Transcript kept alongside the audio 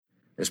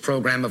This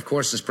program, of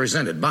course, is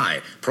presented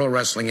by Pro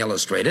Wrestling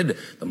Illustrated,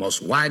 the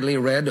most widely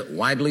read,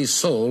 widely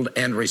sold,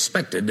 and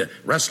respected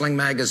wrestling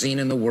magazine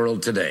in the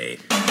world today.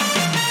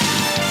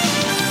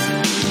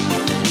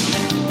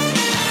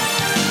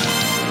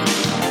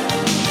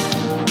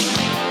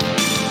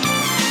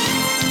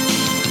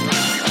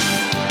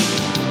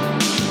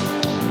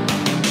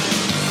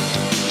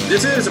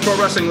 This is a Pro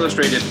Wrestling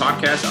Illustrated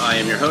podcast. I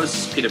am your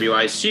host,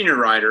 PWI senior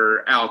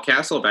writer Al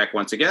Castle, back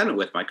once again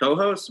with my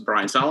co-host,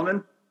 Brian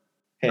Solomon.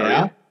 Hey,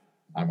 Al.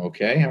 I'm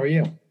okay. How are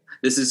you?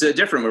 This is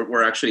different.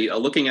 We're actually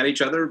looking at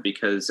each other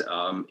because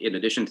in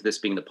addition to this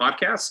being the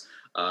podcast,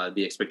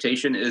 the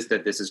expectation is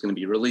that this is going to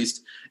be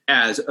released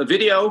as a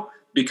video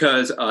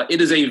because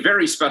it is a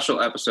very special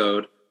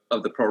episode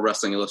of the Pro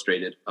Wrestling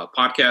Illustrated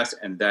podcast.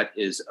 And that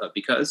is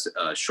because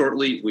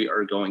shortly we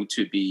are going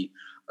to be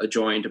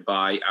joined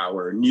by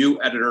our new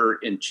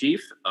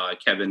editor-in-chief,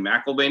 Kevin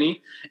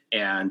McElvaney,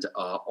 and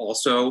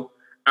also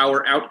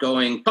our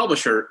outgoing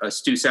publisher,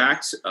 Stu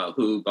Sachs,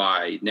 who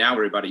by now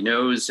everybody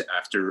knows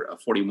after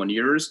 41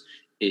 years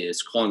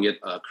is calling it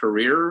a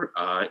career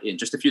in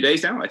just a few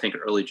days now. I think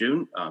early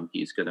June.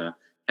 He's going to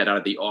head out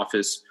of the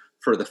office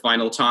for the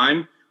final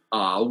time.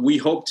 We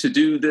hope to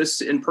do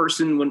this in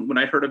person. When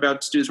I heard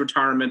about Stu's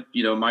retirement,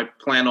 my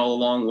plan all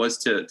along was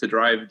to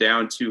drive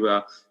down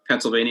to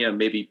Pennsylvania and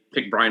maybe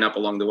pick Brian up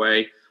along the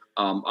way.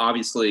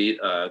 Obviously,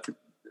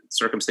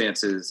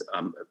 circumstances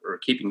are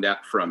keeping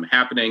that from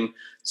happening.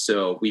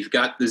 So we've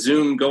got the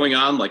Zoom going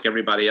on like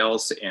everybody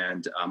else,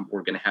 and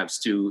we're going to have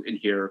Stu in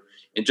here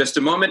in just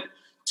a moment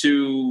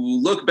to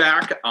look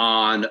back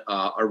on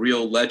a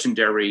real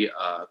legendary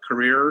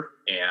career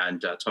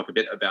and talk a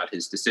bit about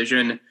his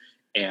decision,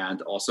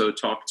 and also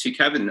talk to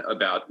Kevin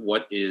about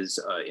what is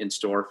in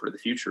store for the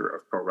future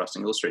of Pro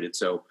Wrestling Illustrated.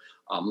 So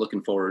I'm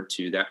looking forward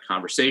to that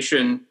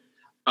conversation.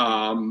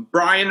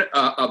 Brian,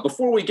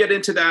 before we get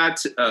into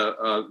that,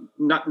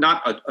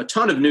 not a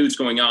ton of news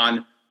going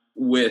on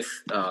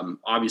with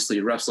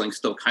obviously wrestling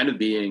still kind of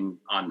being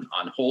on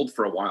hold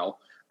for a while,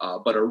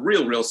 but a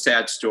real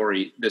sad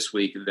story this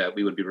week that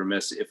we would be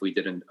remiss if we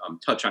didn't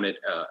touch on it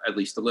at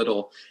least a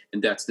little,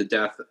 and that's the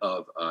death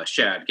of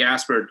Shad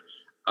Gaspard,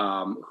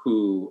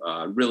 who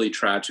really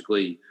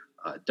tragically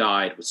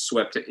died, was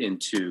swept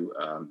into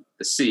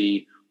the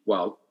sea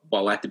while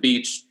at the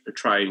beach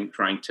trying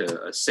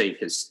to save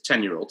his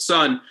 10-year-old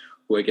son,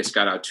 who I guess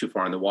got out too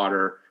far in the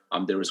water.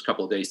 There was a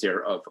couple of days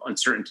there of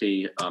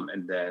uncertainty,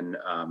 and then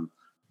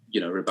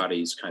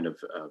everybody's kind of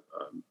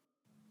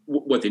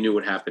what they knew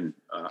would happen,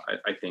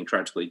 I think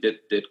tragically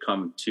did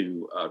come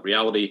to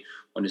reality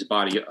when his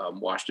body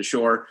washed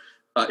ashore.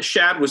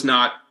 Shad was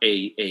not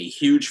a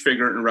huge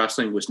figure in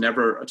wrestling, was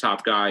never a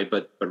top guy,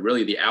 but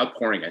really the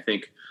outpouring, I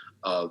think,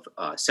 of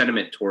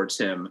sentiment towards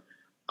him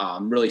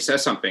really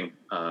says something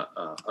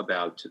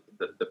about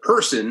the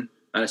person,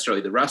 not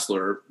necessarily the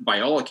wrestler.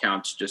 By all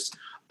accounts, just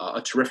a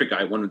terrific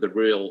guy, one of the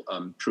real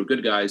true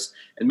good guys,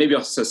 and maybe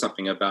also says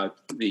something about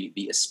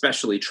the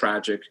especially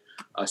tragic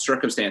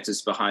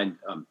circumstances behind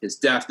his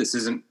death. This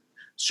isn't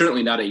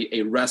certainly not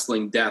a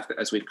wrestling death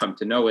as we've come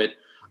to know it.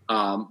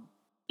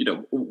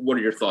 What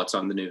are your thoughts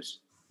on the news?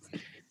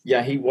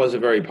 Yeah, he was a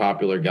very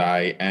popular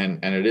guy,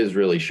 and it is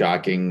really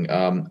shocking.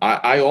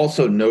 I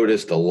also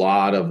noticed a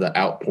lot of the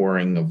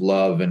outpouring of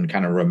love and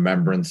kind of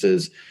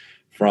remembrances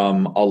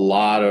from a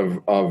lot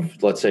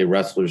of let's say,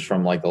 wrestlers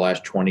from like the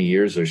last 20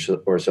 years or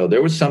so.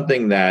 There was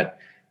something that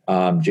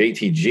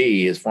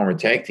JTG, his former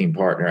tag team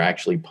partner,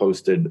 actually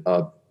posted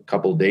a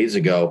couple of days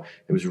ago.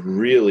 It was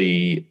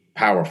really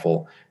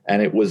powerful,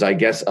 and it was, I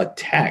guess, a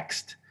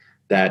text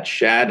that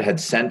Shad had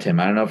sent him.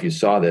 I don't know if you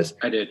saw this.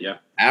 I did, yeah.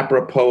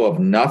 Apropos of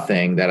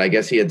nothing, that I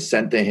guess he had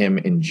sent to him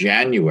in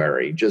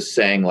January, just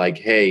saying like,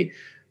 hey,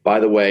 by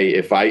the way,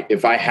 if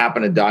I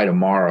happen to die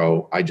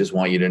tomorrow, I just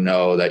want you to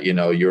know that,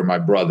 you're my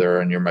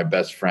brother and you're my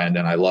best friend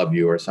and I love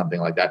you, or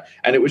something like that.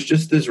 And it was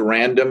just this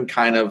random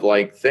kind of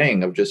like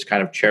thing of just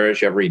kind of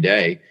cherish every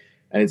day.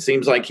 And it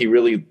seems like he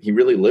really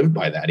lived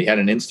by that. He had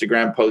an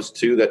Instagram post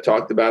too that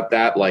talked about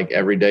that, like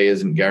every day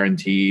isn't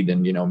guaranteed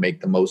and,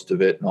 make the most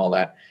of it and all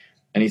that.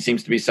 And he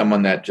seems to be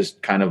someone that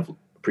just kind of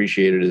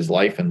appreciated his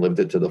life and lived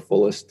it to the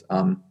fullest.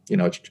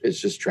 It's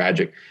just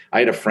tragic. I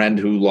had a friend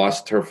who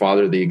lost her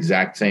father the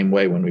exact same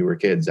way when we were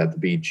kids at the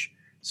beach,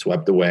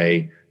 swept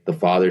away. The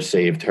father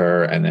saved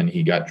her, and then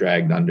he got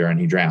dragged under and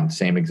he drowned.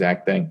 Same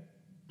exact thing.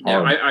 Yeah,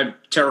 I'm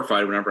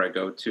terrified whenever I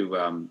go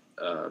to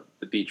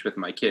the beach with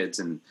my kids,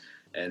 and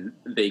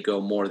they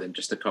go more than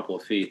just a couple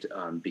of feet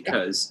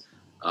because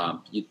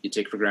you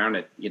take for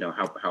granted,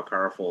 how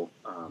powerful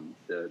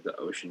the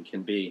ocean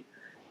can be.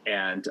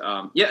 And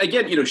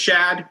again,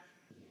 Shad,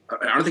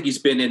 I don't think he's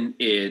been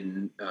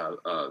in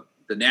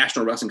the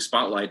national wrestling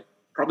spotlight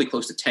probably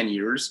close to 10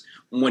 years.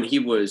 When he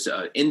was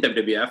in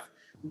WWF,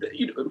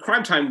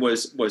 Crime Time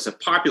was a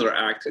popular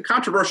act, a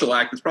controversial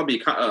act. It's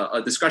probably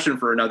a discussion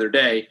for another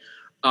day.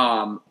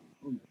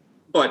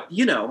 But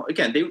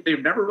again,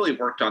 they've never really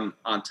worked on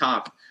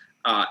top,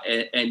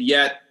 and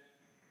yet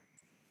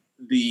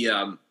the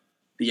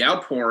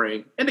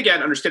outpouring, and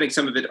again, understanding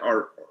some of it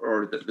are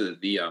or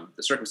the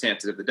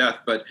circumstances of the death,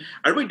 but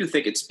I really do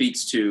think it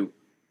speaks to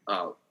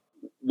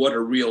what a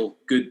real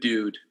good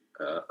dude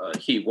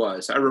he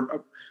was.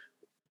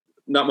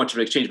 Not much of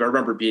an exchange, but I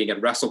remember being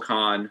at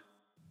WrestleCon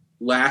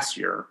last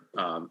year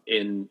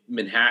in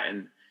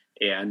Manhattan,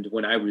 and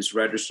when I was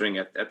registering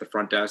at the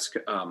front desk,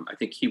 I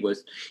think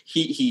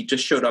he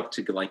just showed up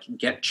to like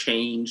get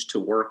change to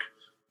work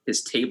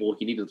his table.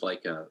 He needed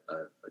like a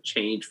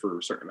change for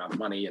a certain amount of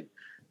money,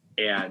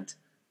 and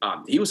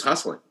he was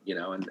hustling,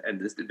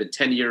 and it's been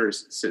 10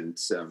 years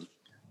since,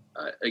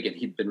 again,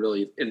 he'd been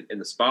really in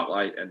the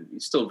spotlight, and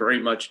he's still very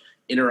much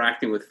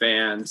interacting with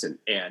fans and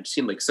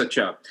seemed like such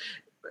a,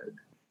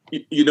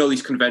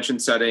 these convention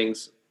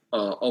settings,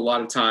 a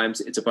lot of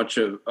times it's a bunch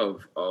of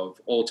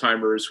old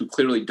timers who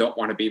clearly don't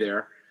want to be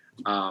there.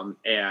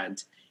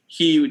 And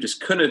he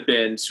just couldn't have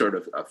been sort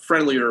of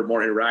friendlier,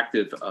 more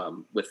interactive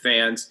with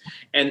fans.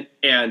 And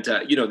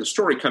the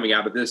story coming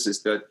out of this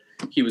is that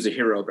he was a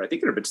hero, but I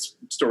think there have been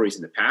stories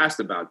in the past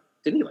about,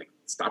 didn't he like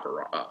stop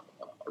a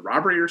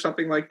robbery or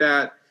something like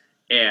that?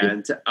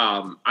 And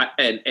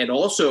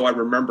also I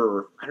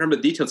remember the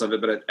details of it,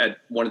 but at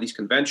one of these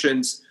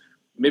conventions,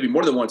 maybe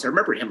more than once, I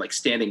remember him like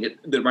standing.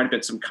 There might have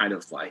been some kind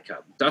of like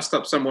dust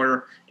up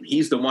somewhere, and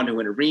he's the one who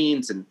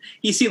intervenes. And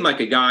he seemed like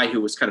a guy who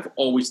was kind of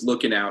always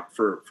looking out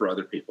for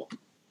other people.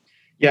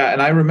 Yeah,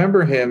 and I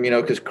remember him,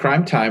 because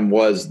Crime Time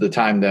was the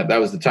time that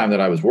was the time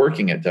that I was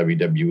working at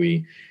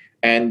WWE,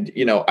 and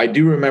I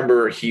do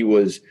remember he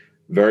was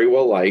very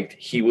well liked.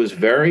 He was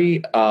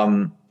very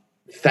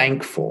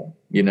thankful.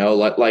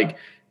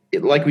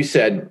 Like we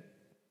said.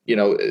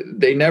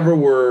 They never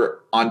were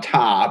on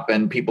top,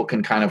 and people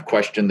can kind of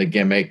question the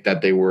gimmick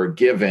that they were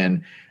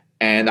given.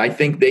 And I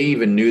think they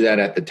even knew that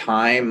at the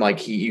time.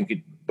 Like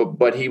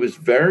but he was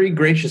very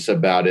gracious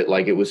about it.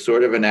 Like it was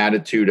sort of an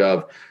attitude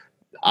of,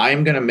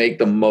 I'm going to make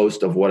the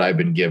most of what I've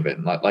been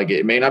given. Like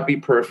it may not be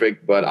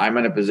perfect, but I'm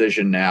in a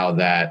position now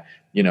that,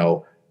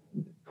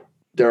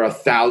 there are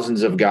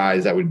thousands of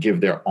guys that would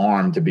give their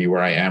arm to be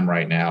where I am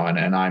right now.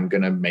 And I'm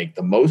going to make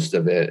the most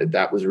of it.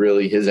 That was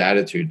really his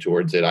attitude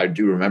towards it. I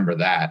do remember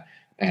that.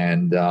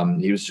 And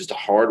he was just a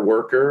hard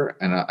worker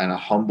and a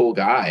humble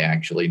guy,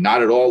 actually.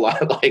 Not at all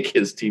like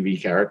his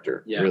TV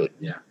character. Yeah, really.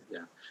 Yeah.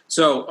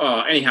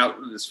 So anyhow,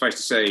 suffice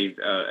to say,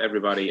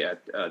 everybody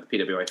at the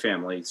PWI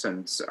family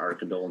sends our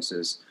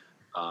condolences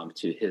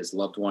to his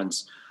loved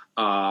ones.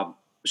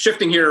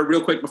 Shifting here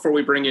real quick before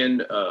we bring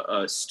in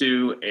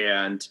Stu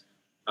and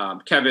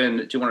Kevin,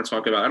 do you want to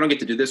talk about, I don't get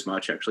to do this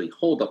much, actually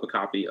hold up a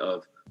copy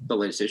of the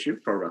latest issue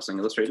of Pro Wrestling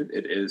Illustrated.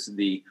 It is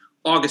the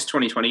August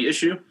 2020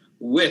 issue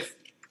with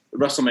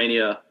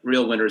WrestleMania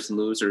Real Winners and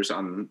Losers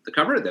on the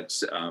cover.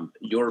 That's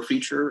your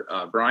feature,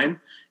 Brian.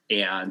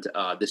 And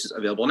this is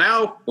available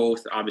now,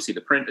 both obviously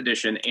the print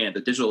edition and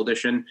the digital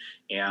edition.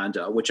 And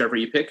whichever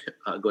you pick,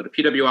 go to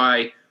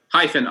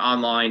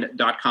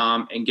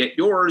pwi-online.com and get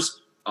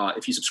yours.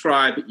 If you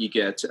subscribe, you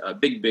get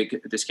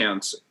big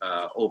discounts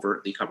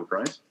over the cover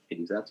price. You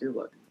can use that too,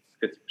 like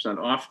 50%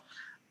 off.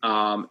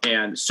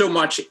 And so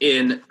much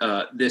in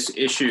this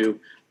issue.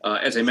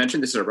 As I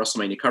mentioned, this is a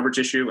WrestleMania coverage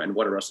issue, and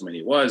what a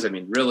WrestleMania was. I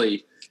mean,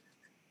 really,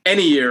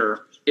 any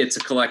year it's a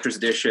collector's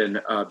edition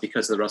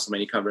because of the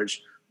WrestleMania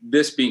coverage.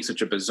 This being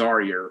such a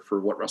bizarre year for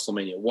what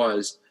WrestleMania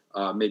was,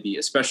 maybe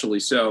especially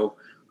so.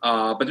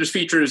 But there's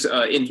features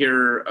in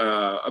here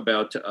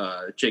about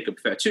Jacob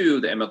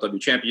Fatu, the MLW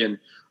champion,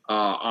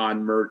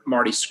 on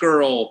Marty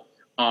Scurll,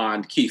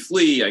 on Keith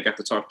Lee. I got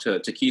to talk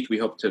to Keith. We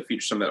hope to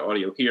feature some of that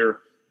audio here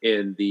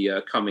in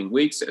the coming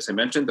weeks. As I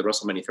mentioned, the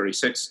WrestleMania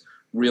 36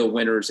 Real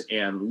Winners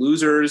and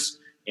Losers,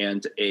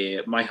 and a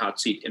My Hot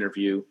Seat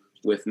interview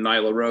with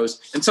Nyla Rose.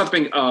 And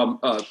something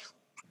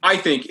I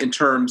think in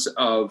terms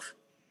of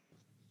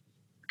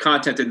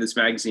content in this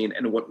magazine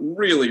and what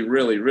really,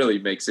 really, really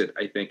makes it,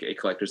 I think, a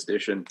collector's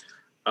edition,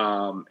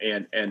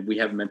 and we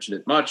haven't mentioned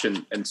it much,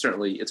 and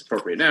certainly it's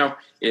appropriate now,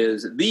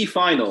 is the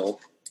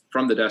final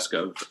from the desk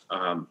of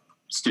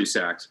Stu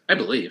Sachs, I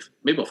believe.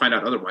 Maybe we'll find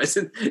out otherwise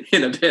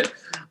in a bit.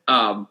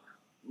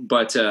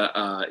 But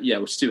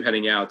with Stu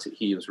heading out,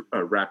 he was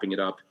wrapping it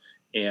up,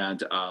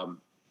 and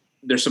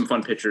there's some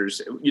fun pictures.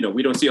 We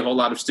don't see a whole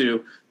lot of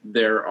Stu.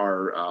 There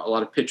are a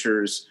lot of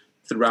pictures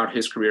throughout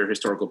his career,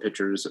 historical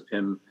pictures of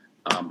him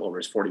over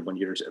his 41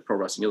 years at Pro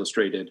Wrestling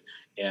Illustrated,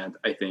 and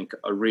I think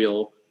a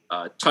real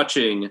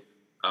touching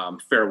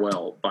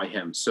farewell by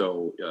him.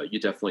 So you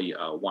definitely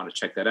want to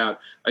check that out.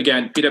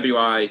 Again,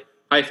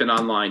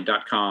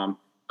 pwi-online.com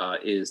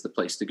is the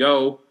place to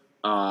go.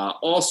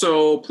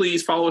 Also,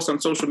 please follow us on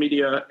social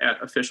media at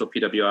official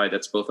PWI.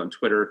 That's both on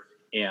Twitter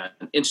and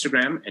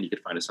Instagram, and you can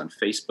find us on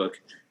Facebook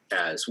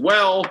as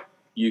well.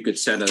 You could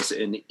send us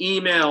an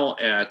email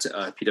at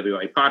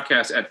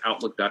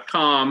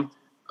pwipodcast@outlook.com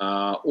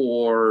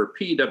or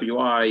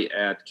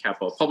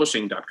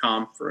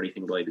pwi@capitolpublishing.com for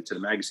anything related to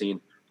the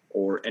magazine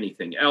or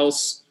anything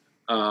else.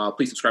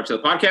 Please subscribe to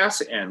the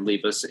podcast and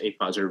leave us a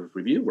positive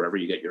review wherever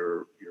you get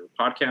your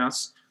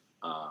podcasts.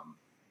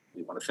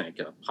 We want to thank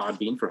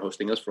Podbean for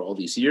hosting us for all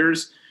these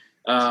years.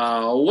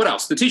 What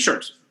else? The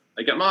T-shirts.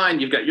 I got mine.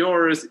 You've got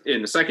yours.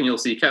 In a second, you'll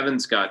see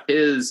Kevin's got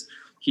his.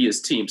 He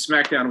is Team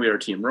SmackDown. We are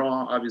Team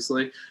Raw,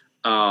 obviously.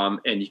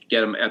 And you can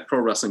get them at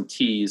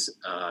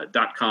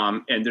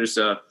ProWrestlingTees.com. And there's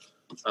a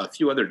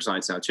few other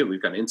designs now too.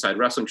 We've got an Inside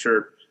Wrestling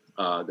shirt,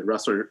 the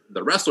wrestler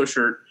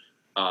shirt.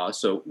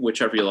 So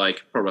whichever you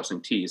like,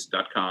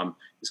 ProWrestlingTees.com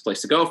is the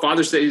place to go.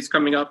 Father's Day is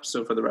coming up,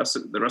 so for the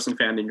wrestling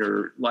fan in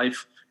your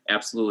life,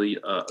 absolutely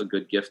a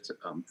good gift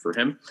for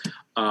him.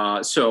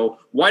 So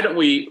why don't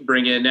we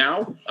bring in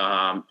now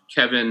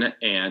Kevin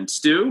and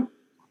Stu,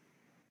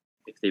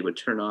 if they would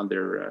turn on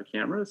their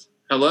cameras.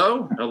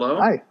 Hello.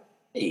 Hi.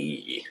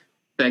 Hey.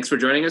 Thanks for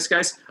joining us,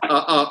 guys.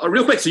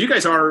 Real quick, so you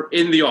guys are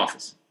in the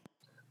office.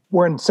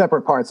 We're in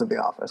separate parts of the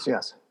office,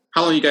 yes.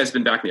 How long have you guys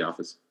been back in the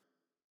office?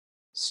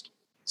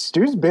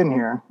 Stu's been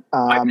here.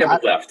 I've never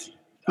left.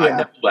 Yeah. I've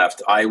never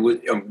left.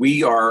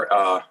 We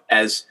are,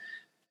 as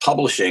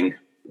publishing,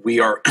 we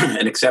are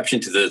an exception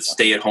to the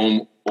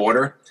stay-at-home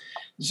order.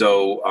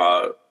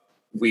 So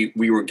we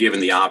were given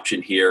the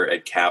option here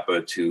at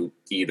Kappa to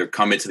either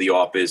come into the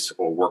office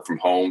or work from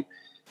home.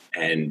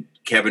 And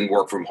Kevin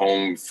worked from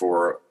home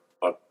for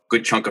a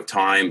good chunk of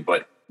time,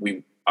 but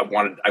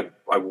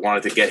I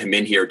wanted to get him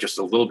in here just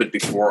a little bit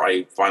before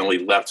I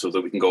finally left so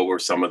that we can go over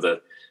some of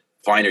the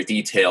finer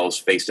details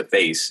face to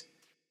face.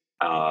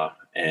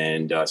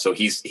 So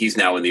he's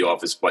now in the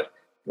office, but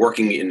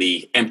working in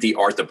the empty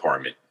art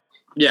department.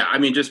 Yeah, I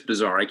mean, just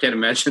bizarre. I can't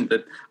imagine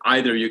that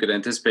either you could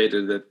anticipate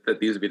that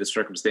these would be the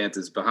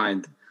circumstances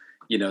behind,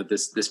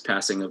 this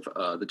passing of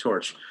the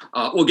torch.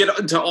 We'll get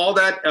into all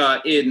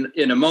that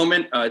in a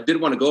moment. Did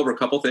want to go over a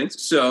couple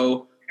things.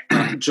 So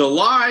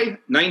July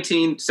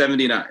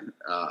 1979,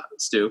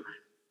 Stu,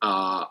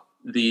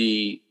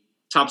 the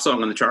top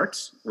song on the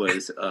charts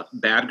was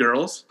Bad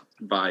Girls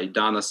by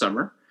Donna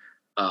Summer.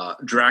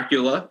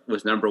 Dracula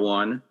was number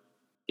one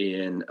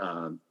in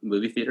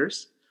movie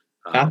theaters.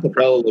 Not the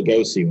Bela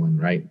Lugosi one,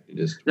 right?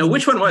 No,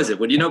 which one was it?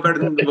 Would you know better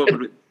than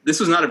this?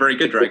 Was not a very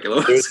good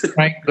Dracula. It was the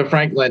Frank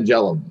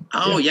Langella one.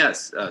 Oh, yeah.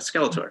 Yes,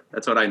 Skeletor.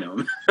 That's what I know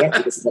him.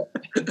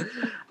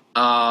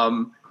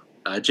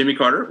 Jimmy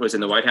Carter was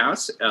in the White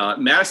House.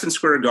 Madison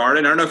Square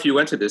Garden, I don't know if you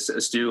went to this,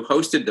 Stu,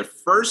 hosted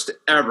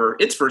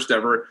its first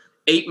ever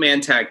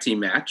 8-man tag team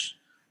match,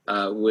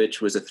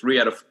 which was a 3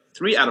 out of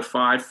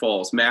 5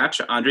 falls match.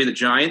 Andre the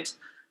Giant,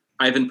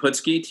 Ivan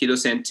Putski, Tito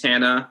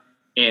Santana,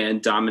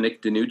 and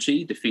Dominic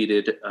DeNucci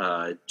defeated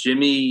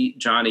Jimmy,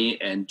 Johnny,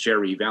 and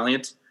Jerry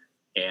Valiant,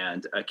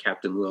 and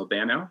Captain Lou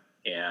Albano.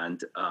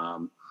 And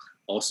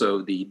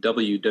also the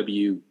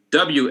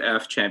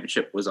WWF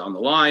Championship was on the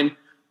line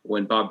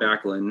when Bob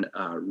Backlund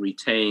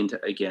retained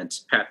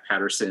against Pat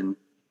Patterson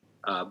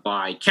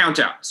by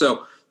countout.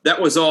 So that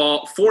was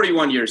all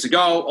 41 years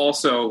ago.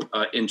 Also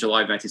in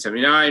July of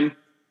 1979,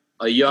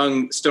 a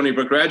young Stony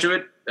Brook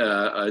graduate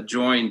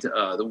joined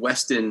the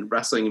Weston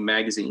Wrestling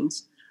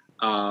magazines.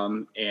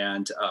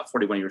 And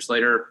 41 years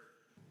later,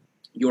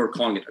 you're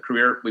calling it a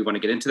career. We want to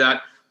get into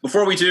that.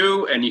 Before we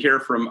do, and you hear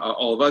from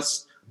all of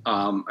us,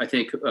 I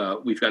think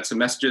we've got some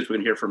messages. We're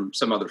going to hear from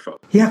some other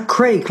folks. Yeah,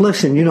 Craig,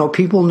 listen,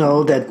 people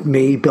know that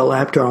me, Bill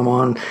Apter, I'm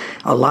on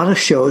a lot of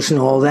shows and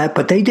all that,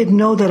 but they didn't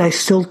know that I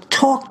still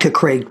talk to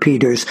Craig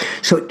Peters.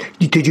 So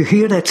did you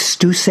hear that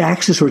Stu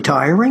Sachs is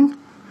retiring?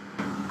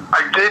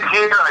 I did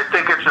hear. I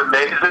think it's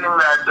amazing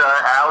that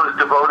Al is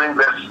devoting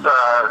this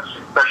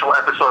special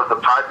episode of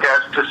the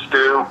podcast to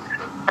Stu.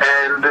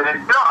 And,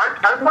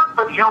 I've worked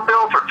with you,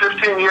 Bill, for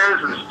 15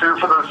 years and Stu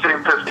for those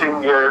same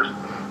 15 years.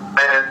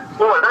 And,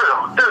 boy,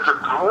 there's a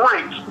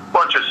great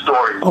bunch of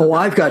stories. Oh,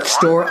 I've got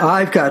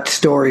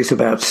stories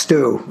about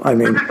Stu. I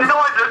mean... You know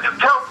what?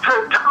 Tell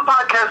the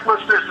podcast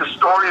listeners the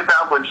story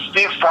about when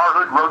Steve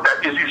Farhood wrote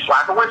that Izzy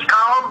Slakowicz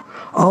column.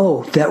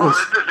 Oh, this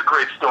is a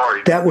great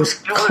story. That was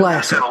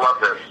classic. You're gonna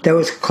love this. That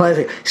was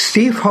classic.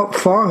 Steve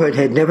Farhood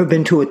had never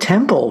been to a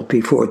temple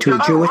before, to a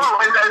Jewish...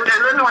 And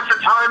then there was the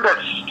time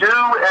that Stu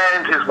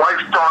and his wife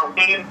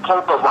Darlene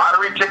pulled the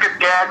lottery ticket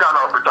gag on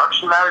our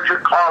production manager,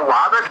 Carl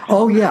Robick.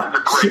 Oh, yeah. It's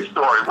a great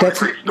story.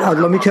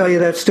 Let me tell you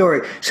that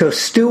story. So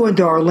Stu and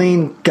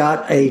Darlene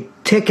got a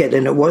ticket,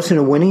 and it wasn't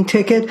a winning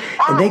ticket.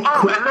 And then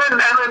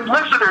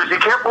listeners, you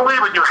can't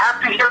believe it. You have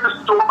to hear the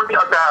story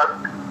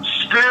about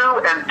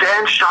Stu and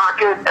Dan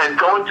Shockett and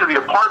going to the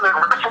apartment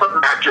wrestling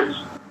matches.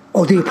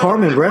 Oh, the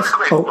apartment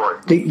wrestling.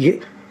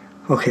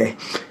 Okay.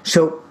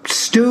 So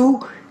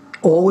Stu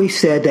always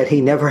said that he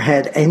never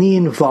had any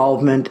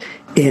involvement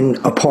in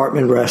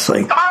apartment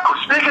wrestling. Oh,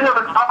 speaking of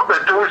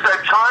involvement, there was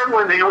that time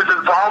when he was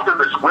involved in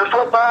this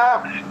wiffle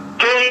ball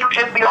game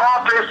in the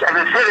office and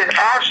it hit an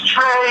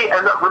ashtray.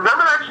 And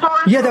remember that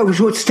story? Yeah, that was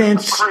with Stan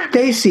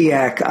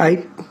Stasiak.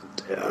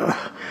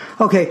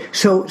 Okay,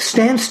 so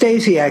Stan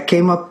Stasiak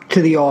came up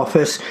to the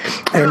office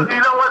and... You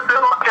know what,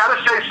 Bill? I've got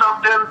to say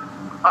something.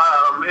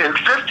 In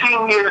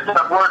 15 years that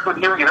I've worked with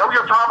you know what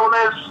your problem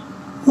is?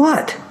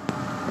 What?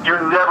 You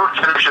never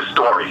finish a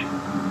story.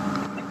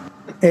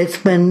 It's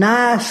been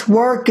nice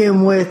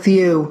working with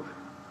you,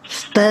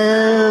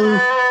 Stu.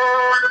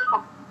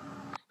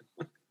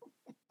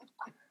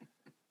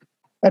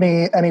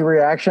 Any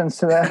reactions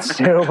to that,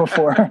 Stu,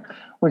 before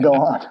we go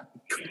on?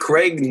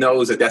 Craig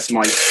knows that that's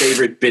my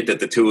favorite bit that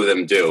the two of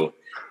them do.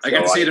 I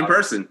got to see it in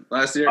person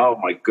last year. Oh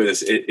my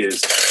goodness, it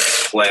is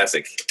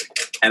classic.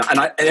 And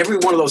every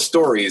one of those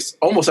stories,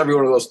 almost every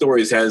one of those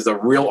stories, has a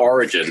real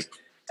origin.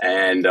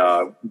 And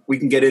we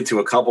can get into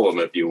a couple of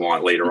them if you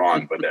want later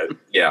on. But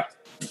yeah,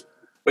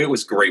 it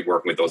was great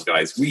working with those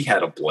guys. We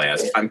had a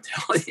blast. I'm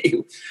telling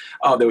you,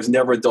 there was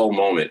never a dull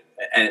moment.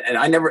 And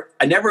I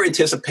never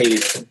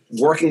anticipated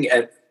working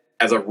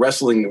as a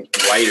wrestling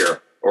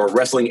writer or a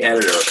wrestling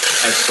editor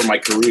as for my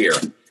career.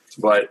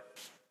 But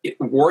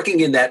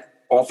working in that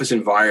office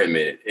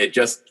environment, it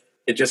just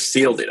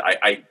sealed it.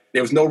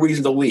 There was no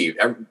reason to leave.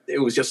 It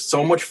was just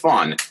so much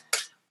fun.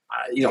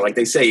 Like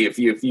they say, if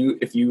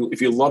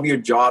you love your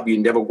job, you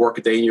never work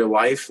a day in your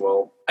life.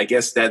 Well, I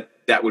guess that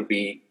would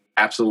be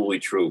absolutely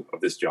true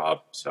of this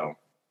job. So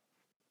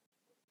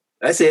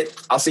that's it.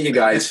 I'll see you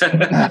guys. There's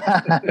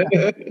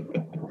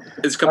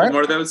a couple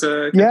more of those.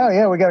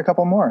 Yeah, we got a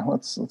couple more.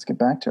 Let's get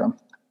back to them.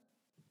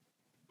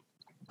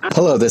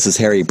 Hello, this is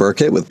Harry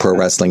Burkett with Pro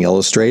Wrestling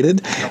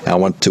Illustrated. I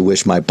want to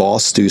wish my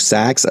boss, Stu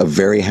Sachs, a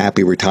very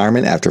happy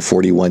retirement after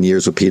 41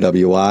 years with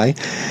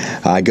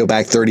PWI. I go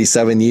back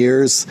 37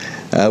 years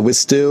with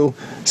Stu,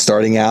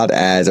 starting out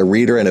as a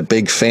reader and a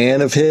big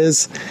fan of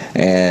his,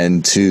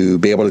 and to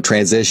be able to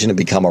transition and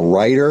become a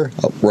writer,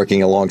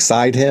 working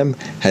alongside him,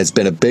 has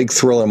been a big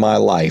thrill in my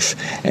life,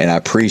 and I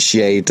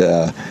appreciate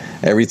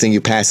everything you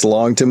passed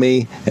along to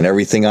me and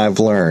everything I've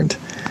learned.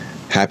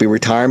 Happy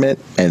retirement,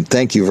 and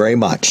thank you very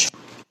much.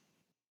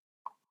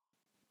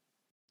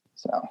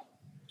 So,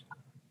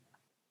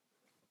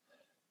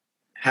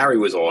 Harry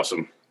was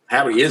awesome.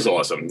 Harry is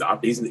awesome.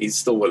 He's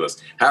still with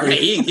us. Harry,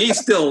 he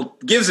still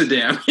gives a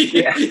damn.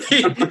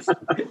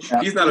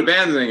 He's not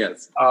abandoning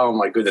us. Oh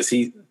my goodness.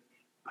 There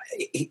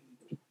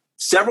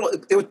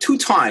were 2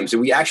 times that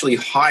we actually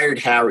hired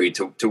Harry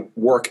to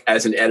work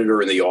as an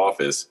editor in the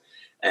office,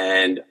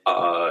 and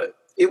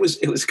it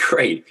was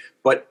great.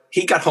 But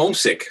he got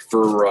homesick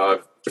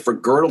for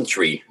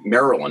Girdletree,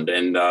 Maryland,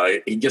 and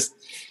he just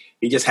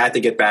had to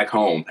get back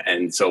home.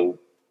 And so,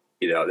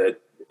 that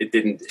it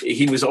didn't.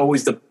 He was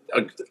always the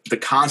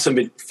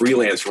consummate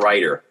freelance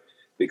writer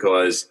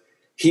because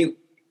he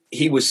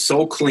was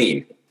so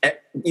clean.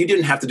 You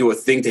didn't have to do a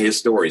thing to his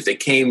stories. They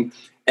came,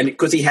 and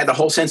because he had the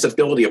whole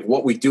sensibility of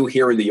what we do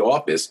here in the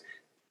office.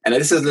 And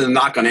this isn't a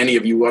knock on any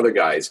of you other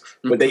guys,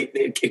 but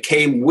it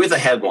came with a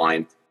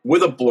headline,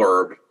 with a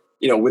blurb,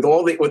 with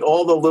all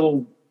the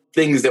little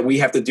things that we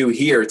have to do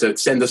here to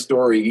send a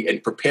story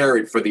and prepare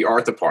it for the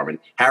art department.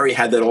 Harry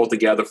had that all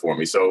together for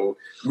me. So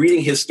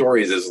reading his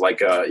stories is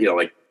like a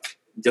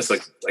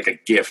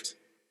gift.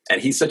 And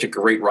he's such a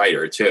great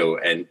writer too.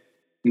 And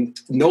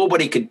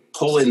nobody could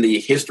pull in the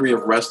history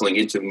of wrestling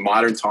into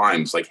modern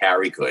times like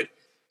Harry could.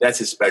 That's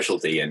his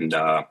specialty. And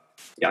I'll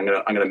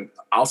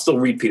still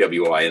read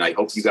PWI, and I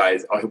hope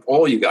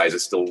all you guys are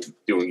still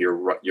doing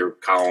your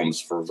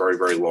columns for a very,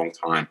 very long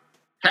time.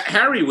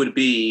 Harry would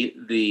be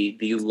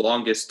the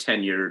longest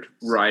tenured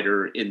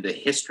writer in the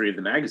history of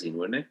the magazine,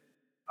 wouldn't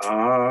he?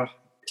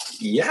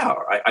 Yeah,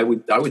 I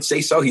would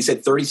say so. He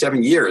said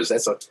 37 years. I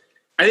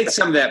think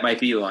some of that might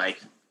be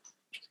like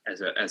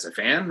as a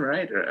fan,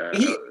 right?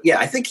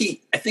 I think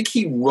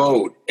he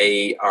wrote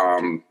a.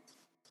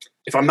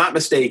 If I'm not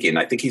mistaken,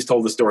 I think he's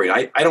told the story.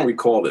 I don't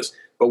recall this,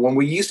 but when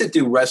we used to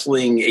do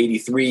Wrestling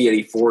 83,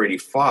 84,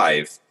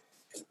 85,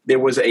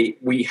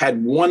 we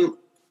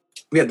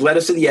had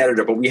letters to the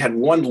editor, but we had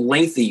one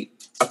lengthy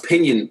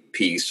opinion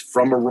piece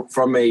from a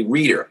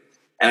reader,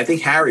 and I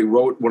think Harry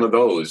wrote one of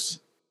those,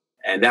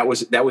 and that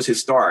was his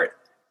start.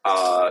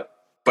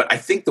 But I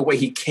think the way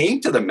he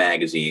came to the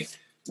magazine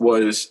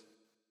was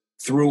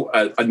through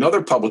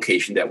another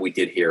publication that we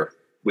did here,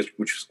 which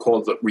was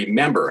called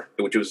Remember,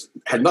 which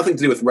had nothing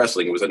to do with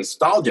wrestling. It was a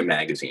nostalgia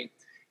magazine,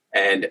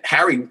 and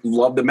Harry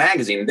loved the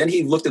magazine. And then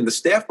he looked in the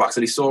staff box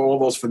and he saw all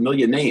those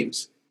familiar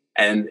names,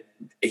 and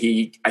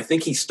I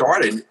think he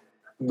started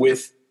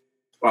with,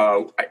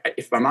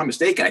 if I'm not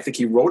mistaken, I think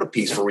he wrote a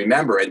piece for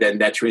Remember, and then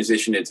that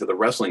transitioned into the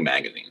wrestling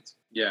magazines.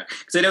 Yeah,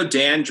 because I know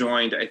Dan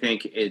joined, I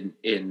think, in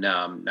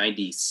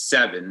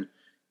 97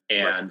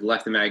 and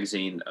left the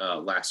magazine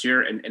last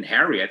year. And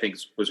Harry, I think,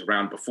 was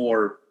around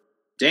before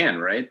Dan,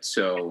 right?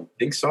 So I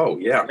think so,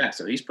 yeah. Yeah,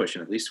 so he's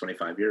pushing at least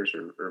 25 years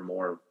or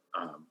more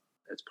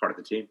as part of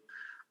the team.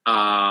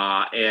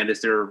 And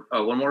is there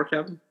one more,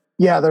 Kevin?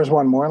 Yeah, there's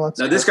one more.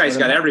 Now, this guy's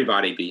got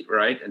everybody beat,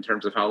 right, in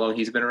terms of how long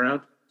he's been around?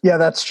 Yeah,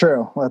 that's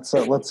true. Let's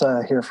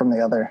hear from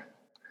the other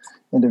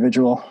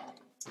individual.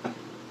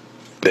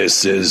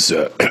 This is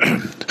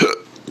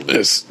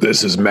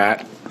this is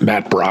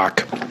Matt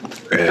Brock,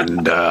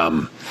 and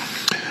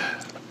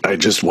I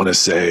just want to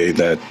say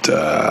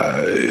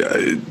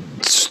that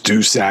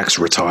Stu Sachs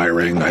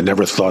retiring. I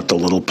never thought the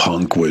little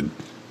punk would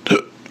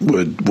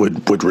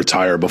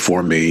retire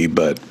before me,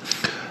 but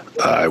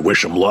I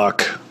wish him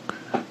luck.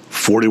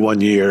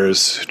 41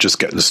 years, just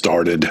getting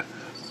started,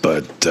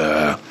 but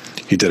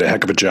he did a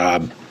heck of a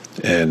job,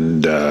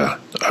 and I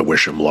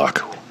wish him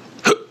luck.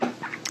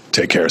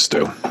 Take care,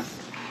 Stu.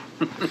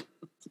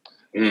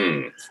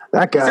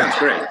 That guy. Sounds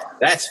great.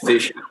 That's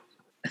fishy.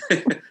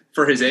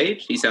 For his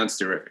age, he sounds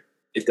terrific.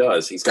 It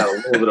does. He's got a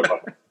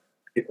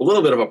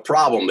little bit of a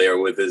problem there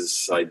with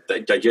his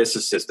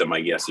digestive system,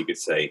 I guess you could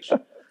say.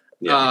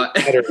 Yeah,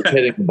 better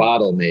hitting the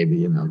bottle,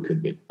 maybe,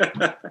 could be.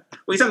 Well,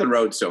 he's on the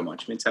road so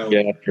much. I mean,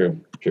 yeah, true.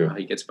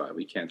 He gets by.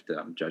 We can't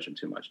judge him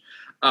too much.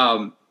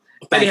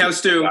 Anyhow,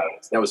 Stu,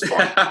 that was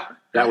fun.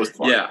 That was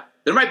fun. Yeah,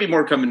 there might be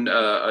more coming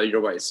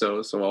your way,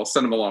 so I'll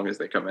send them along as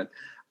they come in.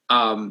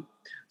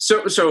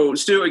 So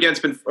Stu, again, it's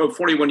been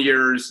 41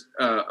 years.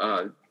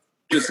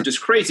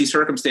 Just crazy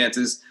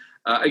circumstances.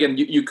 Again,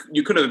 you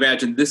couldn't have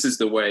imagined this is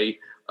the way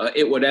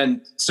it would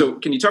end. So,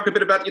 can you talk a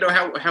bit about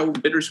how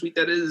bittersweet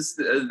that is?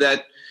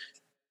 That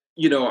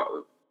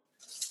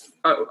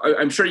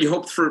I'm sure you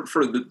hoped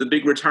for the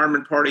big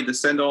retirement party, the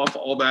send off,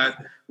 all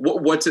that.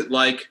 What's it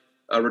like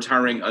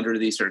retiring under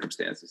these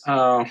circumstances?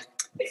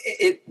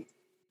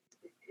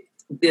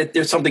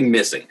 There's something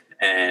missing,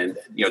 and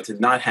to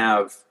not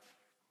have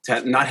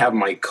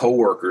my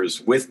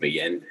coworkers with me,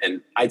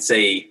 and I'd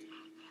say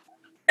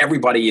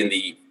everybody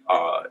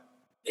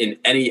in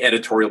any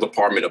editorial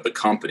department of the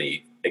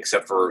company,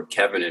 except for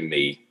Kevin and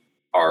me,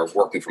 are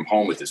working from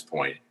home at this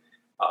point.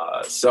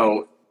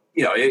 So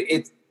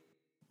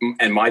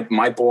and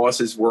my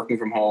boss is working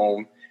from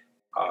home.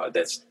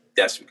 That's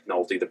Des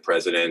McNulty, the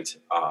president.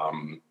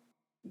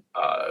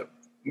 A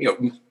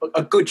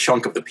good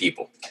chunk of the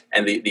people,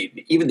 and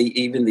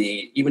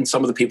even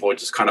some of the people are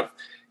just kind of.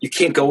 You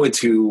can't go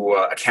into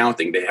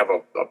accounting. They have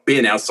a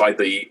bin outside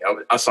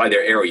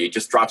their area. You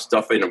just drop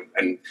stuff in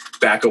and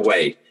back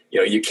away.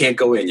 You can't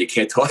go in. You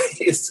can't talk.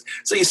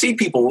 So you see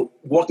people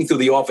walking through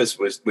the office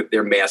with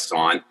their masks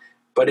on,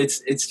 but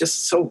it's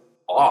just so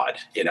odd,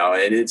 and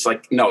it's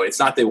like, no, it's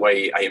not the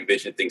way I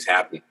envisioned things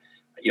happen.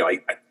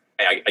 I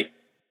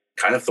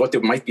kind of thought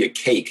there might be a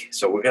cake,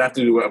 so we're gonna have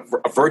to do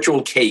a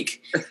virtual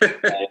cake,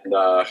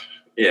 and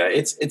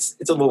it's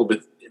a little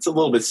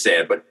bit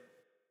sad, but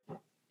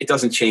it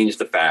doesn't change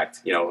the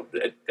fact,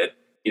 that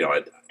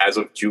as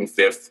of June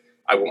 5th,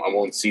 I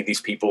won't see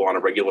these people on a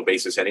regular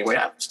basis anyway.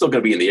 I'm still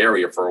going to be in the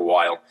area for a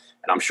while,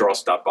 and I'm sure I'll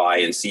stop by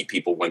and see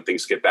people when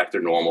things get back to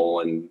normal,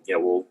 and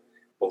we'll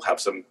have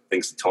some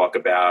things to talk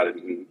about,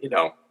 and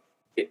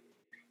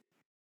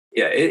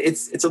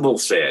it's a little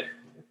sad.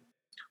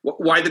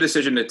 Why the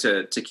decision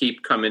to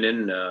keep coming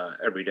in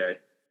every day?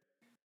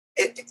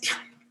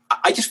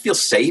 I just feel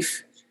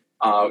safe.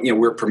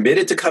 We're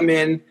permitted to come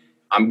in.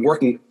 I'm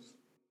working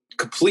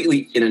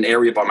completely in an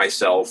area by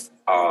myself.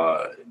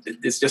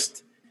 It's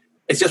just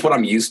what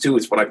I'm used to.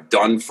 It's what I've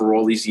done for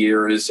all these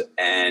years.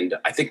 And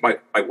I think my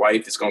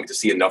wife is going to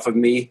see enough of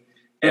me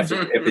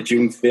after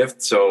June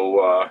 5th. So,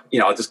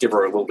 I'll just give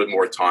her a little bit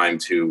more time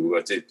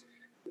to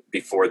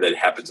before that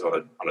happens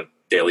on a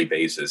daily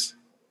basis.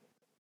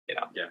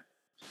 Yeah.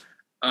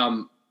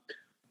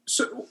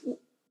 So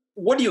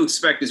what do you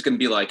expect is going to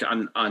be like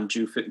on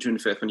June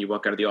 5th when you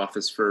walk out of the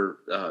office for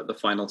the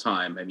final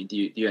time? I mean, do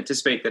you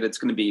anticipate that it's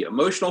going to be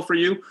emotional for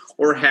you,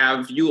 or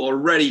have you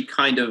already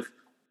kind of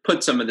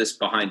put some of this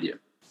behind you?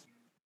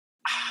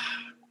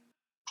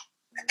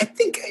 I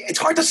think it's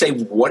hard to say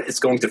what it's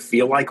going to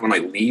feel like when I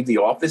leave the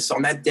office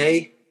on that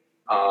day.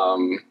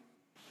 I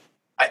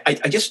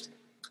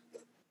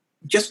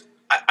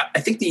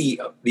think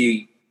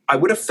I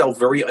would have felt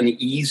very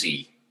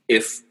uneasy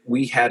if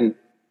we hadn't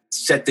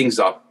set things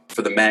up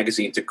for the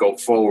magazine to go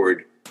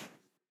forward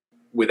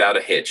without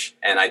a hitch.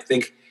 And I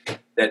think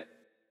that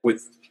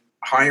with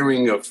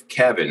hiring of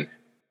Kevin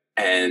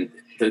and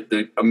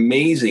the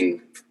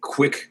amazing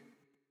quick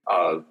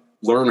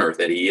learner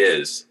that he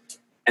is,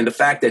 and the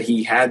fact that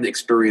he had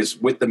experience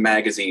with the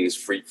magazines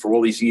for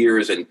all these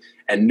years and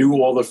knew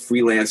all the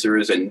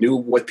freelancers and knew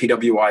what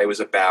PWI was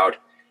about,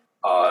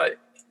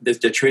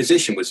 the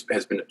transition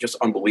has been just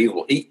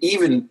unbelievable.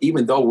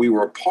 Even though we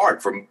were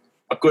apart from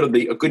a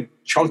good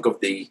chunk of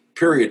the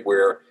period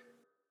where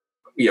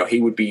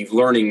he would be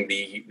learning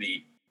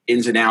the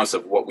ins and outs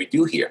of what we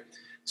do here.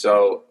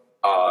 So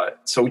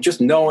just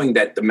knowing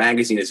that the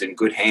magazine is in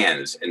good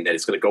hands and that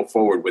it's going to go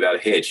forward without a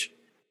hitch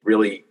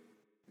really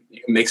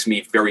makes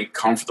me very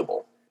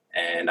comfortable.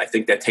 And I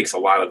think that takes a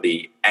lot of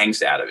the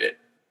angst out of it,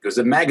 because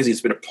the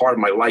magazine's been a part of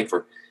my life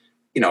for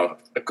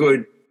a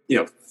good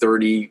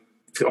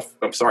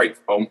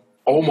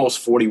almost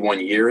 41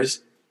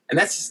 years. And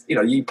that's,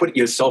 you put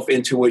yourself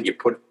into it, you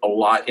put a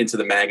lot into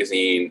the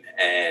magazine,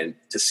 and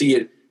to see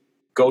it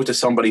go to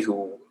somebody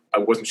who I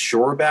wasn't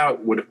sure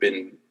about would have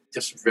been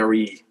just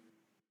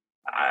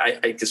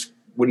I just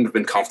wouldn't have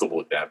been comfortable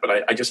with that.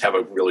 But I just have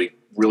a really,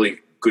 really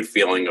good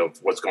feeling of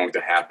what's going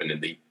to happen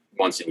in the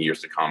months and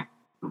years to come.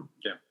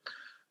 Yeah.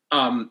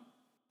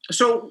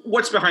 So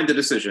what's behind the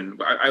decision?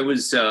 I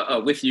was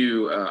with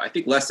you, I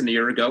think less than a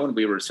year ago, and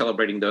we were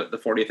celebrating the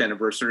 40th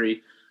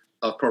anniversary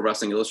of Pro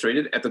Wrestling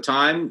Illustrated. At the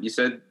time, you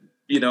said,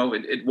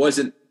 it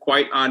wasn't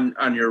quite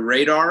on your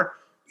radar.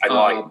 I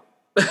lied.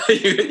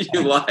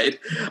 You lied.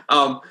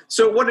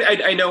 So what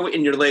I know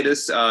in your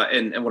latest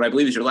and what I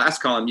believe is your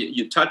last column,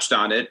 you touched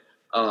on it.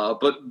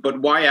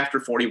 But why after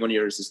 41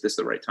 years is this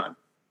the right time?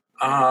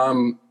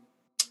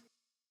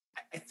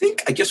 I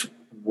think I just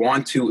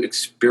want to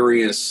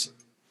experience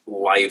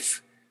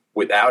life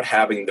without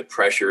having the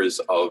pressures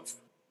of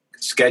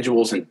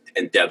schedules and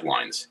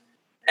deadlines.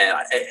 And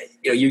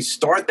you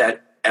start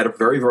that at a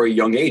very, very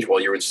young age while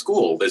you're in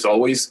school. There's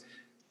always,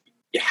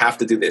 you have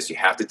to do this, you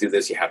have to do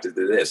this, you have to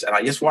do this. And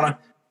I just want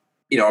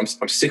to, I'm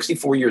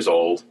 64 years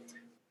old.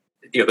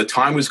 The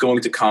time was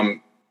going to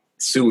come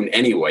soon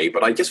anyway,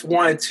 but I just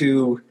wanted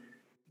to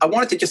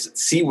just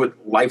see what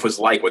life was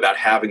like without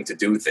having to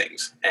do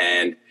things.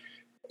 And,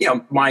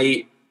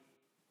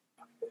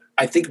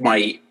 I think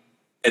my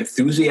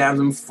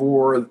enthusiasm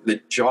for the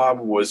job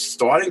was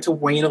starting to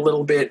wane a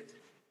little bit.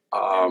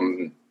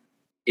 I've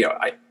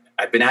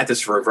been at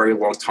this for a very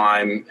long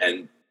time,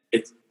 and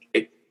I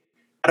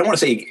don't want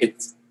to say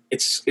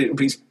it would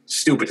be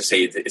stupid to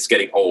say it's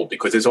getting old,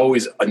 because there's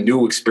always a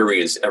new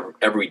experience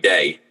every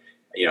day.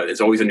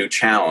 There's always a new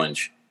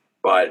challenge,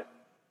 but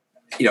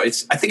I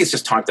think it's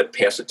just time to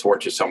pass the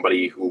torch to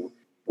somebody who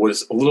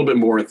was a little bit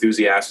more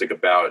enthusiastic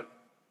about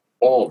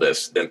all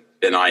this than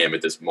I am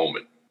at this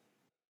moment.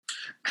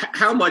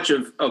 How much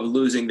of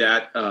losing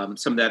that,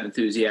 some of that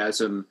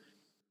enthusiasm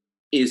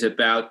is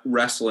about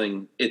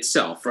wrestling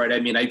itself, right? I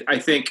mean, I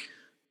think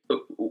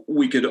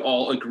we could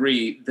all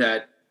agree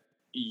that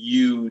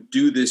you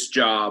do this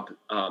job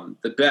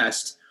the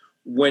best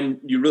when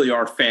you really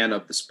are a fan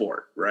of the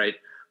sport, right?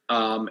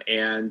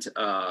 And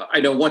I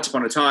know once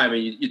upon a time,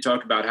 and you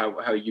talk about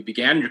how you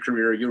began your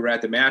career, you were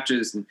at the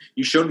matches, and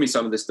you showed me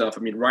some of this stuff.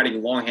 I mean,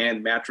 writing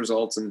longhand match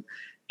results and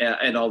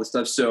all this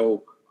stuff.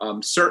 So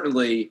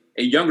certainly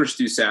a younger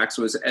Stu Sachs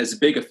was as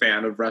big a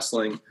fan of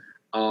wrestling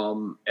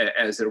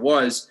as there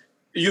was.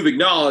 You've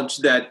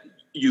acknowledged that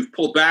you've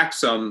pulled back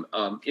some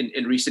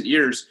in recent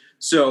years.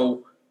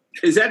 So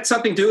is that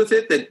something to do with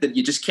it, that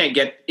you just can't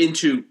get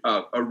into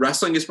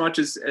wrestling as much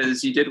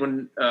as you did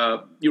when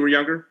you were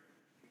younger?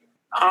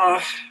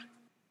 I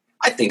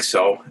think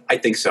so.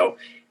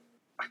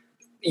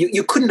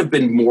 You couldn't have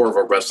been more of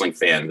a wrestling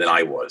fan than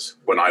I was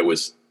when I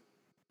was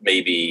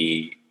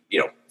maybe,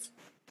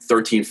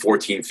 13,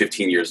 14,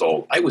 15 years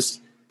old. I was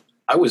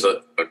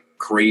a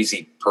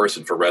crazy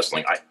person for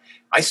wrestling.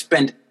 I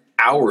spent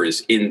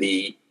hours in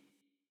the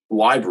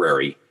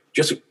library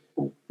just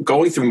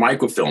going through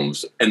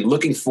microfilms and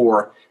looking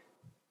for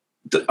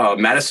the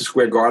Madison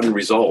Square Garden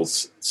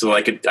results so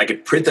I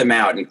could print them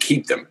out and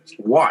keep them.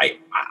 Why?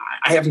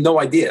 I have no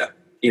idea.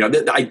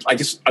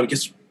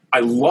 I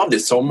loved it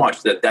so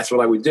much that's what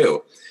I would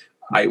do.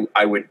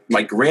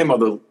 My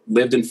grandmother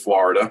lived in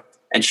Florida,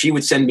 and she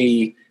would send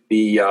me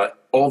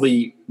all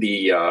the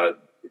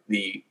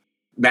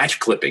match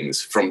clippings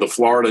from the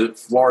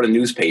Florida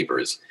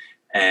newspapers.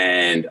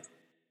 And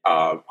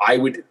I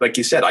would, like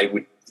you said, I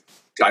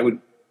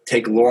would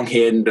take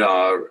longhand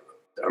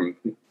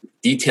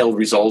detailed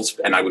results,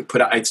 and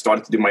I'd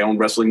started to do my own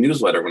wrestling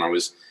newsletter when I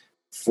was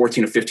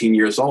 14 or 15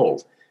 years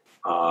old.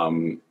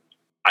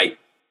 I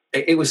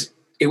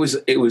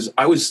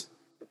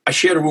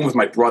shared a room with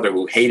my brother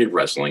who hated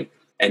wrestling,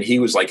 and he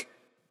was like,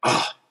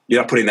 "Oh, you're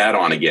not putting that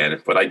on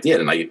again." But I did,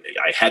 and I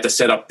had to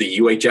set up the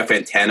UHF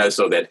antenna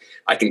so that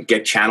I can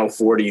get channel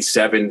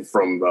 47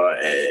 from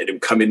it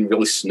would come in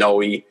really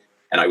snowy,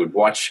 and I would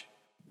watch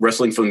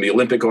wrestling from the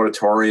Olympic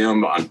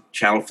Auditorium on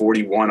channel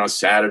 41 on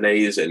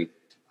Saturdays, and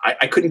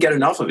I couldn't get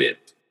enough of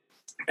it.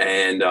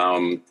 And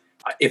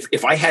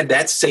if I had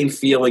that same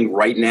feeling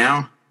right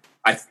now,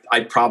 I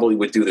probably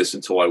would do this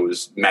until I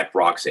was Matt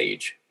Brock's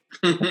age.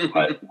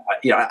 But,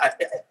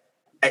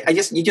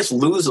 you just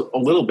lose a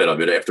little bit of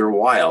it after a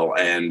while,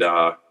 and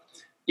I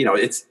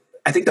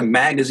think the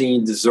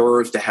magazine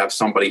deserves to have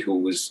somebody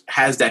who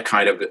has that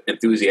kind of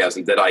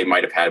enthusiasm that I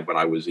might have had when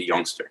I was a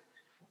youngster.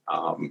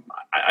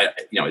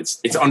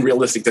 It's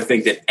unrealistic to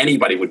think that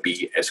anybody would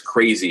be as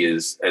crazy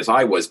as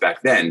I was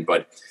back then,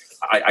 but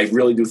I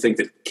really do think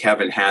that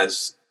Kevin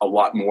has a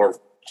lot more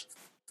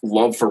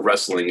love for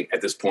wrestling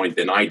at this point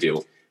than I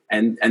do,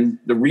 and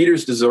the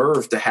readers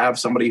deserve to have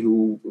somebody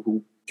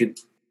who could,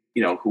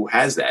 who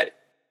has that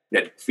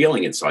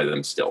feeling inside of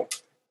them still.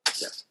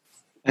 Yeah.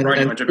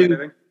 And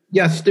Stu,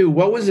 yeah, Stu,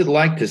 what was it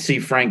like to see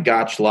Frank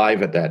Gotch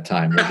live at that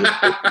time? Was it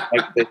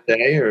like this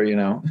day, or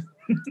Well,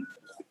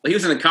 he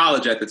was in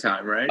college at the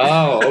time, right?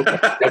 Oh, okay.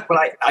 Yeah,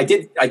 but I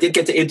did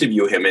get to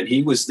interview him, and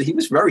he was a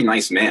very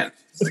nice man.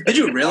 Did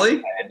you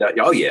really? And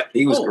oh yeah,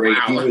 he was great.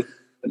 Wow.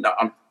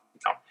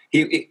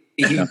 He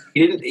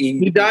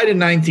died in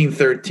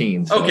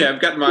 1913. So. Okay, I've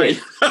got my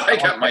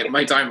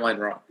my timeline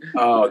wrong.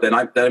 Oh, then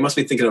I must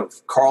be thinking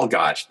of Carl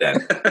Gotch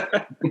then.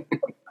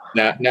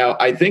 Now,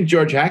 I think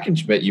George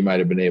Hackenschmidt you might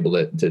have been able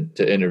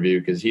to interview,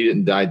 because he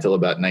didn't die till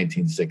about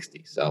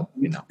 1960. So,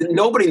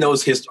 Nobody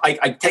knows history.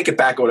 I take it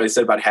back what I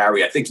said about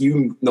Harry. I think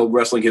you know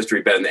wrestling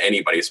history better than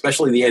anybody,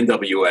 especially the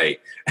NWA.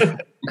 I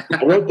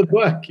wrote the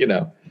book,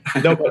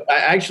 No, but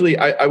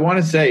I want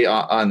to say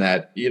on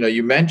that,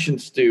 you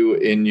mentioned, Stu,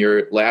 in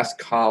your last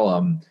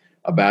column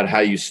about how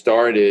you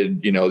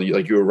started,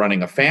 like you were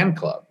running a fan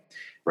club.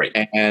 Right.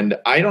 And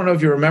I don't know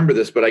if you remember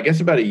this, but I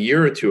guess about a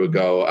year or two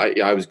ago,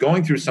 I was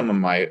going through some of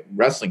my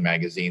wrestling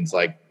magazines,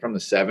 like from the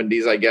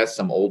 70s, I guess,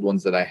 some old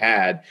ones that I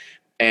had.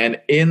 And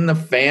in the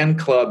fan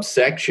club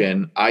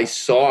section, I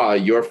saw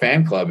your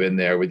fan club in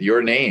there with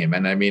your name.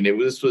 And I mean,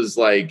 was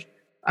like,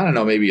 I don't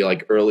know, maybe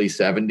like early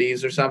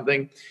 70s or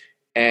something.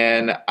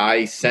 And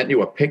I sent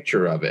you a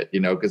picture of it,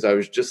 because I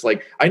was just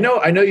like, I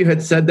know you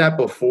had said that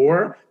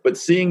before, but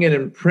seeing it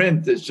in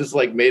print, it's just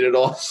like made it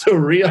all so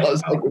real. I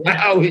was like,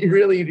 wow, he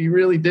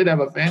really did have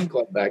a fan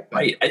club back then.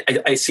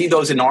 Right. I see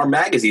those in our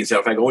magazines. So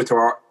if I go into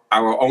our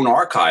own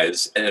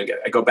archives and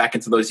I go back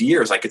into those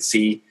years, I could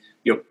see,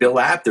 Bill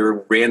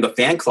Apter ran the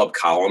fan club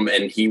column,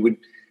 and he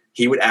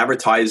would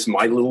advertise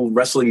my little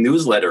wrestling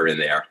newsletter in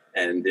there.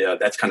 And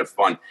that's kind of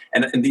fun.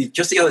 And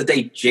just the other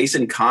day,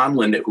 Jason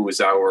Conlon, who was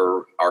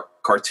our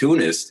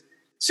cartoonist,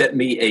 sent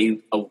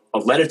me a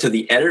letter to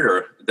the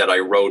editor that I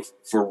wrote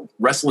for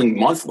Wrestling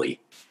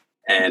Monthly.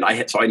 And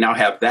so I now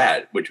have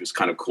that, which was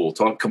kind of cool,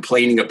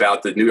 complaining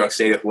about the New York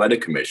State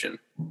Athletic Commission.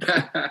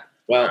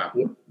 Well,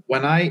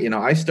 when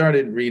I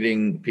started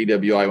reading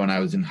PWI when I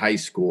was in high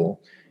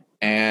school,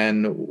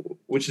 and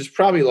which is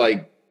probably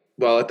like,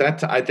 well, at that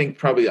time, I think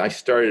probably I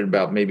started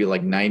about maybe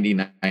like 90,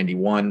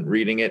 91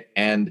 reading it.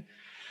 And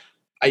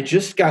I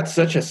just got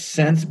such a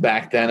sense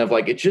back then of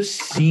like, it just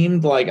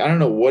seemed like, I don't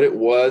know what it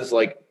was,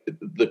 like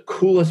the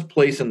coolest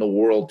place in the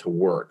world to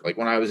work. Like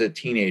when I was a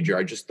teenager,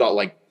 I just thought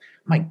like,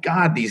 my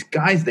God, these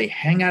guys, they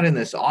hang out in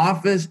this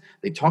office.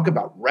 They talk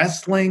about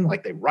wrestling,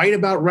 like they write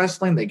about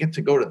wrestling. They get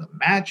to go to the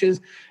matches.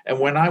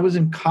 And when I was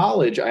in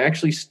college, I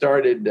actually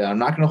started, I'm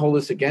not going to hold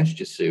this against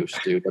you,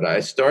 Stu, but I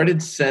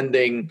started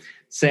sending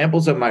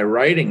samples of my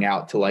writing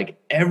out to like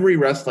every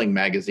wrestling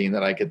magazine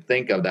that I could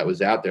think of that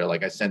was out there.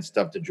 Like I sent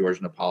stuff to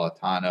George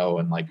Napolitano,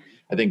 and like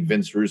I think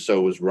Vince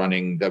Russo was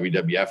running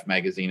WWF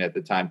magazine at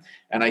the time.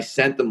 And I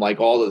sent them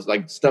like all this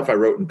like stuff I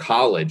wrote in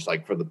college,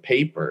 like for the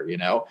paper,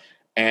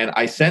 and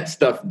I sent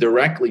stuff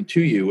directly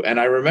to you. And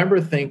I remember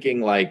thinking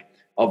like,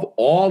 of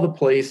all the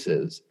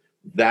places,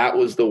 that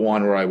was the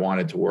one where I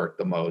wanted to work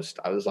the most.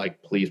 I was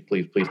like, please,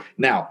 please, please.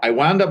 Now, I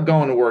wound up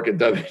going to work at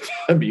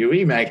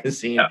WWE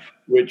magazine,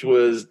 which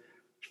was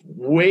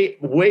way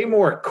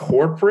more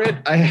corporate,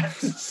 I have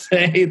to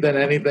say, than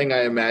anything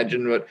I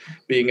imagined what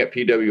being at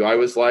PWI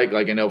was like.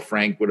 Like I know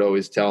Frank would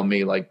always tell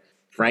me, like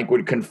Frank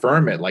would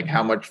confirm it, like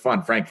how much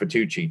fun, Frank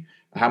Fatucci,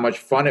 how much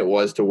fun it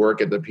was to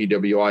work at the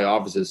PWI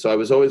offices. So I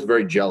was always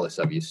very jealous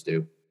of you,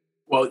 Stu.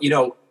 Well,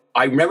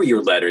 I remember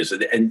your letters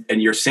and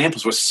your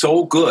samples were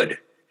so good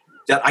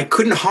that I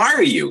couldn't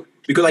hire you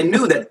because I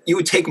knew that you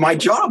would take my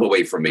job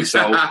away from me.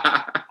 So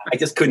I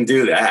just couldn't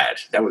do that.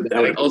 That would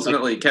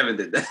ultimately Kevin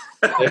did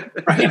that.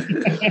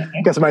 Right.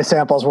 Because my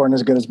samples weren't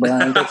as good as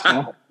Brian.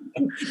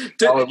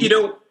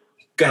 Go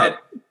ahead.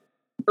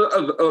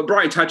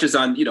 Brian touches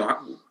on,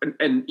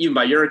 and even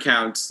by your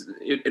accounts,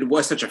 it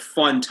was such a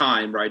fun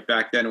time right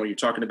back then when you're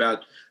talking about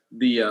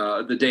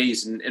the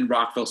days in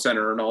Rockville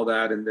Center and all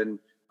that. And then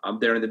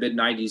there in the mid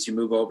 90s, you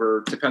move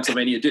over to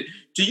Pennsylvania. Do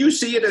you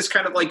see it as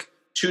kind of like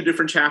two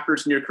different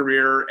chapters in your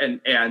career?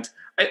 And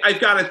I've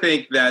got to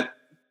think that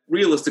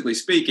realistically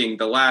speaking,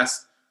 the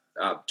last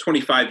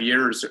 25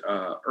 years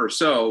or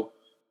so,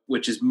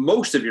 which is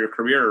most of your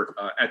career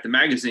at the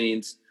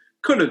magazines,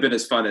 could have been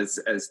as fun as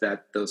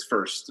those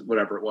first,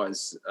 whatever it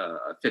was,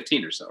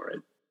 15 or so, right?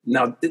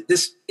 Now,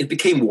 it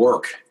became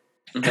work.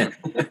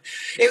 Mm-hmm.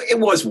 it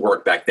was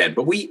work back then,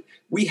 but we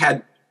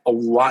had a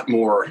lot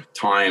more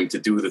time to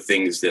do the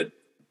things that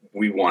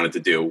we wanted to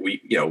do.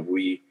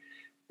 We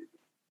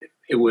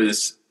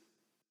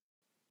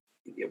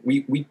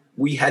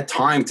had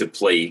time to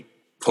play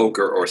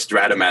poker or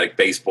Stratomatic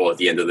baseball at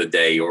the end of the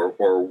day, or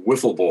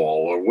wiffle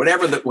ball, or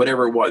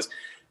whatever it was.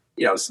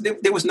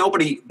 There was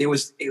nobody.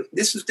 This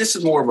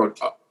is more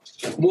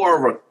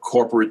of a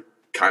corporate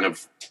kind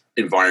of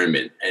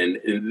environment,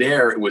 and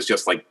there it was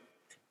just like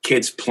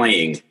kids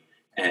playing,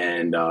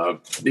 and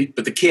but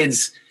the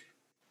kids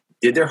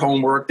did their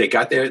homework. They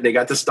got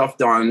the stuff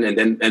done,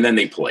 and then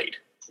they played.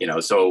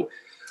 So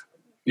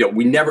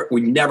we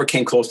never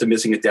came close to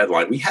missing a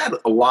deadline. We had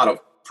a lot of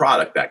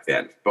product back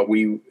then, but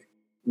we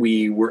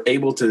were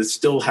able to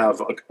still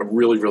have a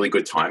really, really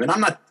good time. And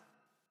I'm not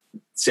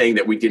saying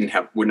that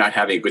we're not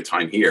having a good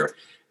time here.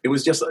 It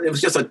was just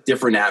a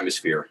different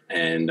atmosphere.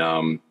 And,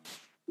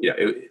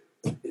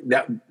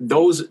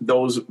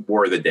 those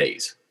were the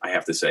days, I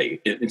have to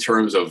say, in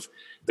terms of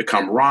the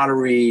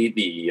camaraderie,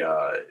 the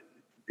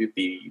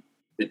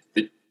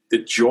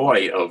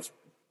joy of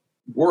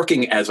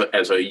working as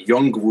a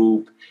young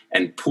group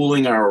and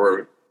pooling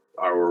our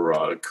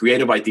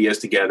creative ideas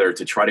together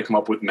to try to come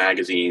up with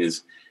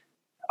magazines.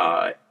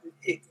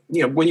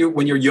 When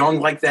you're young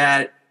like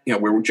that, we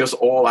were just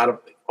all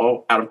out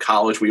of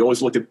college. We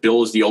always looked at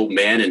Bill as the old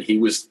man, and he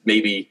was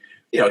maybe,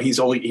 he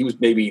was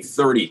maybe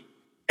 30.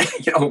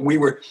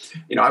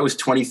 I was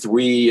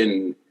 23,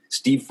 and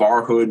Steve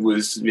Farhood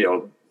was,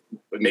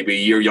 maybe a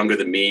year younger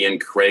than me,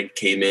 and Craig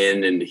came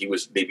in, and he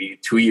was maybe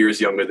 2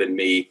 years younger than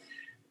me.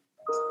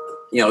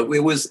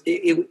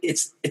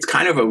 It's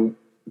kind of a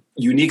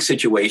unique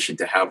situation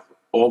to have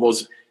all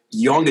those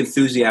young,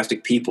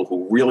 enthusiastic people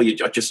who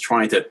really are just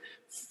trying to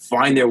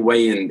find their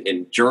way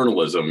in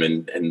journalism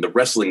and the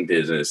wrestling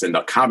business, and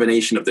the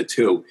combination of the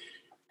two.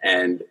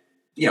 And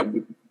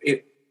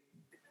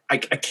I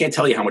can't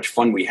tell you how much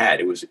fun we had.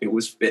 It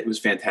was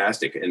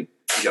fantastic. And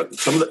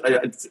some of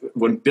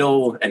when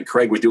Bill and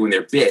Craig were doing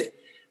their bit,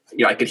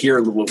 I could hear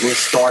little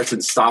starts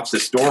and stops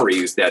of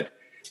stories that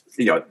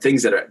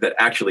things that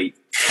actually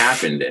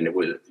happened. And it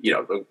was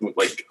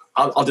like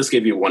I'll just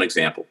give you one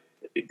example.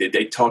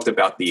 They talked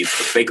about the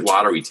fake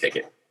lottery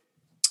ticket.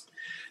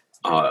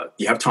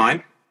 You have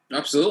time?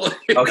 Absolutely.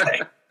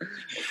 Okay.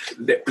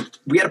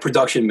 We had a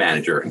production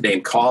manager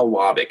named Carl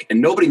Lovick,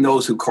 and nobody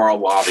knows who Carl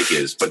Lovick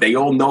is, but they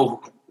all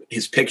know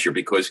his picture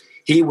because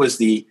he was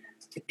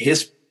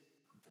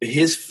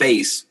his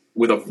face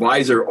with a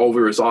visor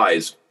over his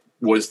eyes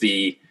was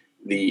the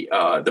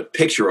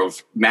picture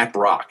of Matt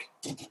Brock.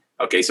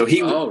 Okay, so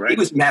he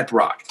was Matt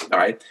Brock. All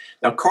right.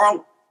 Now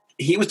Carl,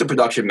 he was the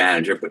production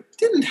manager, but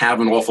didn't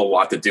have an awful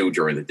lot to do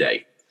during the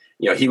day.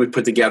 He would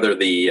put together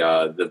the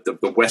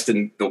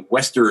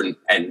Western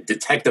and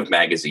detective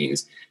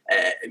magazines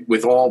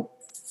with all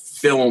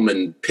film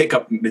and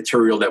pickup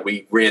material that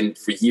we ran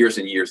for years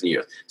and years and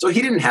years. So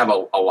he didn't have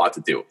a lot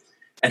to do.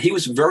 And he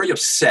was very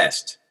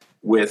obsessed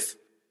with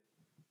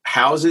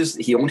houses.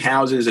 He owned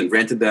houses and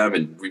rented them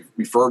and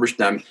refurbished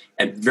them,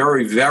 and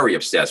very, very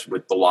obsessed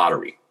with the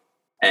lottery.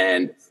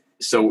 And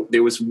so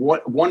there was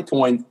one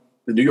point,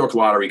 the New York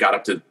lottery got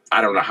up to,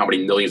 I don't know how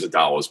many millions of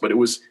dollars, but it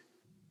was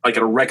like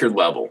at a record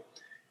level.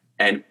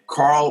 And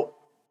Carl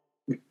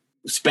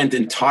spent the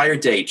entire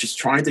day just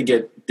trying to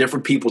get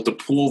different people to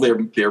pool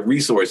their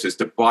resources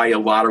to buy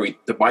lottery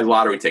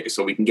tickets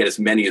so we can get as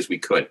many as we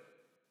could.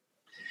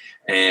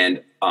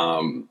 And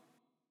the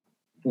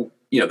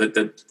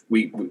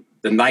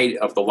night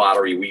of the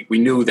lottery, we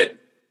knew that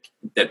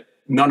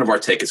none of our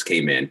tickets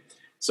came in.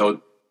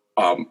 So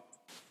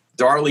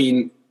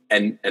Darlene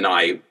and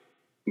I,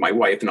 my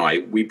wife and I,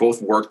 we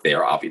both worked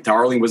there.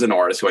 Darlene was an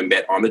artist who I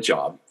met on the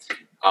job.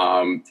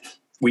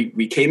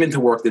 We came into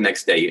work the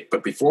next day,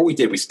 but before we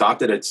did, we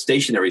stopped at a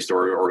stationery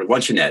store or a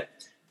luncheonette,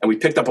 and we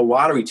picked up a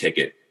lottery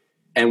ticket,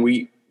 and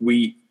we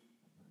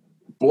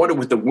bought it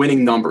with the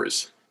winning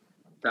numbers,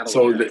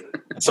 so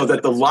that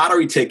the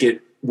lottery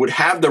ticket would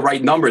have the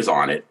right numbers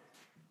on it,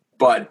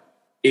 but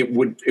it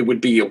would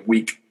be a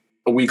week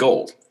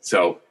old.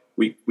 So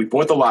we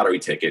bought the lottery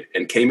ticket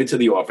and came into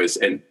the office,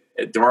 and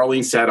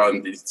Darlene sat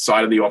on the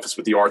side of the office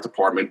with the art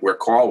department where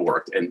Carl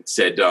worked, and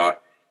said, and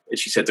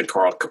she said to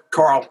Carl,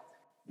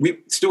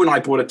 Stu and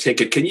I bought a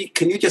ticket. Can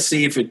you just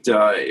see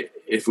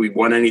if we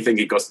won anything?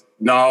 He goes,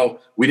 no,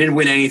 we didn't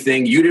win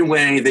anything. You didn't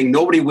win anything.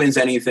 Nobody wins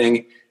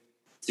anything.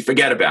 You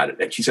forget about it.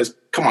 And she says,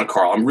 come on,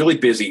 Carl, I'm really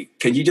busy.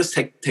 Can you just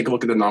take a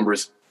look at the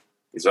numbers?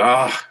 He says,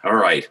 all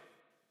right.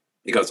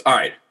 He goes, all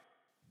right.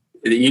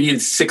 You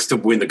needed 6 to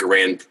win the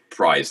grand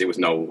prize. There was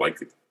no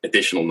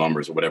additional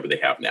numbers or whatever they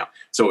have now.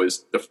 So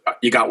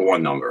you got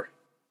one number.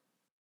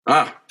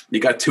 You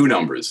got 2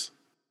 numbers.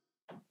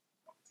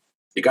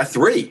 You got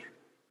 3.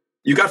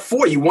 You got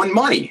 4. You won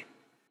money.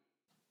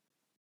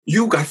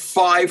 You got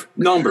 5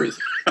 numbers.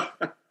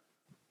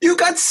 You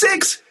got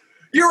 6.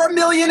 You're a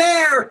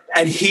millionaire.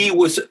 And he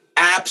was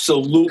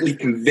absolutely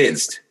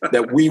convinced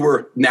that we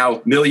were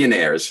now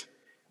millionaires.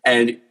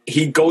 And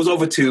he goes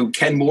over to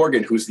Ken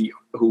Morgan, who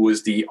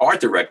was the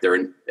art director,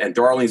 and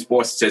Darlene's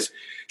boss, says,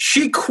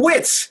 she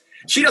quits.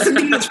 She doesn't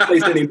need this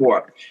place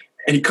anymore.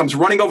 And he comes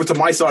running over to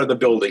my side of the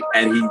building,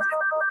 and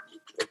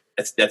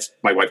that's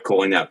my wife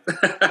calling now.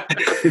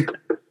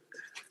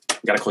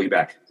 Got to call you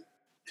back.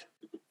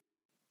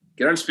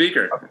 Get on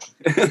speaker.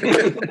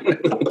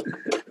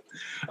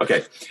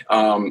 Okay.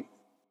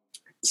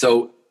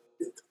 So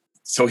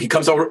he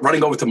comes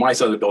running over to my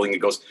side of the building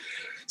and goes,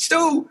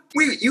 Stu,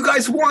 you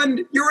guys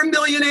won. You're a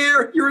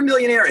millionaire. You're a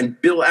millionaire. And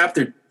Bill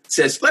after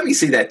says, let me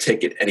see that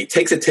ticket. And he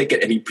takes a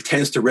ticket and he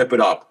pretends to rip it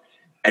up.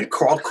 And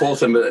Carl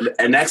calls him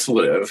an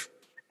expletive.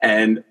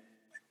 And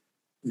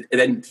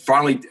then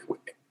finally,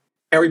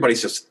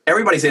 everybody's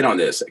in on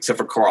this except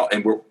for Carl.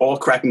 And we're all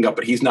cracking up,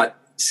 but he's not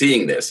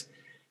seeing this.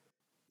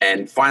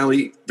 And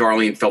finally,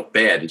 Darlene felt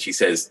bad. And she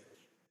says,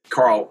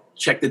 Carl,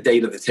 check the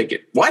date of the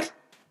ticket. What?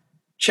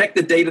 Check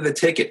the date of the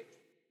ticket.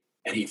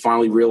 And he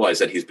finally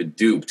realized that he's been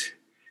duped.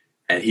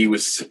 And he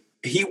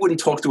wouldn't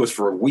talk to us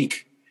for a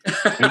week. He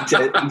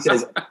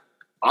says,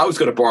 I was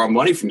going to borrow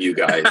money from you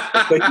guys.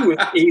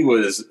 But he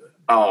was,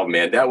 oh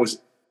man,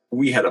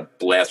 we had a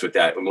blast with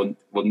that. And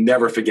we'll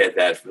never forget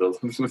that for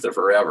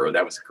forever.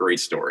 That was a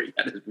great story.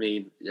 That is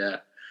mean. Yeah.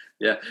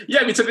 Yeah. Yeah.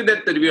 I mean, something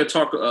that we don't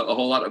talk a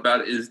whole lot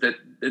about is that,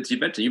 as you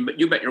mentioned,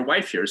 you met your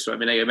wife here. So, I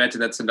mean, I imagine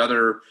that's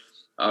another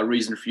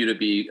reason for you to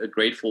be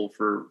grateful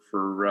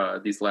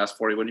for these last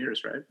 41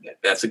 years, right?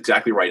 That's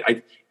exactly right.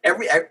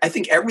 I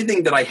think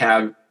everything that I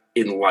have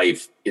in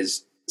life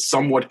is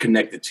somewhat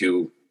connected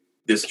to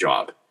this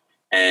job,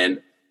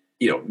 and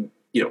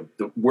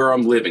where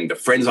I'm living, the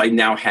friends I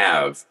now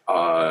have,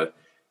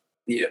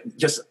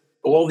 just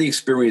all the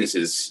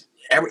experiences,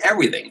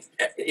 everything.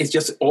 It's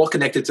just all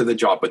connected to the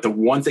job. But the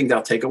one thing that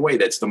I'll take away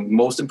that's the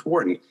most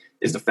important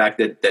is the fact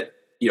that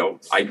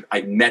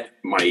I met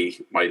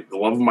the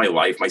love of my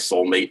life, my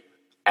soulmate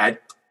at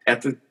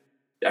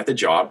the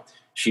job.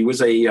 She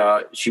was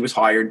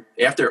hired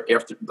after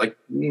like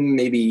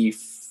maybe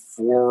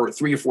 3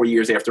 or 4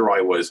 years after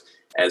I was,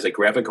 as a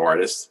graphic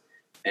artist,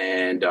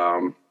 and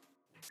I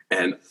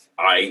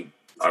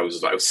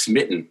was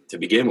smitten to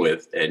begin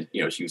with, and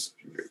she was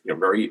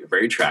very,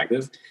 very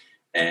attractive,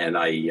 and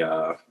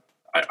I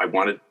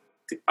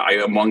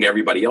among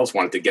everybody else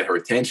wanted to get her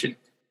attention,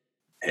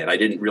 and I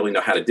didn't really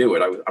know how to do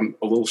it. I'm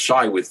a little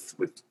shy with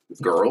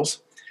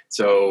girls,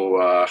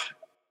 so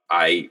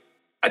I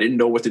didn't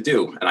know what to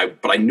do,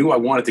 but I knew I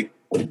wanted to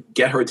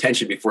get her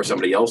attention before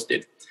somebody else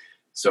did.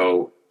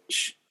 So,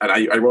 and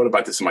I wrote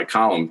about this in my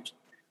column.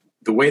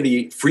 The way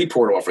the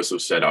Freeport office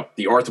was set up,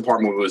 the art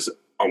department was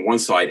on one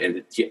side,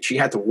 and she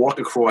had to walk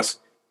across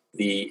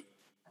the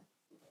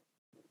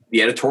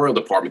editorial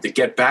department to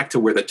get back to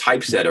where the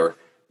typesetter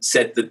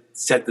set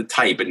the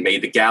type and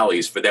made the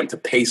galleys for them to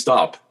paste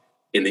up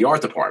in the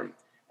art department.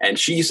 And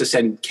she used to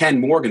send Ken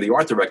Morgan, the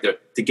art director,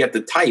 to get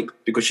the type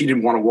because she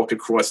didn't want to walk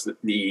across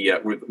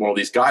where all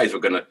these guys were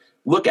going to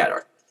look at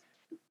her.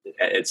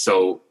 And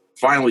so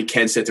finally,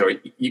 Ken said to her,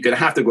 "You're going to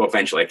have to go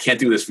eventually. I can't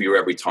do this for you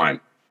every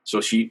time."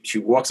 So she's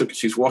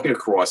walking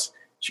across.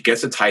 She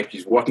gets the type.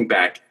 She's walking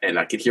back, and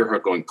I could hear her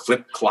going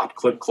clip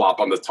clop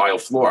on the tile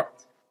floor.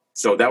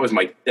 So that was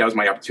my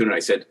opportunity. I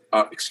said,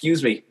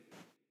 "Excuse me,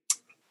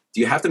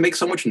 do you have to make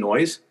so much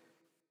noise?"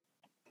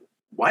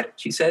 "What?"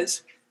 she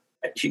says.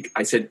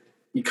 I said,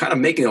 "You're kind of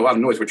making a lot of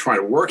noise. We're trying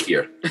to work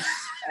here."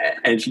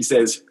 And she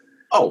says,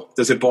 "Oh,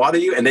 does it bother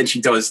you?" And then she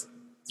does,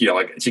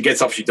 like she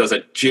gets up, she does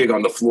a jig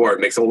on the floor,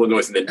 makes all the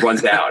noise, and then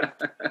runs down.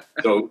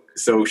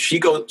 So she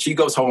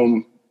goes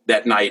home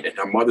that night, and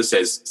her mother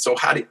says, "So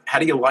how do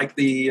you like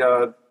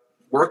the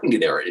working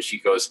there?" And she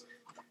goes,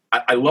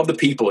 I love the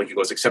people. And she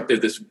goes, "Except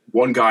there's this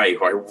one guy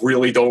who I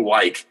really don't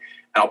like,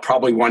 and I'll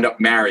probably wind up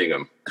marrying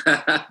him."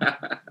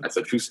 That's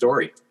a true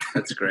story.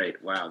 That's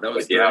great. Wow. That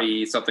was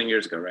 30-something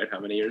years ago, right? How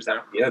many years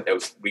now? Yeah,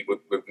 we were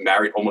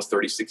married almost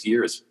 36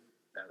 years.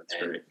 Yeah, that's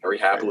great. Very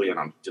happily, and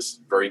I'm just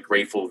very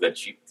grateful that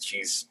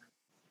she's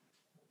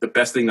the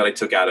best thing that I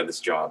took out of this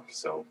job.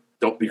 So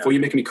before you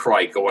make me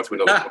cry, go on to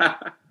another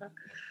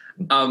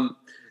one.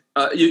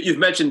 You've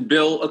mentioned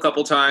Bill a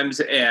couple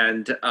times,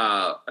 and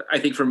I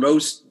think for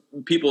most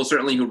people,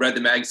 certainly who read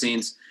the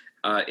magazines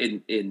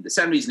in the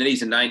 70s and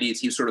 80s and 90s,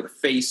 he was sort of the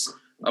face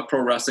of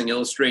Pro Wrestling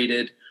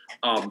Illustrated.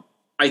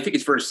 I think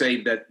it's fair to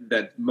say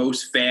that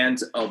most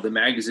fans of the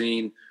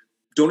magazine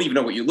don't even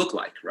know what you look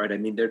like, right? I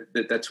mean,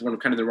 that's one of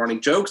kind of the running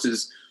jokes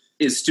is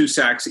Stu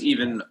Sachs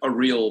even a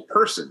real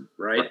person,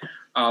 right?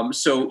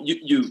 So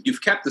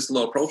you've kept this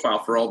low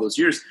profile for all those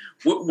years.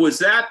 Was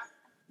that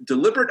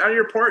deliberate on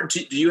your part?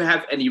 Do you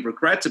have any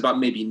regrets about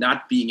maybe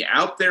not being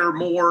out there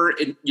more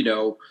and,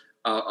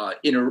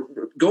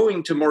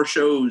 going to more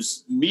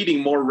shows,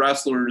 meeting more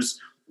wrestlers,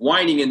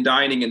 whining and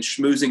dining and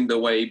schmoozing the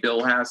way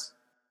Bill has?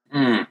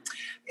 Not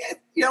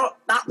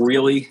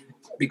really,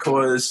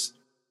 because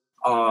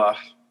Bill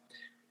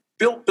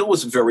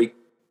was very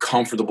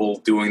comfortable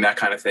doing that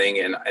kind of thing,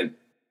 and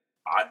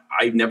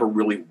I never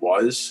really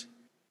was.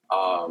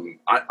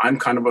 I'm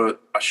kind of a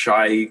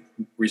shy,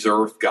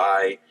 reserved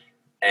guy,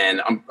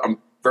 and I'm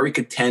very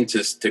content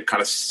to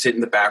kind of sit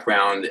in the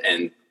background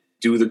and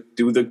do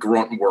the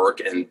grunt work.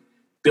 And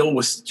Bill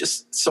was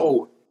just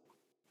so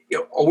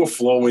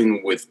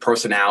overflowing with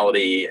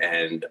personality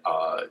and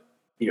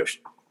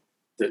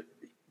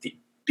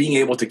being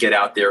able to get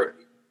out there,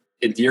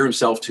 endear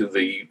himself to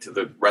the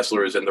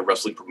wrestlers and the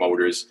wrestling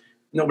promoters.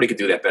 Nobody could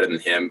do that better than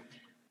him.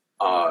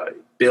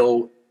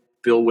 Bill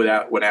went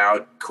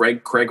out.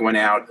 Craig went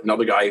out.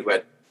 Another guy who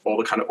had all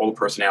the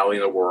personality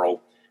in the world,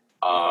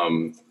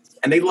 and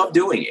they loved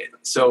doing it.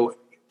 So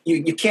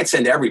you can't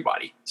send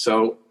everybody.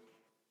 So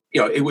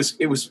it was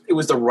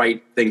the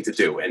right thing to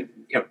do. And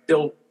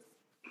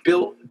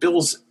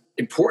Bill's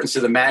importance to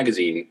the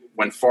magazine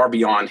went far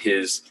beyond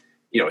his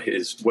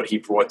what he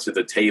brought to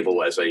the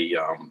table as a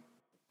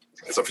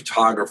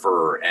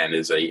photographer and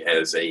as a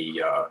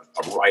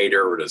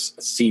writer or as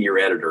a senior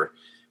editor.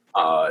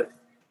 The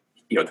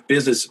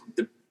business,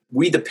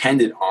 we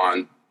depended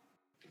on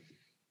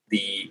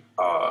the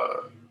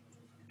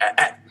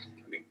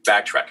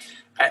backtrack.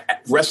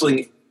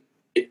 Wrestling,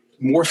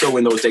 more so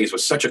in those days,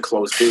 was such a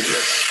closed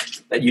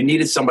business that you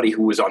needed somebody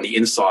who was on the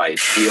inside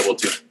to be able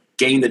to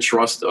gain the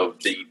trust of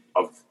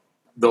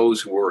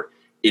those who were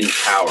in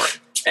power,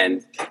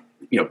 and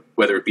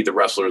whether it be the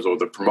wrestlers or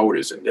the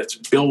promoters. And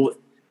Bill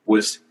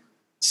was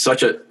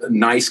such a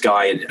nice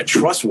guy and a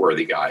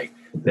trustworthy guy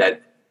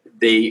that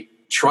they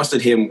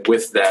trusted him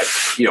with that,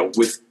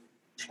 with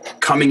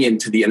coming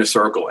into the inner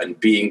circle and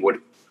being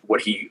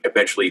what he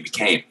eventually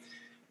became.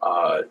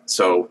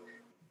 So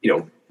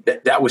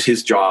that was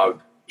his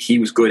job. He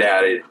was good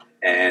at it.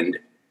 And,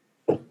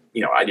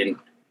 I didn't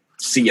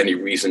see any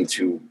reason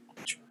to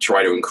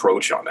try to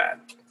encroach on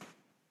that.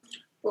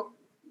 Well,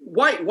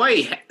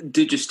 why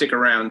did you stick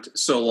around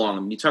so long?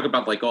 I mean, you talk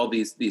about like all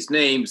these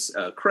names,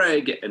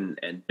 Craig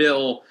and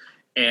Bill,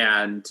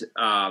 and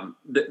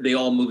they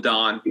all moved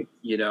on,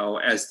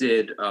 as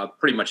did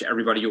pretty much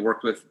everybody you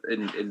worked with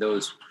in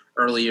those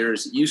early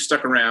years. You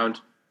stuck around.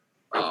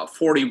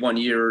 41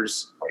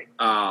 years.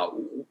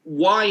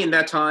 Why in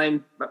that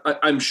time?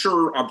 I'm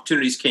sure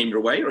opportunities came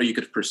your way, or you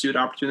could have pursued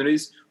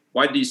opportunities.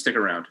 Why did you stick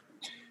around?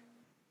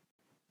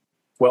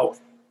 Well,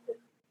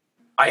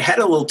 I had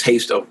a little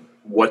taste of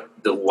what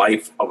the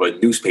life of a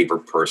newspaper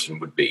person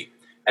would be.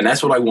 And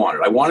that's what I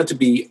wanted. I wanted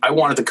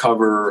to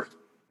cover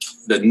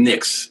the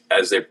Knicks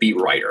as their beat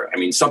writer. I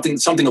mean, something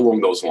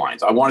along those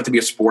lines. I wanted to be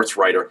a sports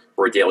writer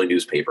for a daily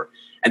newspaper.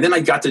 And then I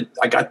got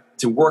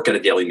to work at a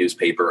daily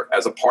newspaper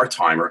as a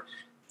part-timer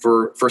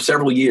for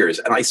several years.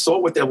 And I saw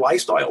what their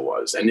lifestyle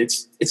was. And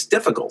it's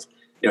difficult.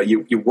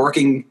 You're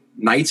working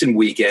nights and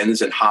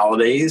weekends and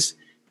holidays,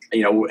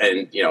 when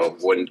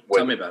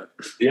tell me about it.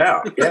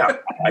 Yeah.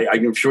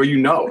 I'm sure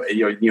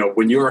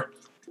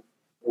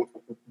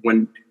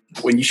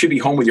when you should be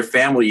home with your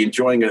family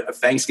enjoying a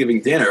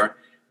Thanksgiving dinner,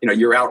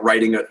 you're out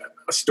writing a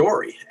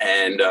story,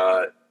 and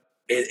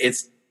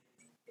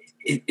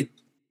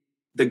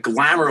the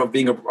glamour of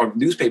being a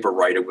newspaper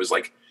writer was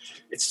like,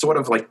 it's sort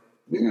of like,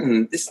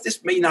 this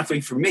may not be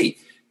for me.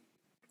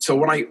 So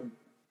when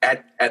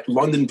at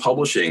London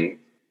Publishing,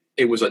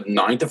 it was a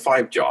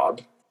 9-to-5 job,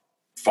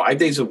 5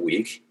 days a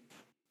week.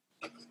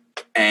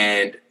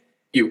 And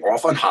you're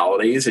off on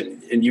holidays,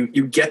 and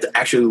you get to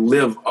actually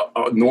live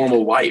a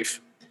normal life.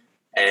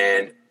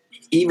 And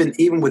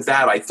even with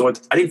that, I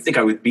didn't think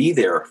I would be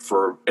there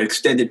for an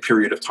extended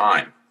period of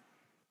time.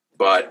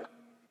 But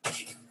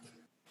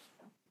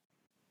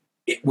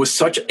it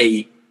was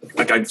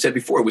like I said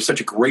before, it was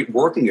such a great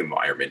working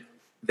environment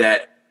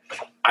that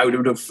I would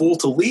have been a fool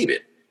to leave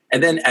it.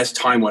 And then as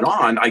time went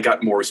on, I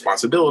got more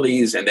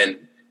responsibilities. And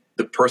then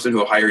the person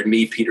who hired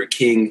me, Peter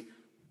King,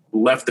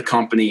 left the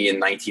company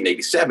in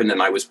 1987,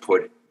 and I was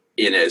put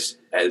in as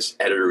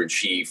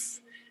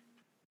editor-in-chief,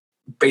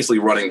 basically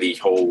running the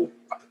whole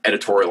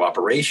editorial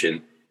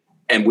operation.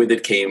 And with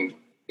it came,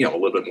 a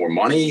little bit more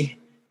money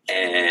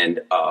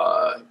and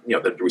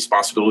the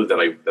responsibility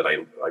that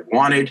I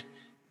wanted.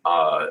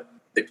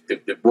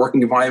 The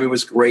working environment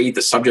was great.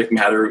 The subject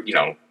matter,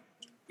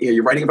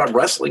 you're writing about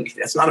wrestling.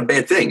 That's not a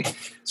bad thing.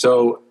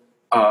 So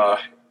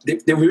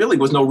there really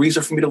was no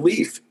reason for me to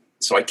leave.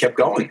 So I kept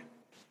going.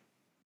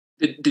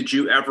 Did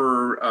you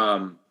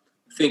ever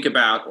think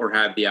about or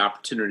have the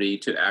opportunity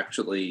to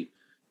actually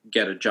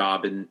get a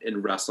job in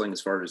wrestling as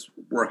far as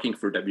working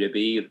for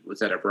WWE? Was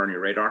that ever on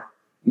your radar?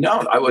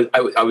 No,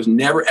 I was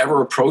never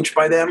ever approached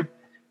by them.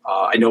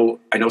 I know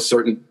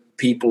certain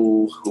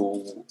people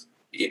who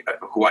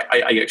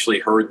I actually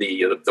heard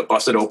the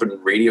Busted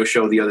Open radio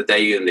show the other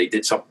day, and they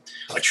did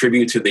a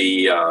tribute to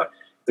the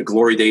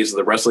glory days of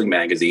the wrestling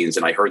magazines,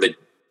 and I heard that.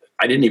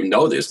 I didn't even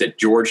know this, that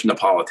George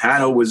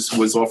Napolitano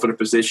was offered a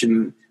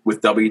position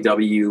with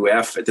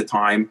WWF at the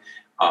time.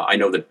 I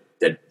know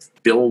that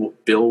Bill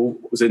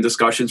was in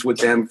discussions with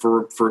them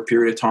for a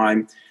period of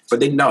time,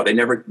 but they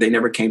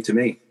never came to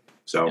me.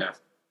 So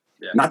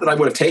not that I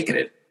would have taken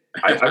it.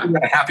 I was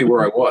not happy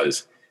where I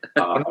was.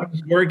 When I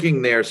was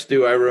working there,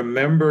 Stu, I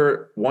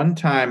remember one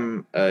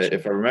time,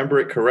 if I remember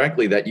it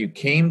correctly, that you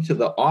came to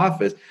the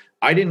office.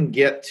 I didn't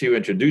get to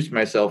introduce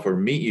myself or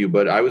meet you,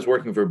 but I was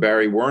working for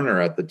Barry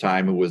Werner at the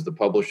time, who was the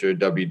publisher of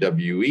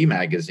WWE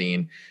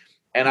magazine.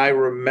 And I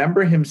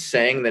remember him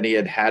saying that he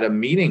had a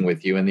meeting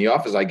with you in the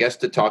office, I guess,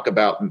 to talk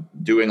about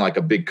doing like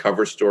a big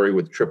cover story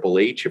with Triple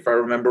H, if I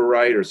remember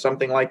right, or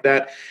something like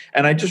that.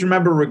 And I just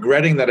remember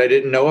regretting that I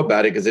didn't know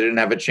about it because I didn't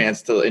have a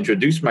chance to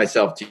introduce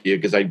myself to you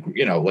because I,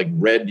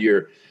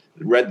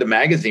 read the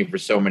magazine for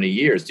so many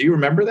years. Do you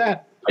remember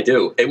that? I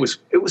do. It was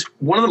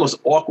one of the most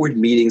awkward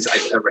meetings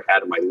I've ever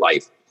had in my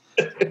life.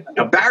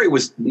 Now, Barry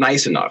was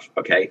nice enough,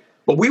 okay,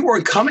 but we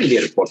weren't coming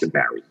there to talk to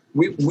Barry.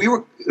 We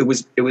were. It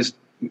was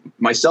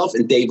myself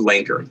and Dave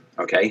Lanker.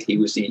 Okay, he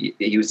was the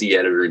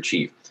editor in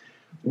chief.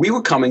 We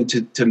were coming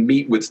to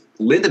meet with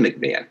Linda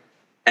McMahon,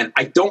 and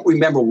I don't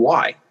remember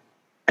why.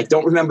 I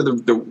don't remember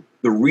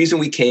the reason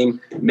we came.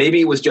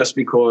 Maybe it was just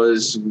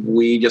because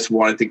we just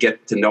wanted to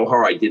get to know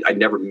her. I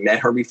never met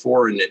her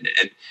before, and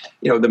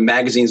the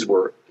magazines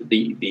were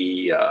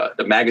the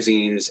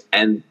magazines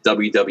and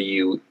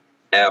WWF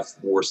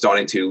were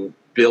starting to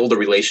build a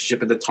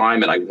relationship at the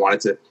time, and I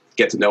wanted to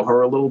get to know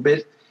her a little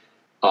bit.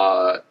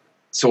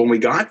 So when we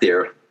got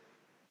there,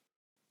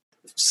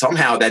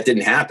 somehow that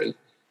didn't happen,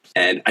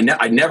 and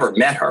I never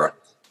met her.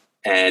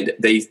 And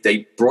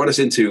they brought us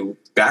into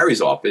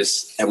Barry's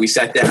office, and we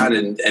sat down,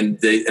 and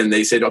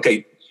they said,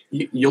 "Okay,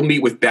 you'll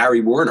meet with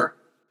Barry Werner."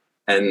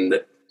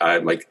 And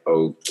I'm like,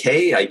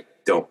 "Okay, I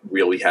don't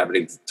really have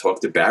anything to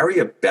talk to Barry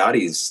about.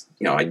 He's,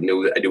 I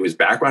knew his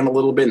background a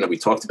little bit, and we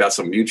talked about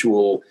some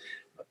mutual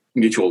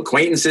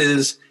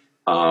acquaintances."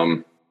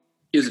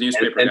 He was a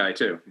newspaper guy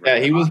too. Yeah,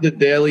 he was the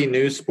Daily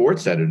News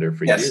sports editor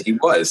for years. Yes, he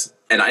was.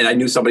 And I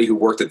knew somebody who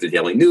worked at the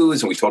Daily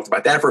News, and we talked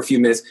about that for a few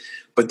minutes.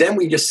 But then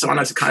we just kind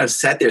of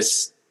sat there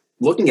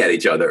looking at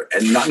each other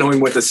and not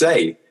knowing what to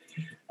say.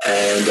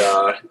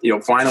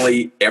 And,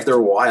 finally, after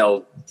a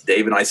while,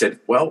 Dave and I said,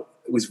 well,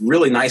 it was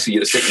really nice of you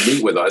to sit and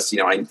meet with us.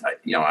 I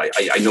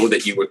know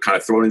that you were kind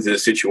of thrown into the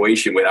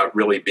situation without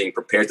really being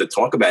prepared to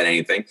talk about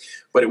anything,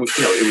 but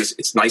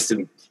it's nice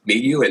to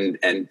meet you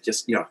and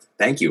just,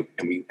 thank you.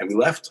 And we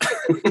left.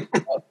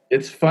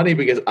 It's funny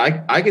because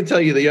I can tell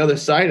you the other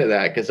side of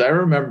that, because I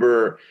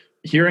remember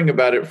hearing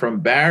about it from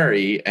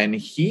Barry, and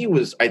he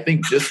was, I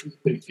think, just as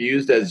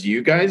confused as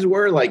you guys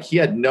were. Like, he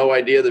had no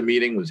idea the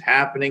meeting was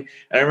happening.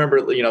 And I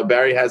remember,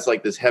 Barry has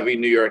like this heavy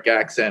New York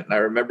accent, and I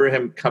remember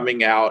him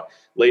coming out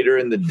later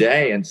in the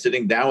day and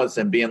sitting down with us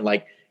and being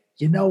like,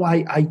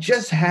 I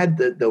just had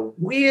the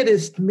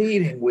weirdest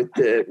meeting with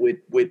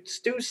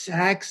Stu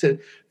Sachs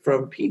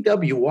from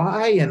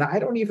PWI, and I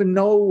don't even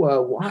know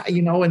why,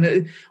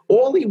 and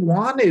all he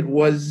wanted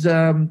was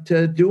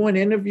to do an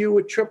interview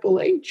with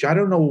Triple H. I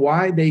don't know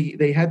why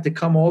they had to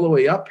come all the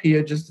way up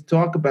here just to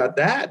talk about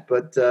that,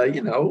 but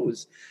it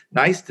was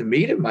nice to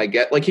meet him. I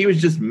get, like, he was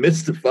just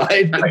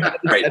mystified.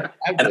 Right.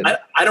 And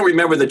I don't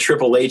remember the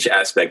Triple H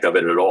aspect of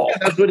it at all. Yeah,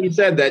 that's what he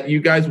said, that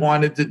you guys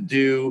wanted to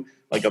do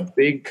like a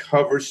big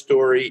cover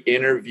story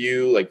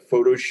interview, like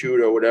photo shoot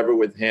or whatever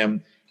with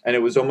him. And it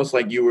was almost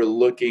like you were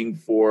looking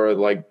for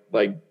like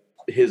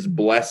his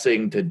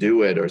blessing to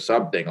do it or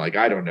something. Like,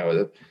 I don't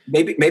know.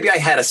 Maybe I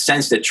had a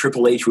sense that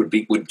Triple H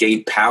would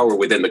gain power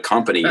within the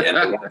company, and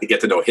I wanted to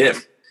get to know him.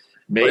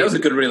 Well, that was a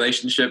good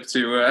relationship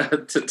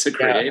to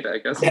create, I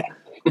guess. Yeah.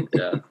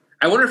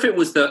 I wonder if it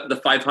was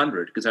the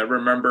 500, because I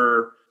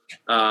remember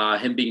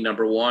him being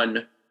number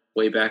one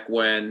way back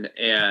when,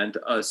 and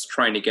us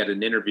trying to get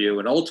an interview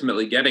and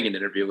ultimately getting an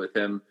interview with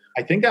him.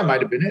 I think that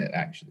might have been it,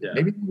 actually. Yeah.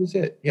 Maybe that was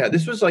it. Yeah,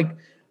 this was like,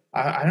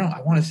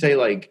 I want to say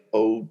like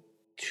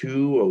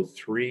 02,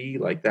 03,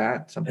 like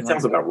that. Something. That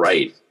sounds like that. About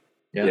right.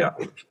 Yeah.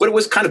 But it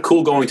was kind of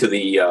cool going to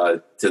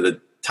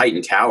the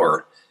Titan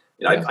Tower.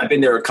 I've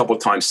been there a couple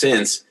of times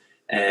since,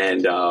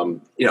 and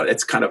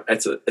it's kind of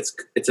it's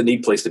a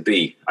neat place to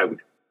be. I've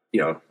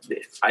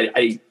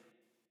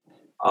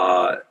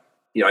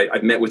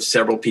met with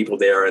several people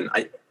there, and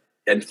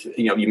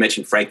you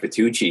mentioned Frank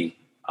Vitucci.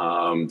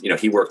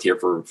 He worked here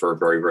for a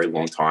very, very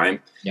long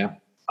time. Yeah.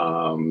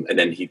 And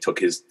then he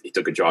took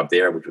a job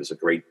there, which was a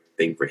great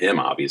thing for him,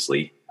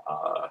 obviously.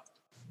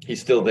 He's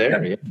still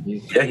there.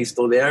 Yeah, he's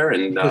still there,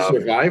 and a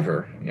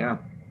survivor. Yeah,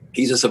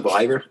 he's a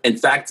survivor. In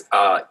fact,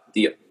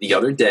 the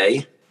other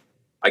day,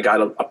 I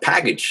got a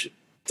package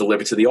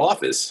delivered to the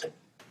office,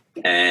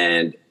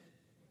 and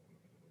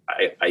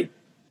I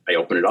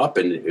opened it up,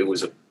 and it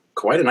was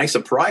quite a nice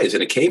surprise,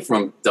 and it came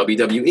from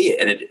WWE,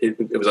 and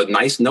it was a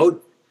nice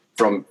note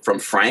from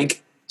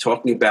Frank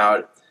talking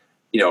about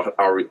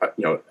our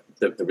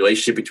the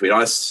relationship between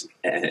us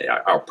and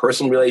our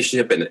personal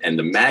relationship and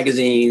the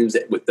magazines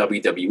with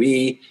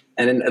WWE,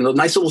 and a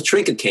nice little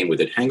trinket came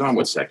with it. Hang on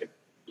one second.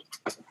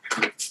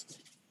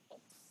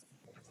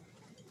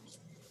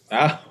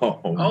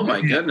 Oh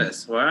my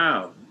goodness!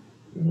 Wow!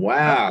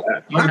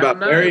 Talk about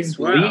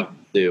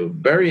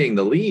burying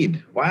the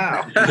lead.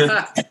 Wow.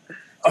 That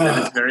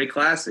is very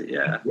classy.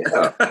 Yeah.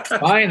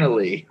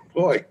 Finally,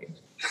 boy.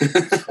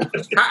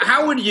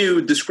 How would you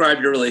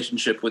describe your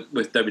relationship with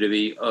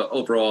WWE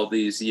over all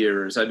these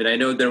years? I mean, I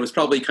know there was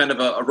probably kind of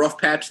a rough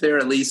patch there,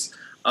 at least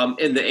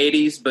in the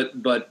 80s,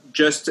 but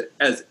just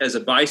as a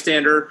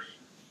bystander,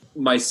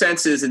 my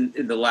sense is in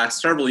the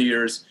last several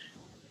years,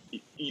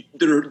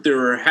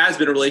 there has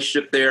been a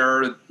relationship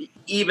there,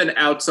 even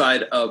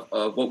outside of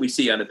what we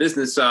see on the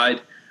business side.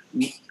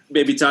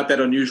 Maybe it's not that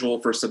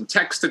unusual for some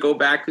text to go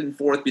back and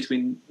forth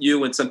between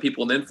you and some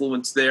people in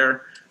influence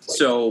there.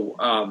 So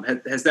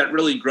has that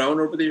really grown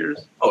over the years?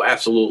 Oh,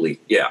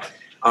 absolutely. Yeah.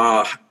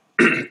 I'll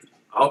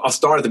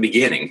start at the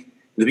beginning.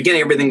 In the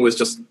beginning, everything was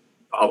just,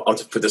 I'll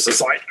just put this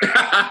aside.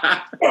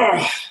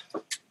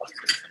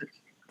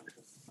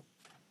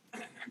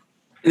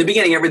 In the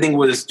beginning, everything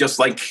was just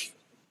like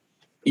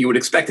you would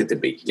expect it to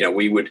be.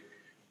 We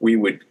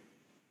would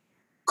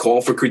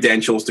call for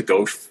credentials to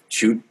go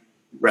shoot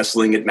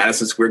wrestling at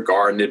Madison Square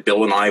Garden, and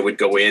Bill and I would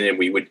go in, and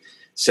we would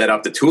set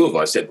up the two of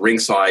us at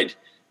ringside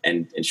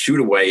and shoot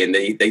away. And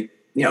they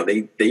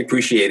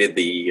appreciated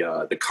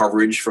the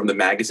coverage from the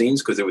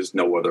magazines, because there was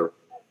no other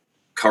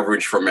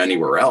coverage from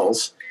anywhere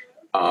else.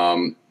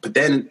 But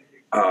then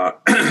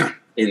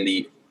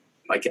in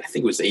I think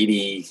it was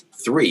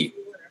 83,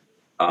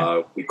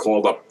 we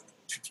called up,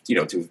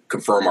 to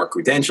confirm our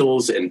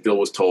credentials, and Bill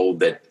was told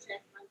that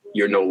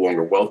you're no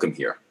longer welcome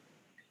here.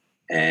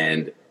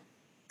 And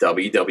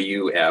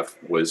WWF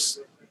was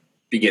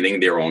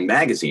beginning their own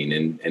magazine,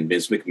 and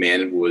Vince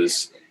McMahon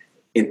was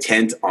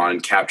intent on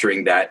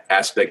capturing that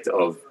aspect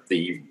of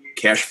the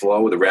cash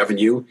flow, the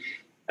revenue.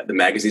 The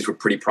magazines were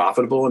pretty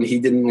profitable, and he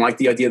didn't like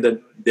the idea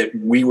that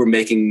we were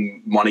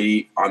making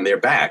money on their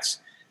backs.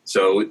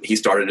 So he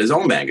started his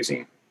own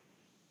magazine,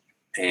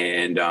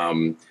 and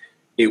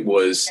it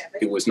was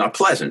not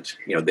pleasant.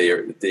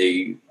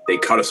 They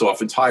cut us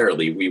off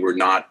entirely. We were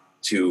not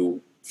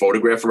to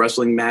photograph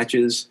wrestling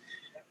matches.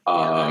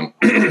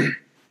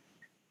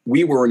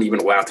 We weren't even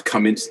allowed to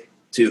come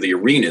into the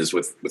arenas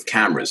with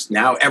cameras.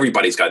 Now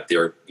everybody's got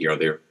their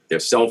their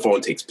cell phone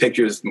takes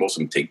pictures. Most of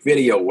them take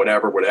video,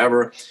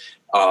 whatever.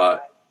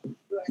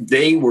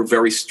 They were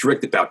very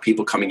strict about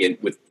people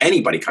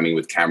anybody coming in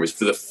with cameras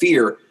for the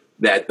fear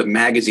that the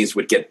magazines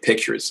would get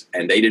pictures,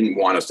 and they didn't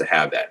want us to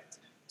have that.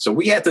 So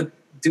we had to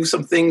do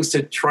some things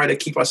to try to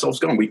keep ourselves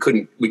going. We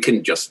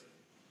couldn't just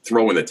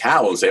throw in the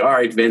towel and say, all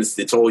right, Vince,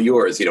 it's all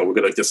yours. We're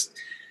going to just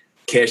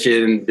cash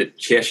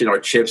in our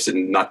chips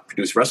and not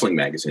produce wrestling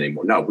magazine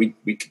anymore. No, we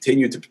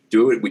continued to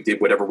do it. We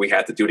did whatever we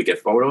had to do to get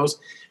photos.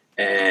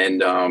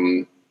 And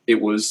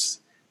it was,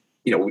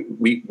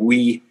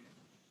 we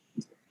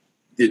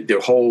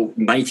the whole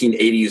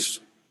 1980s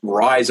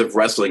rise of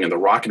wrestling and the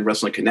Rock and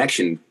Wrestling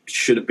Connection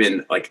should have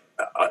been like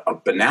a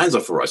bonanza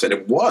for us. And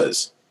it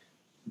was,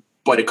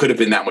 but it could have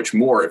been that much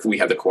more if we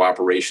had the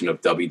cooperation of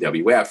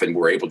WWF and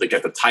were able to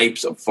get the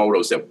types of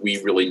photos that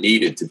we really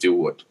needed to do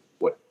what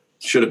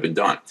should have been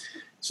done.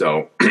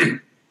 So,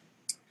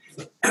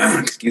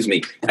 excuse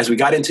me, as we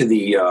got into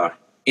the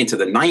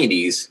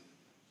 90s,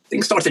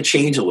 things started to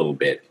change a little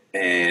bit.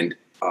 And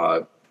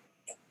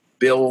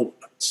Bill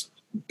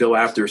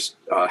Apter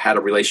had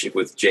a relationship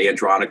with Jay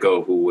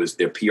Andronico, who was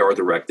their PR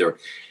director.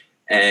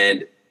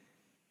 And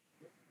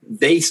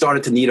they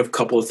started to need a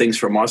couple of things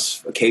from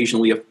us,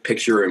 occasionally a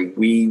picture, and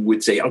we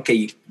would say,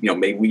 okay,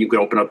 maybe you could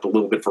open up a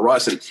little bit for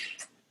us. And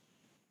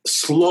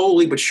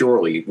slowly but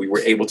surely, we were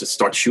able to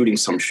start shooting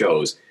some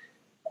shows.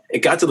 It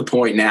got to the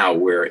point now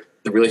where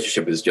the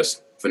relationship is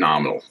just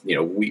phenomenal.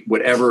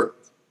 Whatever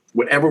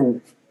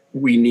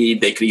we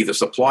need, they could either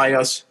supply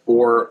us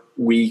or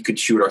we could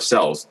shoot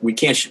ourselves.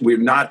 We're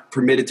not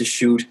permitted to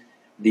shoot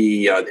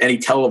any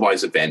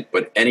televised event,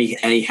 but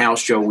any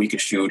house show we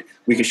could shoot.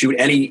 We could shoot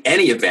any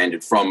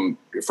event from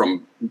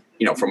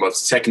a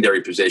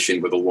secondary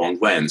position with a long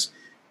lens.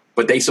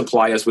 But they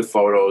supply us with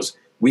photos.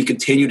 We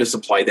continue to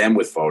supply them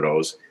with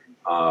photos.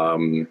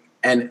 And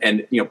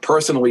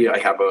personally, I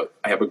have a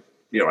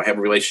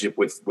relationship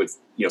with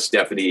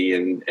Stephanie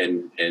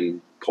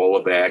and Paul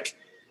Levesque.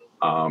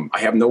 I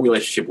have no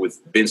relationship with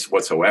Vince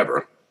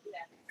whatsoever.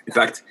 In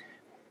fact,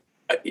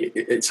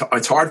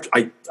 it's hard.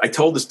 I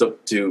told this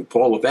to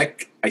Paul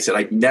Levesque. I said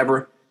I've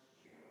never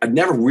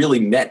really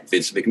met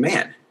Vince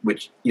McMahon,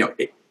 which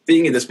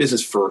being in this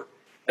business for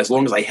as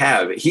long as I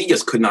have, he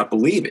just could not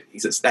believe it. He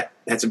says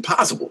that's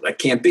impossible. That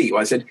can't be.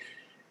 Well, I said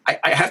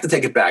I have to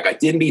take it back. I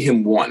did meet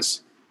him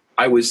once.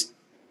 I was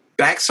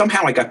back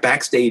somehow. I got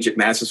backstage at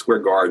Madison Square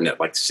Garden at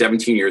like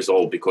 17 years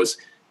old because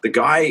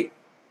I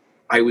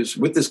was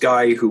with this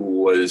guy who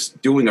was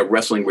doing a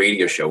wrestling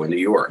radio show in New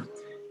York,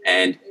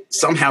 and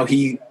somehow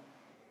he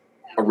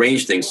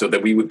arranged things so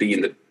that we would be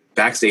in the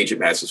backstage at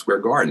Madison Square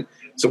Garden.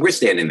 So we're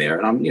standing there,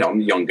 and I'm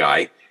a young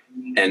guy,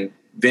 and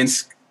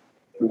Vince,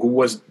 who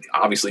was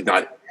obviously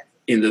not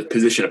in the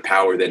position of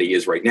power that he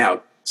is right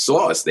now,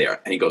 saw us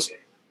there, and he goes,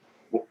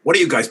 "What are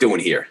you guys doing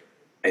here?"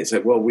 And I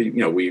said, "Well, we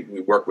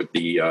work with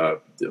the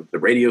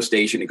radio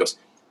station." He goes,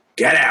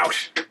 "Get out!"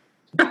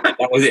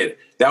 That was it.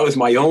 That was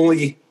my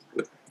only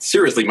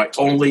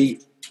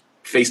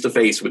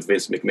face-to-face with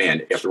Vince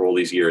McMahon after all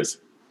these years.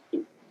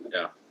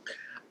 Yeah.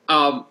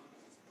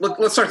 Look,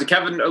 let's talk to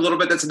Kevin a little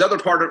bit. That's another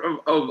part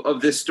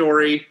of this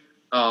story.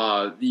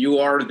 You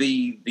are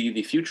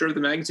the future of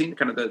the magazine,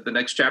 kind of the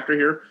next chapter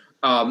here.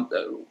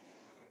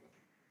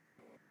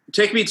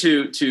 Take me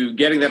to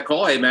getting that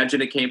call. I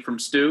imagine it came from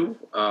Stu.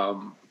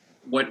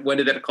 When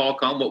did that call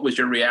come? What was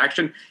your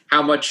reaction?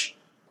 How much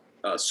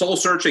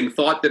soul-searching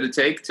thought did it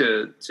take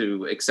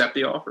to accept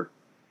the offer?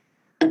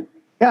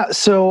 Yeah,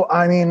 so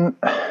I mean,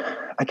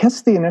 I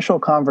guess the initial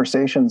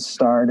conversation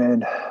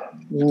started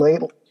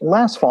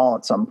last fall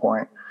at some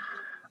point.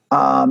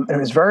 It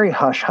was very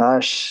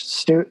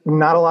hush-hush.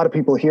 Not a lot of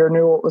people here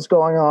knew what was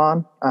going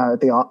on at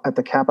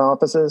the CAP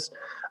offices.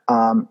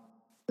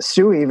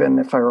 Stu, even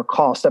if I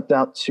recall, stepped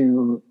out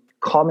to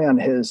call me on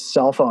his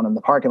cell phone in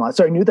the parking lot.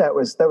 So I knew that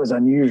was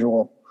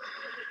unusual.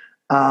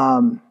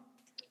 But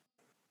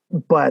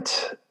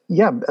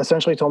yeah,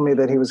 essentially told me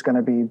that he was going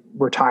to be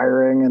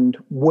retiring and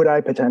would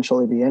I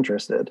potentially be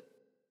interested.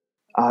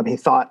 He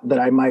thought that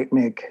I might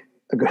make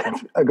a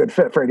good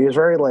fit for it. He was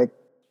very like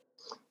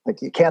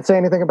you can't say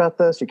anything about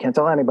this. You can't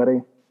tell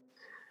anybody.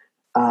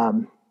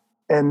 And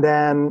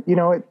then,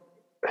 it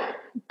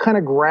kind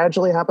of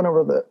gradually happened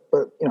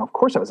but of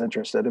course I was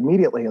interested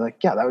immediately.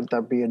 Like, yeah, that would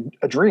be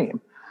a dream.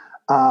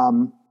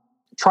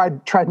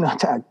 Tried not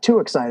to act too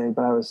excited,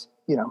 but I was,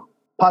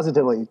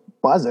 positively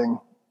buzzing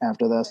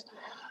after this.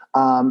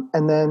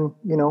 And then,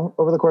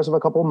 over the course of a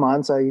couple of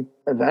months, I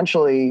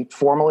eventually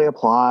formally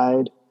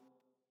applied,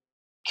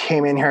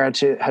 came in here,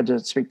 had to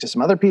speak to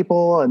some other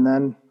people, and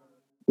then,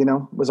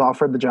 was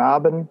offered the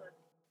job and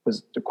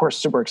was, of course,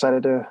 super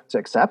excited to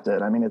accept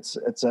it. I mean, it's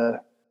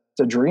a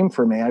dream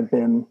for me. I've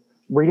been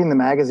reading the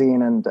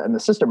magazine and the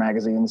sister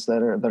magazines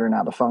that are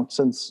now defunct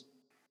since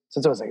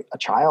I was a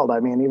child. I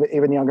mean,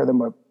 even younger than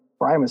what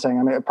Brian was saying.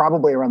 I mean,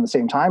 probably around the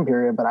same time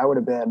period, but I would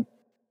have been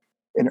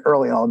in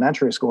early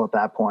elementary school at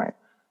that point.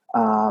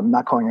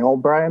 Not calling you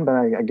old, Brian, but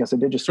I guess I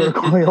did just sort of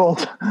call you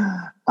old.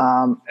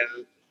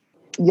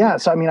 Yeah.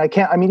 So, I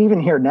mean, even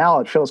here now,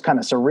 it feels kind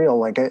of surreal,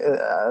 like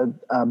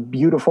a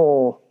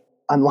beautiful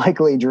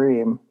unlikely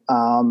dream.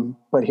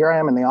 But here I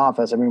am in the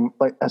office. I mean,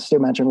 like as Stu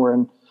mentioned, we're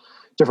in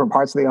different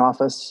parts of the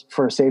office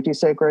for safety's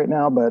sake right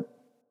now, but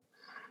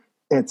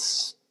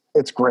it's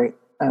great.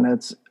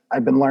 And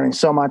I've been learning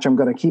so much. I'm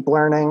going to keep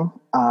learning.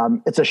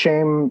 It's a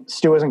shame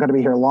Stu isn't going to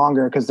be here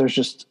longer because there's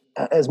just,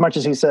 as much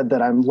as he said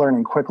that I'm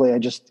learning quickly,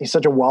 he's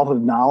such a wealth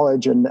of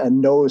knowledge and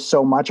knows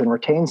so much and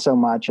retains so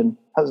much and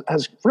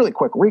has really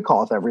quick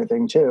recall with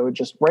everything too.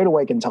 Just right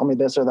away can tell me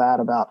this or that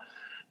about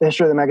the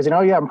history of the magazine.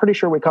 Oh yeah, I'm pretty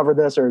sure we covered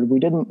this, or we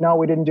didn't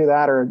do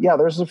that. Or yeah,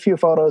 there's a few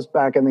photos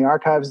back in the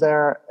archives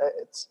there.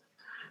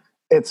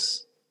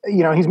 It's,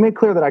 he's made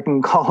clear that I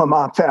can call him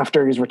up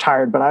after he's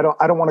retired, but I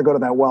don't want to go to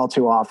that well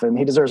too often.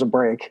 He deserves a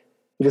break.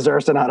 He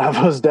deserves to not have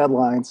those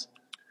deadlines.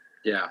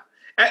 Yeah.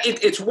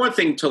 It's one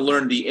thing to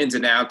learn the ins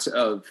and outs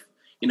of,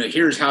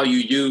 here's how you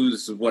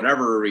use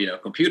whatever,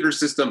 computer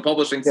system,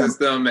 publishing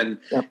system,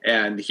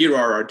 and here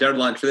are our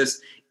deadlines for this.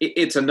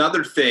 It's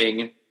another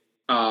thing,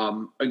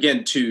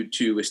 again,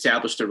 to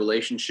establish the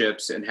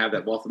relationships and have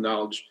that wealth of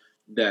knowledge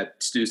that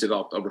Stu's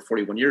developed over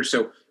 41 years.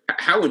 So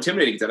how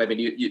intimidating is that? I mean,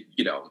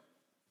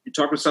 you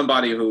talk with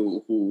somebody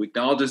who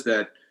acknowledges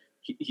that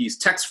he's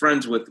text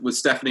friends with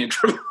Stephanie and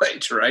Triple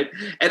H, right?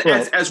 And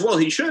right. As well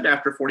he should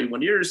after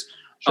 41 years.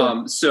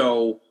 Sure.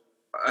 So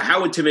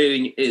how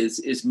intimidating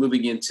is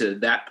moving into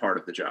that part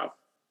of the job?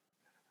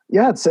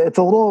 Yeah, it's a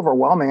little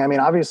overwhelming. I mean,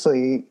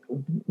 obviously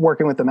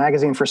working with the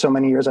magazine for so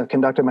many years, I've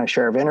conducted my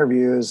share of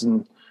interviews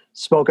and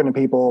spoken to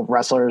people,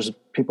 wrestlers,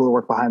 people who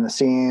work behind the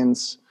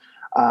scenes.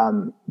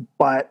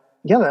 But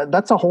yeah,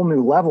 that's a whole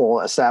new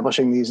level,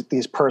 establishing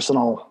these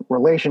personal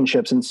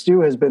relationships. And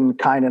Stu has been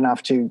kind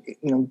enough to,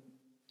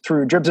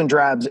 through dribs and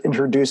drabs,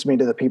 introduce me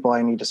to the people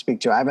I need to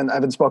speak to. I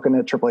haven't spoken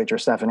to Triple H or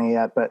Stephanie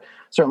yet, but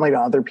certainly to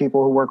other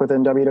people who work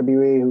within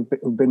WWE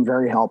who've been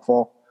very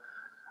helpful.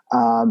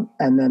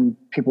 And then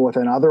people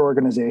within other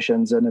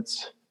organizations. And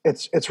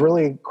it's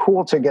really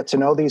cool to get to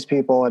know these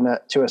people and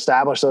to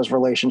establish those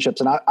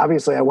relationships. And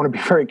obviously I want to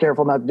be very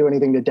careful not to do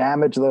anything to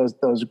damage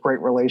those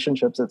great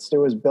relationships that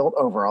Stu has built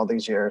over all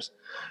these years.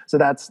 So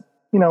that's,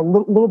 a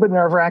little bit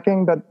nerve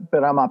wracking,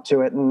 but I'm up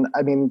to it. And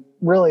I mean,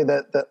 really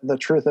the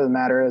truth of the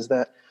matter is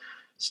that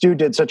Stu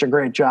did such a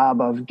great job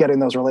of getting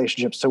those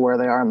relationships to where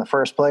they are in the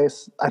first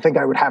place. I think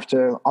I would have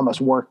to almost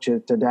work to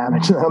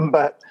damage them,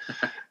 but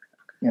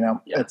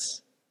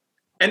it's.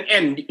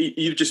 And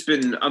you've just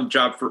been on the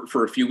job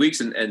for a few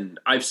weeks, and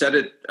I've said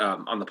it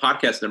on the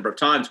podcast a number of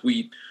times.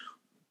 You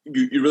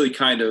really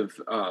kind of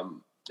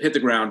hit the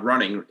ground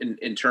running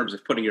in terms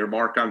of putting your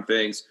mark on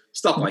things,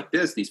 stuff like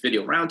this, these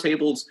video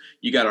roundtables.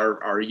 You got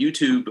our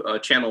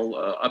YouTube channel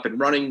up and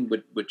running,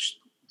 which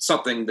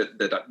something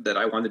that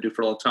I wanted to do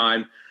for a long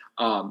time.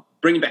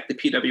 Bringing back the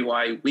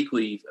PWI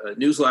weekly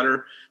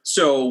newsletter.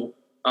 So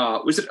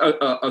was it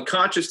a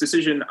conscious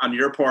decision on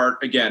your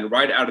part, again,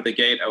 right out of the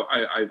gate?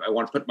 I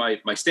want to put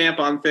my stamp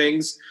on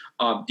things.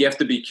 You have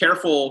to be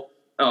careful,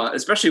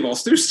 especially while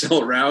Stu's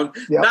still around,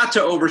 not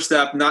to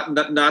overstep,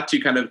 not to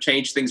kind of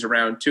change things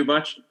around too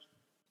much.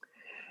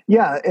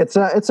 Yeah, it's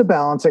a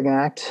balancing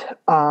act.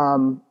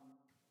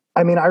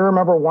 I mean, I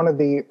remember one of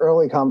the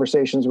early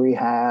conversations we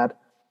had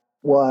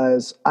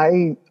was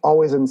I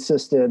always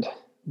insisted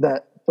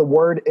that the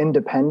word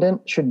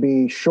independent should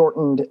be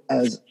shortened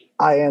as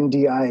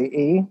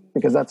INDIE,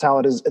 because that's how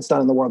it's done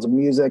in the worlds of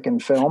music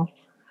and film.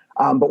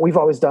 But we've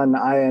always done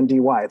INDY.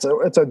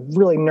 It's a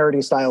really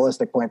nerdy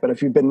stylistic point, but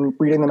if you've been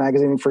reading the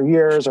magazine for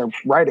years or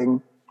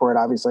writing for it,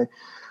 obviously,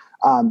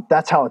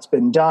 that's how it's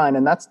been done.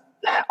 And that's,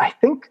 I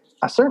think,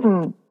 a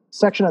certain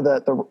section of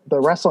the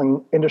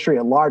wrestling industry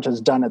at large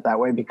has done it that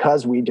way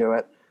because we do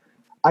it.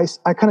 I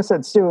kind of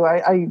said, Stu,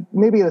 I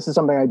maybe this is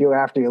something I do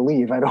after you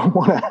leave. I don't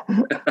want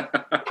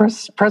to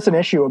press an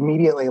issue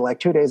immediately, like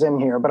 2 days in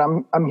here, but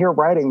I'm here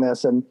writing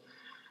this, and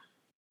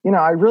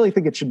I really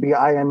think it should be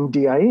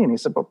INDIE. And he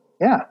said, well,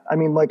 yeah. I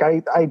mean, like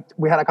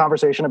we had a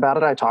conversation about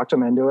it. I talked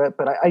him into it,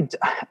 but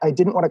I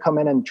didn't want to come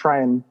in and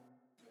try and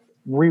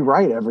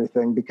rewrite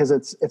everything because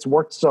it's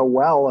worked so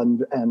well,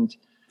 and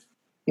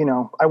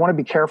I want to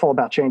be careful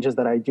about changes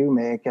that I do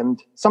make. And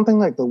something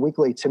like the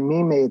weekly to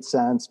me made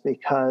sense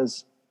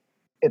because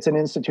it's an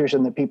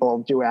institution that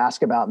people do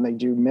ask about and they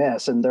do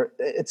miss. And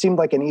it seemed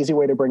like an easy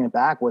way to bring it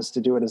back was to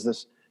do it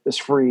as this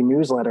free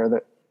newsletter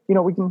that,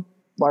 we can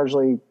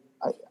largely,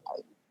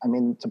 I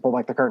mean, to pull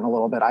back the curtain a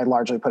little bit, I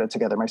largely put it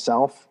together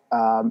myself.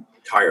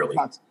 Entirely.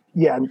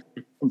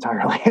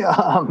 Entirely.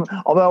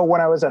 Although when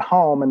I was at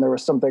home and there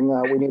was something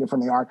we needed from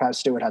the archives,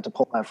 Stuart had to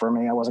pull that for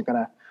me. I wasn't going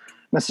to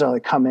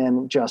necessarily come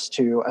in just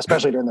to,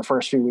 especially during the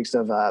first few weeks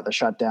of the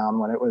shutdown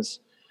when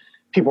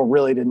people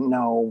really didn't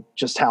know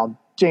just how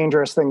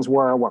dangerous things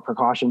were, what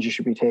precautions you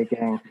should be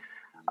taking.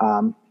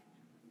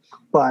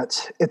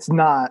 But it's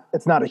not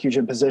a huge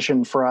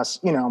imposition for us,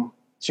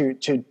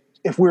 to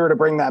if we were to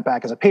bring that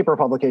back as a paper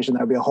publication, that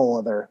would be a whole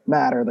other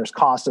matter. There's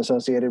cost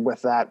associated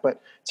with that. But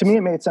to me,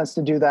 it made sense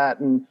to do that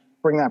and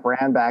bring that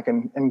brand back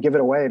and give it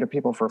away to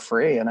people for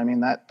free. And I mean,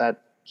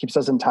 that keeps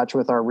us in touch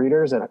with our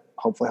readers. It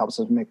hopefully helps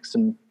us make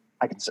some,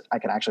 I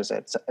can actually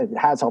say it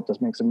has helped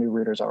us make some new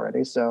readers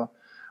already. So,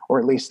 or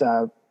at least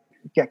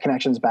get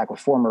connections back with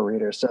former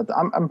readers. So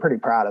I'm pretty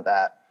proud of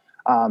that.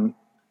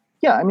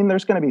 Yeah, I mean,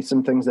 there's going to be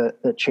some things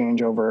that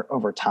change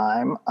over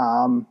time.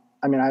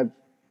 I mean,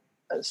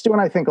 Stu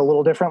and I think a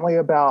little differently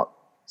about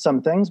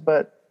some things,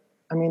 but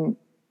I mean,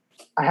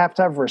 I have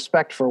to have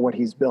respect for what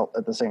he's built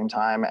at the same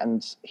time.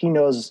 And he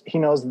knows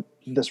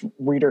this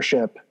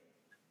readership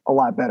a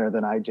lot better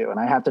than I do. And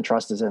I have to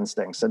trust his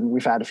instincts. And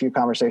we've had a few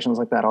conversations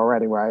like that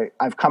already where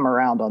I've come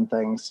around on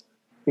things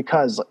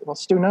because, well,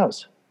 Stu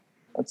knows.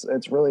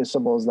 It's really as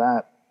simple as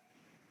that.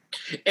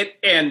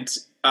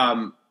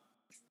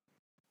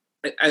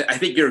 I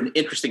think you're an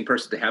interesting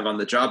person to have on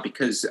the job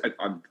because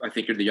I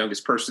think you're the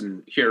youngest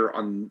person here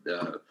on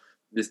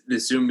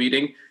this Zoom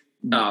meeting.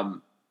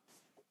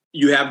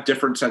 You have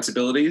different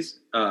sensibilities.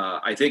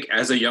 I think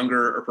as a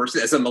younger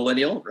person, as a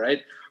millennial,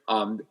 right?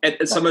 And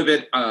some of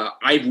it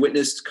I've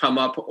witnessed come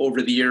up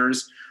over the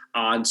years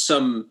on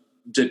some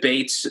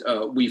debates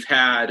we've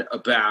had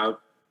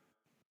about,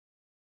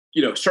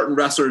 certain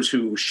wrestlers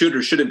who should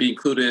or shouldn't be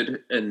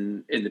included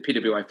in the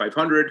PWI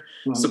 500,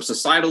 some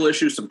societal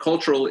issues, some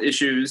cultural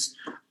issues.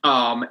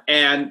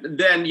 And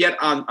then yet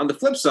on the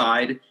flip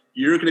side,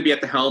 you're going to be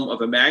at the helm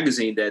of a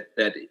magazine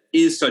that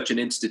is such an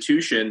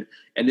institution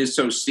and is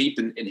so steeped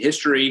in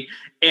history.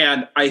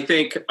 And I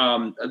think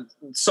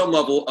some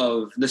level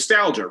of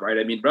nostalgia, right?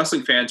 I mean,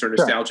 wrestling fans are a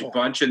nostalgic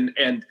bunch.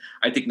 And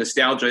I think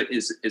nostalgia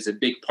is a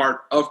big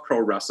part of Pro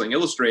Wrestling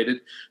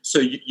Illustrated. So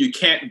you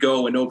can't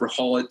go and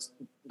overhaul it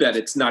that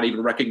it's not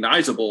even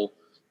recognizable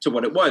to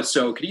what it was.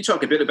 So can you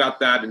talk a bit about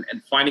that and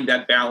finding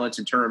that balance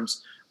in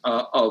terms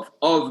of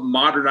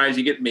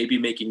modernizing it, maybe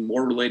making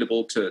more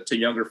relatable to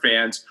younger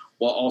fans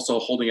while also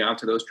holding on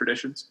to those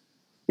traditions?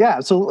 Yeah,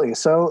 absolutely.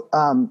 So,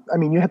 I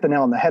mean, you hit the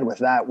nail on the head with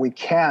that. We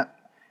can't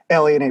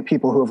alienate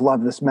people who have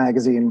loved this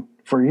magazine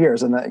for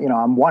years. And,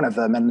 I'm one of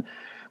them. And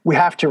we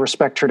have to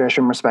respect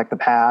tradition, respect the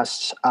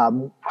past. I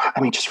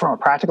mean, just from a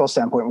practical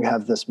standpoint, we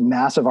have this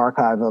massive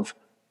archive of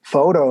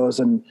photos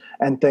and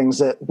things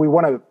that we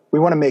want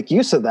to make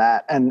use of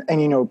that. And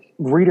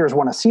readers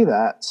want to see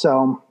that.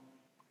 So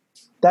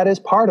that is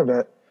part of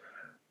it.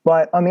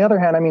 But on the other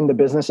hand, I mean, the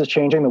business is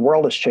changing. The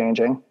world is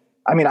changing.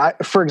 I mean,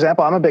 for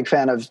example, I'm a big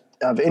fan of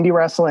indie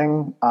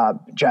wrestling,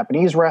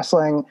 Japanese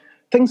wrestling,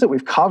 things that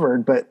we've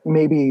covered, but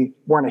maybe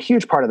weren't a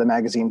huge part of the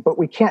magazine. But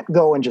we can't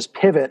go and just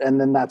pivot and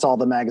then that's all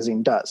the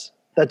magazine does.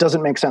 That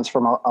doesn't make sense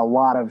from a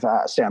lot of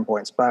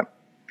standpoints. But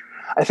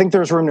I think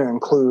there's room to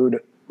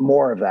include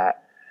more of that.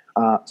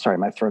 Sorry,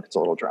 my throat gets a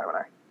little dry when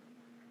I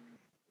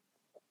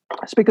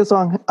speak a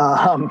song.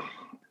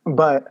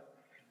 But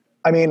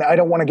I mean, I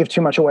don't want to give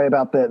too much away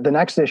about the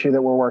next issue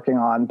that we're working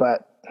on.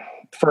 But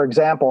for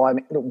example, I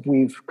mean,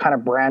 we've kind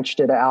of branched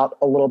it out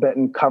a little bit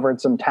and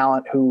covered some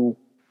talent who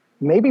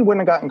maybe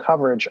wouldn't have gotten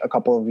coverage a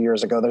couple of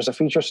years ago. There's a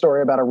feature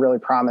story about a really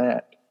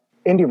prominent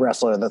indie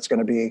wrestler that's going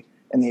to be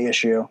in the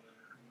issue.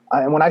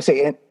 And when I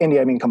say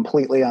indie, I mean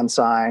completely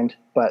unsigned,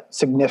 but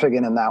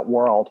significant in that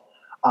world.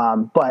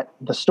 But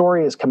the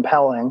story is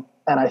compelling,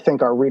 and I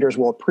think our readers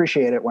will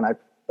appreciate it when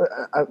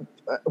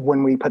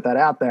we put that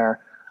out there.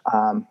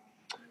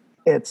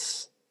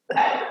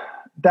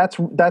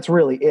 That's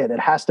really it. It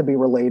has to be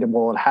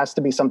relatable. It has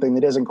to be something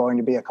that isn't going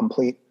to be a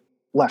complete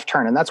left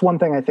turn. And that's one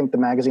thing I think the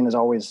magazine has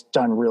always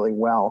done really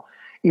well.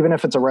 Even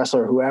if it's a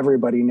wrestler who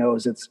everybody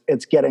knows,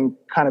 it's getting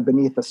kind of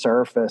beneath the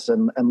surface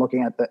and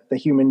looking at the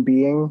human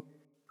being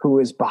who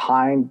is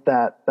behind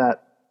that.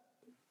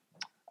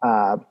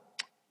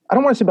 I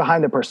don't want to say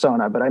behind the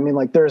persona, but I mean,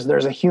 like there's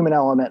a human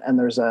element and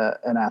there's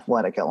an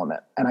athletic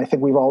element. And I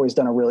think we've always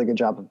done a really good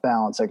job of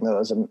balancing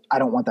those. And I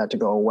don't want that to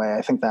go away.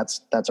 I think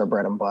that's our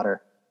bread and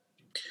butter.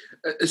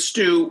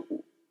 Stu,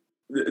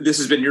 this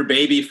has been your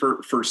baby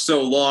for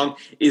so long.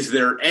 Is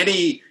there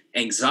any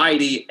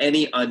anxiety,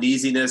 any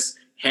uneasiness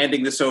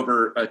handing this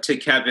over to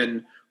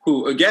Kevin,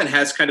 who again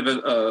has kind of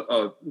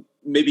a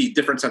maybe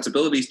different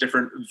sensibilities,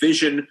 different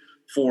vision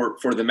for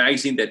the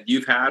magazine that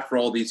you've had for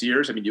all these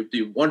years? I mean, do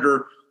you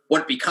wonder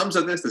what becomes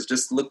of this? Does it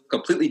just look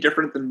completely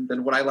different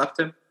than what I left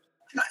him?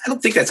 I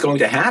don't think that's going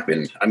to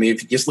happen. I mean,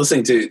 if just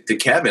listening to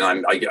Kevin,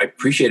 I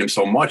appreciate him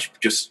so much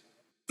just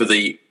for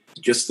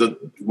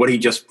what he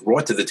just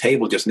brought to the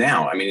table just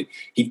now. I mean,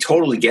 he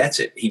totally gets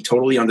it. He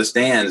totally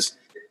understands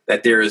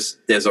that there's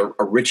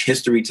a rich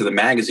history to the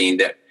magazine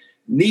that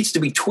needs to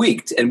be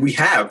tweaked, and we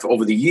have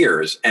over the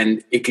years,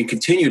 and it can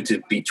continue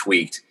to be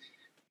tweaked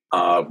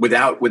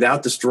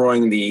without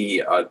destroying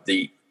the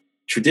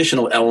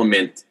traditional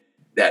element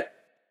that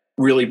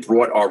really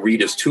brought our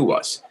readers to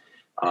us.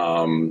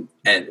 And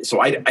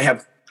so I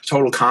have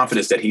total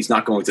confidence that he's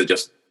not going to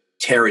just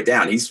tear it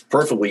down. He's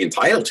perfectly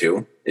entitled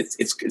to.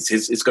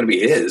 It's going to be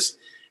his.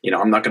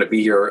 I'm not going to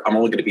be here. I'm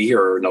only going to be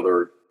here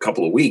another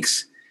couple of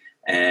weeks.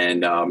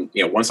 And,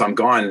 once I'm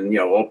gone,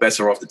 all bets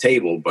are off the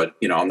table, but,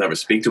 I'll never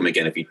speak to him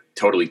again if he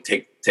totally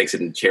takes it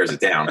and tears it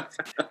down,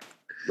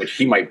 which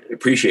he might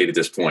appreciate at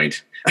this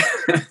point.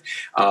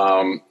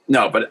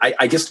 No, but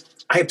I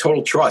have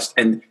total trust.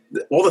 And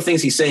all the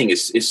things he's saying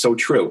is so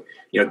true.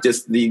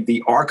 Just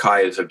the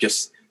archives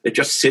they're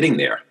just sitting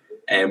there,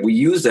 and we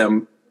use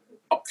them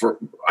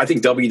I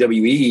think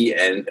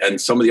WWE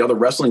and some of the other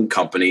wrestling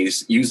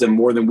companies use them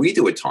more than we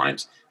do at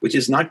times, which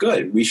is not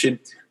good. We should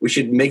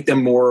make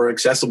them more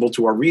accessible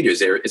to our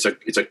readers. It's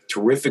a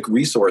terrific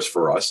resource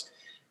for us,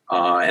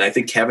 and I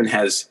think Kevin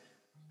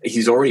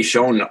he's already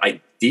shown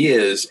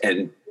ideas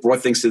and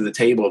brought things to the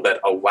table that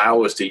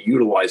allow us to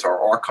utilize our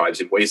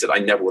archives in ways that I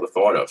never would have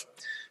thought of.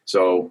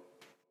 So,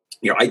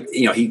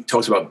 he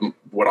talks about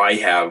what I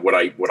have, what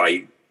I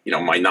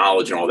my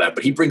knowledge and all that,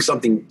 but he brings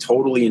something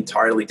totally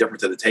entirely different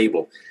to the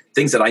table,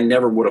 things that I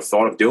never would have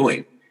thought of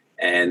doing.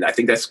 And I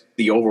think that's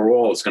the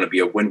overall is going to be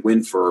a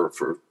win-win for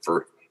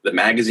the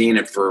magazine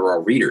and for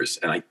our readers.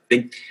 And I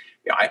think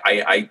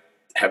I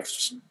have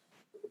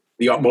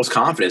the utmost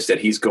confidence that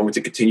he's going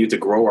to continue to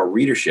grow our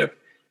readership.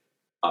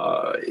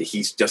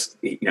 He's just,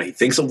 he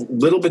thinks a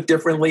little bit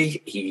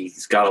differently.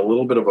 He's got a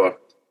little bit of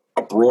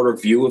a broader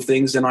view of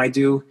things than I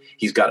do.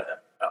 He's got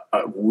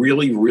a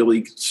really,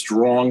 really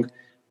strong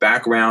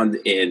background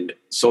in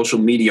social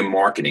media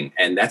marketing.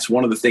 And that's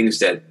one of the things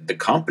that the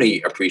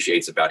company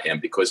appreciates about him,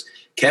 because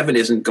Kevin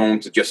isn't going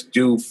to just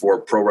do for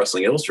Pro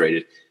Wrestling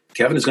Illustrated.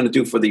 Kevin is going to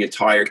do for the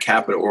entire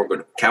Kappa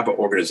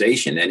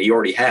organization, and he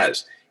already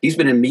has. He's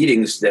been in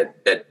meetings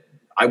that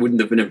I wouldn't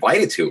have been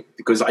invited to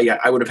because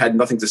I would have had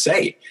nothing to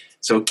say.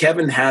 So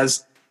Kevin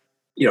has,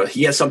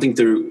 he has something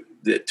to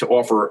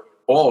offer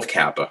all of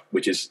Kappa,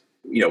 which is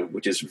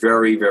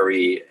very,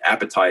 very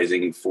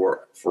appetizing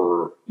for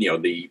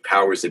the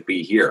powers that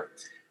be here.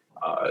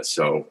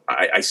 So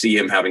I see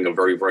him having a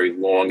very, very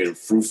long and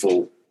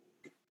fruitful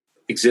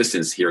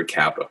existence here at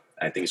Kappa.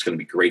 I think it's going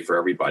to be great for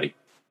everybody.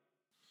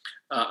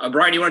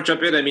 Brian, you want to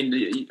jump in? I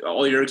mean,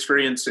 all your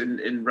experience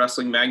in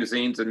wrestling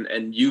magazines,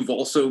 and you've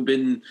also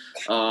been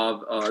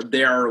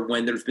there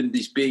when there's been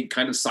these big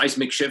kind of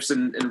seismic shifts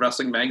in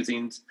wrestling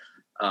magazines.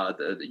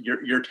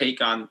 Your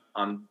take on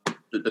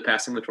the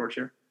passing the torch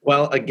here?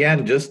 Well,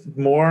 again, just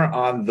more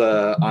on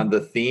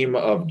the theme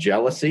of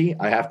jealousy.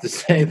 I have to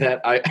say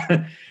that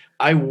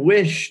I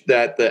wish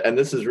that and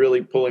this is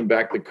really pulling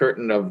back the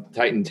curtain of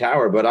Titan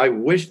Tower, but I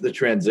wish the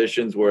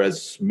transitions were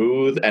as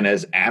smooth and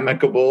as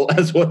amicable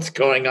as what's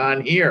going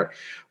on here.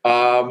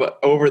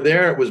 Over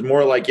there, it was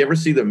more like, you ever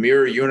see the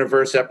Mirror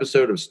Universe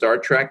episode of Star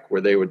Trek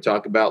where they would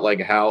talk about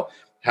like how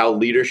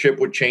leadership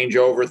would change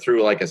over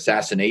through like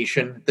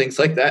assassination, things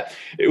like that.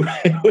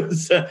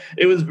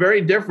 It was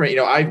very different.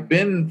 I've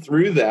been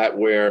through that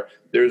where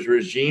there's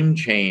regime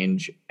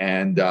change,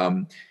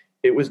 and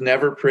it was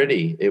never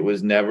pretty. It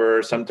was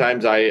never.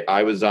 Sometimes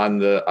I was on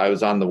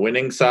the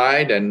winning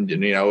side, and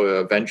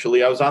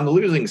eventually I was on the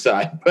losing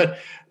side. But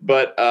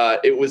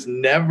it was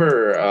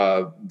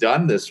never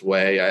done this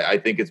way. I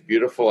think it's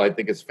beautiful. I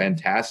think it's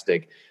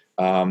fantastic,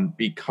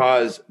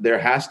 because there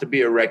has to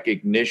be a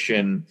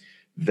recognition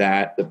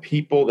that the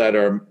people that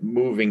are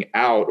moving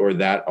out or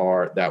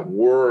that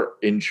were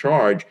in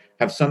charge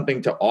have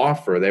something to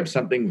offer. They have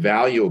something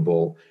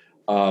valuable,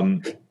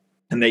 and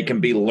they can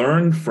be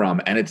learned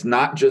from. And it's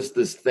not just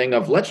this thing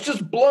of, let's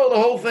just blow the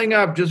whole thing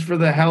up just for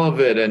the hell of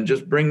it, and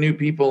just bring new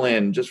people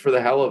in just for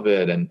the hell of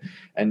it,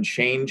 and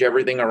change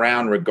everything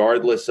around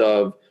regardless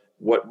of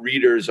what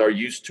readers are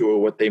used to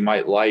or what they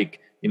might like,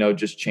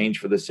 just change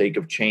for the sake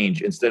of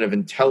change instead of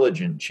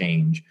intelligent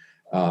change.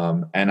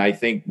 And I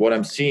think what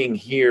I'm seeing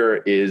here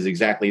is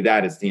exactly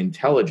that. It's the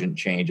intelligent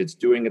change. It's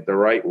doing it the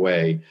right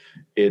way.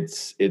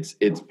 It's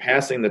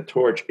passing the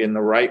torch in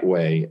the right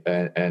way,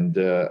 and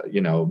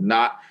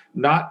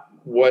not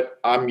what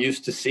I'm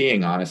used to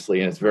seeing, honestly.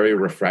 And it's very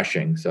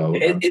refreshing. So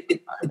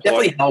it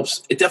definitely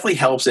helps. It definitely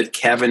helps that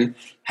Kevin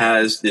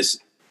has this,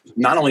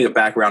 not only a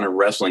background in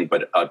wrestling,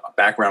 but a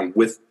background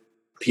with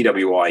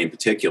PWI in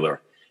particular.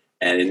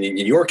 And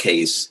in your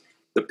case,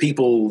 the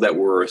people that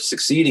were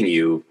succeeding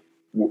you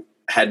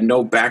had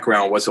no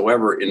background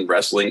whatsoever in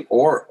wrestling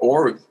or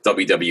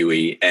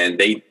WWE,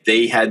 and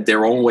they had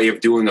their own way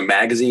of doing a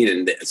magazine,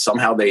 and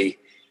somehow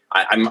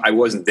I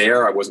wasn't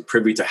there, I wasn't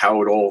privy to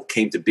how it all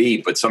came to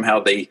be, but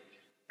somehow they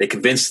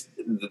convinced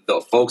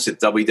the folks at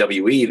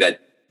WWE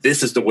that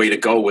this is the way to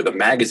go with a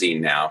magazine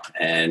now,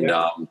 and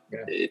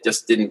it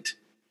just didn't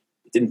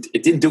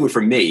do it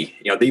for me.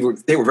 They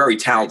were very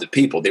talented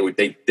people.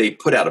 They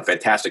put out a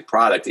fantastic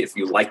product if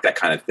you like that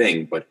kind of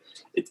thing, but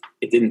it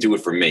didn't do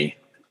it for me.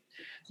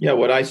 Yeah,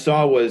 what I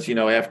saw was,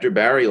 after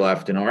Barry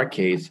left, in our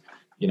case,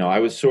 I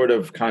was sort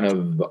of kind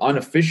of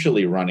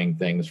unofficially running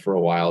things for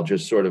a while,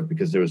 just sort of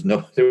because there was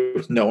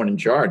no one in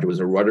charge. It was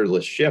a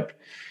rudderless ship.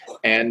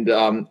 And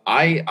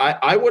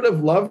I would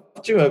have loved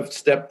to have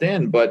stepped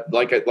in, but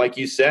like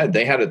you said,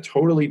 they had a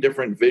totally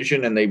different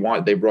vision, and they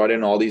brought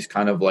in all these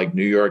kind of like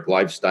New York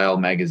lifestyle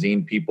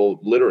magazine people,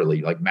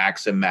 literally like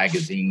Maxim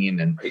magazine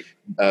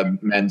and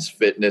Men's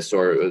Fitness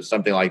or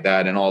something like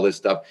that, and all this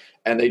stuff.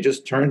 And they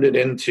just turned it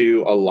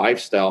into a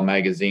lifestyle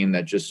magazine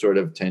that just sort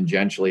of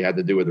tangentially had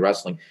to do with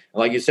wrestling. And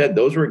like you said,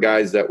 those were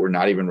guys that were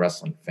not even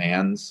wrestling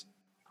fans.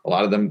 A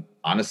lot of them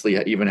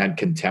honestly even had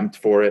contempt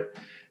for it.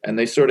 And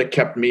they sort of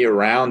kept me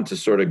around to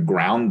sort of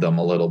ground them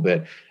a little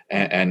bit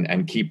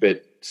and keep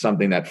it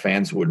something that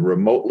fans would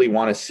remotely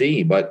want to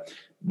see. But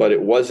but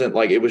it wasn't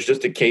like, it was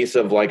just a case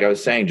of, like I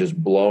was saying, just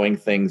blowing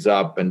things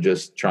up and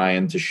just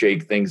trying to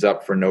shake things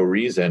up for no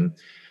reason.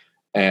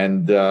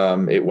 And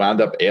it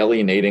wound up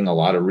alienating a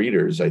lot of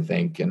readers, I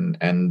think. And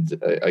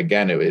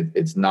again,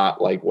 it's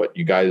not like what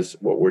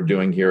we're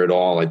doing here at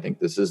all. I think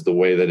this is the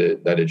way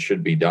that it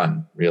should be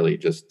done, really,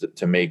 just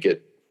to make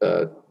it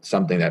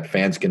something that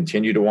fans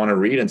continue to want to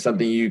read and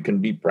something you can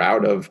be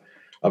proud of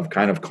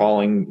kind of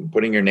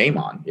putting your name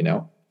on, you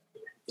know?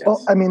 Yes.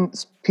 Well, I mean,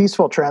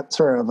 peaceful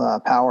transfer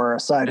of power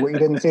aside, what you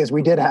didn't see is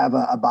we did have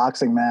a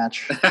boxing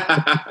match.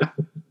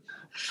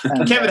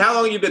 And, Kevin, how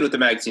long have you been with the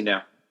magazine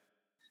now?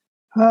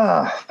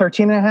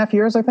 13 and a half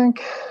years, I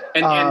think.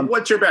 And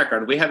what's your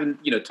background? We haven't,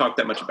 talked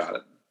that much about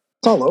it.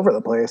 It's all over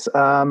the place.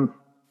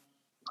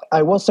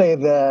 I will say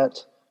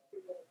that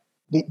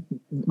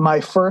my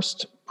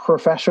first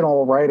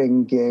professional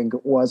writing gig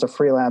was a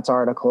freelance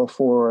article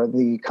for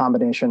the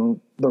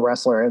combination The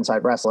Wrestler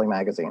Inside Wrestling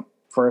magazine.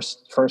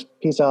 First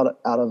piece out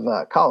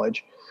of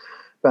college,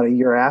 about a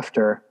year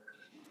after.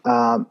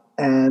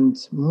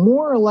 And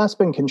more or less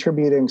been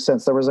contributing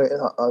since. There was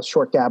a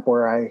short gap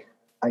where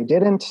I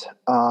didn't,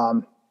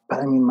 but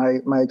I mean,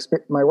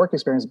 my work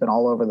experience has been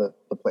all over the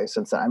place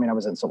since then. I mean, I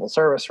was in civil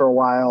service for a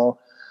while,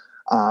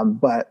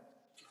 but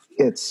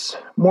it's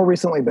more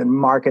recently been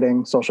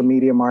marketing, social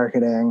media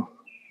marketing,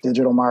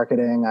 digital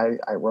marketing.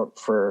 I wrote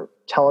for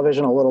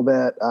television a little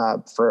bit,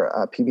 for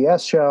a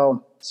PBS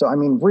show. So, I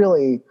mean,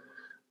 really,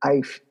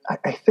 I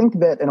think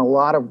that in a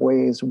lot of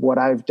ways, what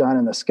I've done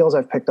and the skills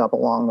I've picked up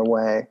along the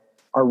way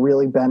are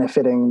really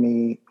benefiting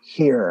me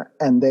here.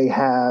 And they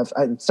have,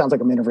 it sounds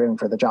like I'm interviewing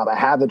for the job. I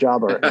have the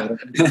job or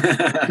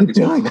keep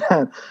doing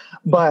that.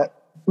 But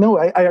no,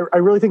 I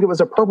really think it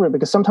was appropriate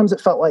because sometimes it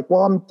felt like,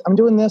 well, I'm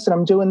doing this and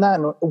I'm doing that.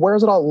 And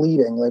where's it all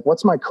leading? Like,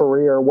 what's my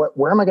career?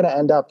 Where am I going to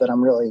end up that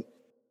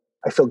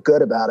I feel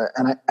good about it?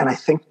 And I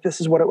think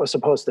this is what it was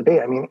supposed to be.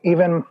 I mean,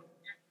 even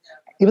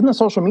the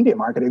social media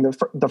marketing,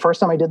 the first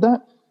time I did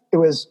that, it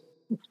was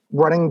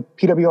running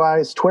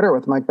PWI's Twitter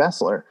with Mike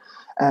Bessler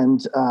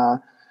and,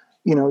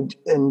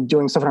 and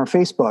doing stuff on our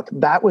Facebook.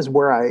 That was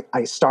where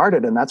I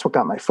started, and that's what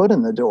got my foot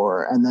in the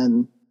door. And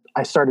then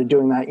I started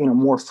doing that,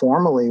 more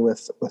formally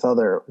with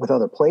other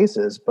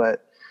places.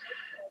 But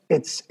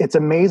it's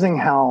amazing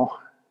how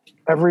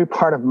every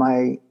part of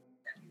my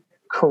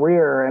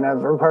career and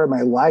every part of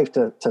my life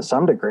to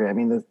some degree, I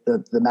mean,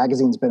 the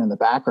magazine's been in the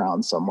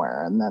background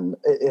somewhere, and then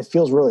it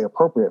feels really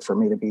appropriate for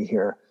me to be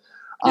here.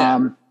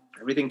 Yeah,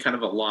 everything kind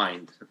of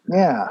aligned.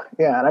 Yeah.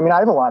 And I mean, I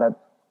have a lot of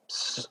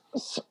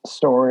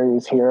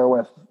stories here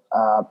with,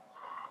 the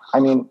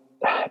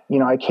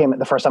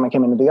first time I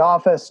came into the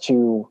office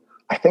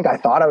I think I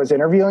thought I was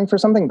interviewing for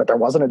something, but there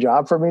wasn't a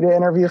job for me to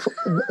interview for.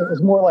 It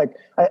was more like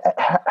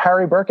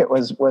Harry Burkett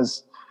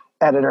was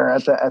editor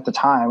at the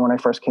time when I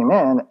first came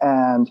in,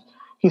 and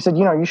he said,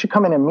 you should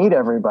come in and meet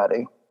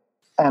everybody.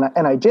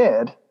 And I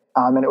did.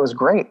 And it was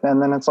great.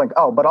 And then it's like,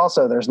 oh, but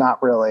also there's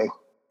not really,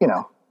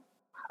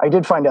 I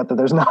did find out that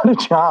there's not a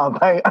job.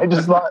 I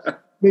just thought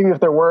maybe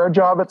if there were a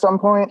job at some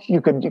point, you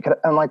could.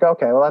 I'm like,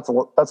 okay, well, that's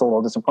a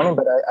little disappointing,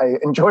 but I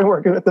enjoy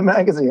working with the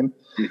magazine.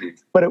 Mm-hmm.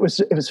 But it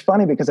was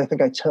funny because I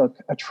think I took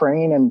a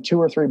train and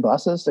 2 or 3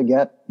 buses to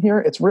get here.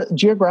 It's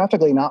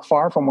geographically not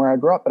far from where I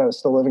grew up, but I was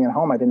still living at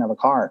home. I didn't have a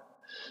car.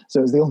 So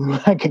it was the only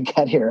way I could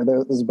get here.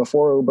 This was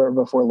before Uber,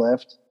 before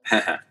Lyft.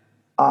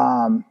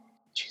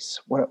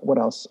 What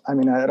else? I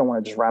mean, I don't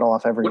want to just rattle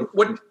off every.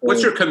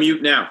 What's your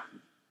commute now?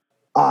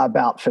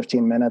 About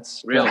 15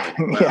 minutes. Really?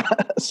 Wow. Yeah.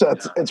 So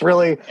it's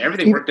really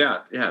everything worked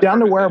out. Yeah. Down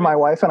to where my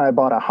wife and I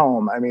bought a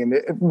home. I mean,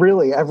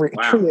 truly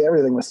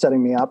everything was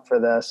setting me up for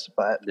this.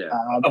 But yeah.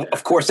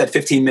 Of course, that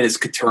 15 minutes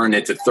could turn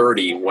into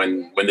 30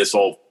 when this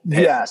all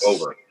is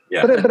over.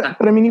 Yeah.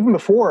 But I mean, even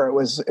before it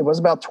was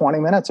about 20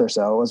 minutes or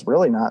so. It was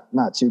really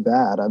not too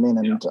bad. I mean,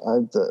 and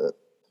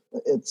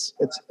it's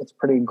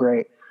pretty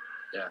great.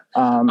 Yeah.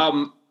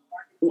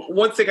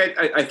 One thing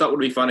I thought would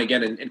be fun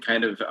again, and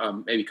kind of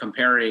maybe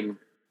comparing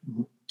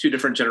two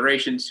different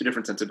generations, two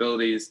different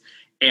sensibilities,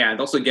 and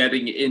also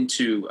getting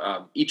into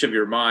each of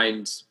your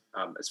minds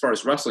as far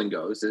as wrestling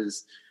goes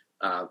is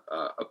a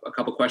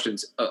couple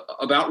questions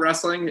about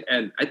wrestling.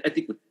 And I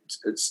think with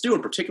Stu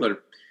in particular,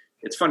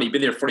 it's funny, you've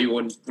been there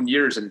 41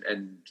 years, and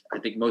I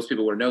think most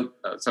people would know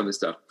some of this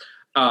stuff.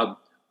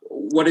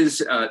 What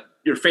is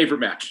your favorite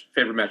match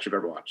you've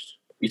ever watched?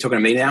 You talking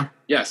to me now?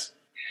 Yes.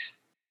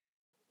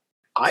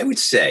 I would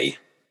say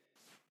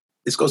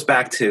this goes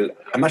back to,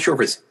 I'm not sure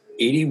if it's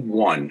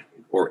 81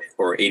 or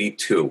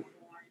 82.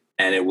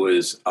 And it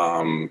was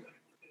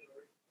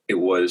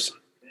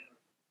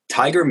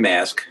Tiger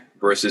Mask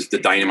versus the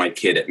Dynamite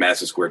Kid at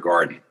Madison Square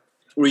Garden.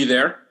 Were you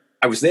there?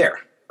 I was there.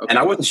 Okay. And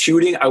I wasn't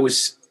shooting. I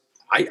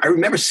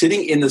remember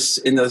sitting in the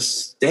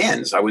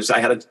stands. I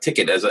had a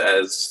ticket as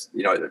a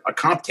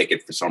comp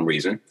ticket for some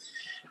reason.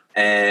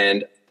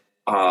 And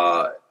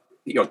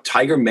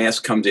Tiger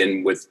Mask comes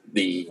in with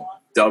the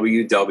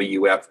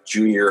WWF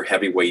Junior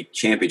Heavyweight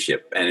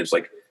Championship, and it was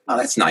like, oh,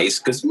 that's nice,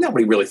 because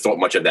nobody really thought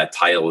much of that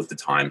title at the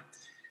time.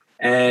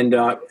 And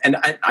I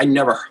had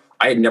never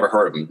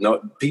heard of him. No,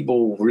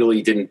 people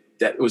really didn't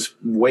that was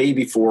way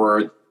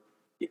before,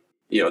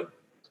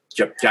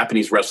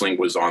 Japanese wrestling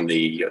was on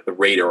the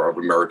radar of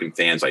American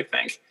fans, I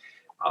think.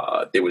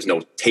 There was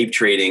no tape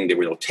trading. There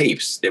were no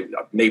tapes.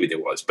 Maybe there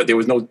was, but there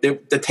was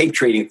the tape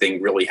trading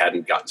thing really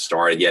hadn't gotten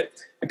started yet.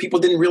 And people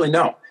didn't really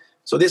know.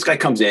 So this guy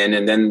comes in,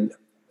 and then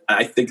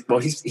I think, well,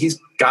 he's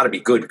got to be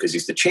good because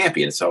he's the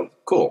champion. So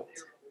cool.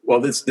 Well,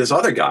 this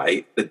other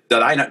guy, the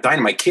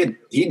Dynamite Kid,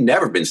 he'd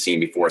never been seen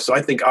before. So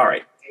I think, all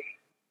right,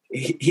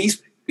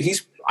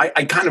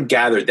 I kind of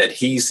gathered that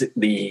he's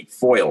the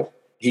foil.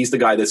 He's the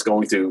guy that's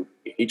going to.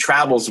 He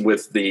travels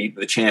with the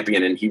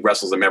champion, and he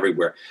wrestles them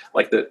everywhere,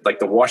 like the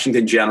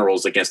Washington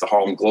Generals against the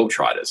Harlem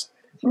Globetrotters.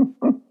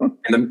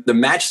 And the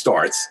match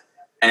starts,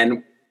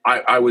 and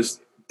I was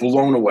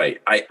blown away.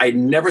 I'd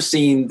never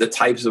seen the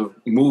types of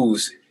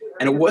moves,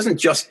 and it wasn't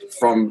just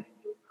from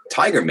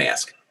Tiger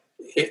Mask.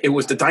 It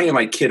was the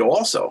Dynamite Kid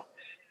also,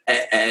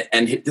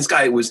 and this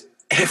guy was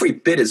every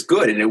bit as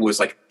good. And it was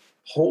like,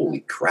 holy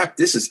crap,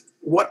 this is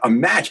what a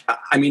match!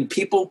 I mean,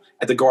 people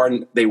at the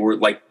Garden, they were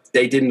like,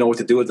 they didn't know what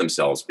to do with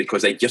themselves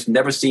because they just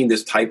never seen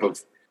this type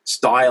of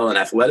style and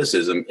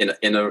athleticism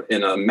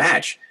in a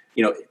match.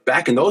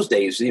 Back in those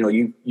days,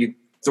 you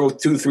throw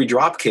 2-3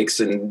 drop kicks,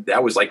 and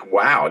that was like,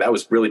 wow, that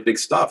was really big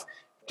stuff.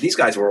 These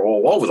guys were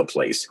all over the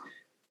place,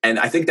 and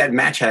I think that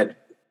match had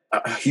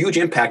a huge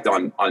impact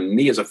on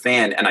me as a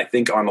fan, and I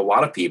think on a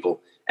lot of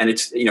people. And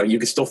it's, you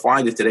can still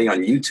find it today on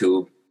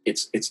YouTube. It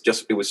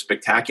was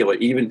spectacular.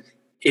 Even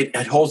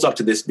it holds up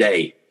to this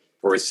day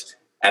for its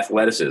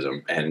athleticism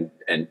and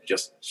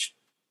just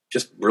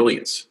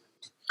brilliance.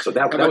 So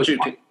that was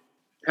fun.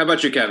 How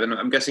about you, Kevin?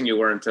 I'm guessing you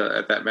weren't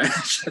at that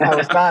match. I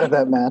was not at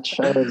that match.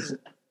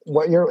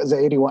 What year was it?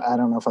 81? I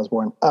don't know if I was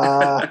born.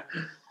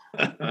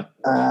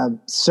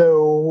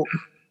 So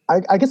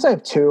I guess I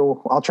have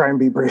two. I'll try and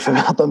be brief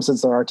about them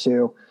since there are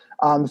two.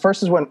 The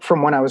first is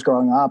from when I was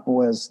growing up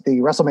was the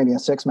WrestleMania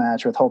 6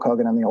 match with Hulk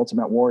Hogan and the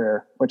Ultimate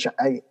Warrior, which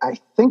I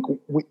think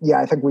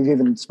we've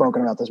even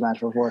spoken about this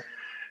match before.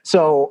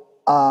 So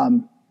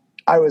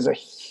I was a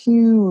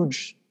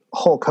huge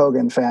Hulk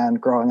Hogan fan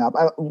growing up.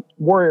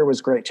 Warrior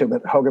was great too,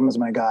 but Hogan was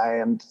my guy.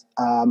 And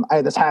I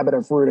had this habit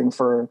of rooting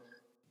for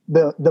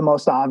the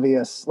most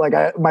obvious,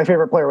 my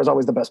favorite player was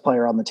always the best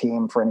player on the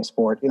team for any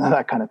sport,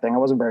 that kind of thing. I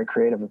wasn't very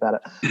creative about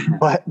it,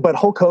 but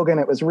Hulk Hogan,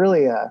 it was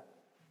really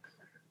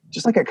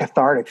just like a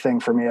cathartic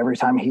thing for me every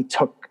time he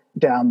took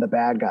down the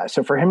bad guy.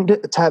 So for him to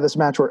have this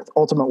match with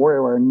Ultimate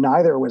Warrior where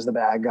neither was the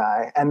bad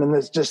guy, and then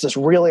there's just this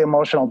really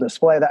emotional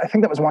display that I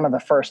think that was one of the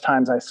first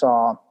times I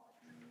saw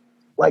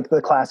like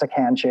the classic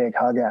handshake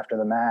hug after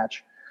the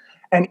match.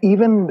 And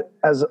even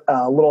as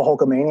a little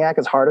Hulkamaniac,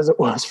 as hard as it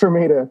was for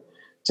me to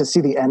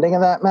see the ending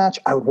of that match,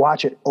 I would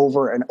watch it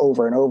over and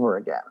over and over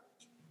again.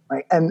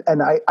 Like, and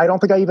I don't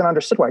think I even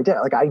understood why I did.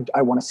 Like,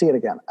 I want to see it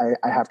again.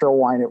 I have to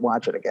rewind it,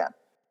 watch it again.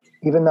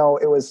 Even though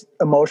it was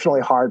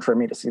emotionally hard for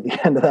me to see the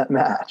end of that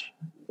match,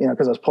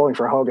 because I was pulling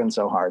for Hogan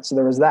so hard. So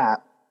there was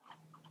that.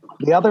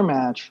 The other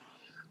match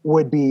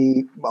would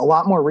be a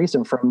lot more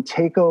recent from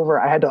TakeOver.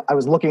 I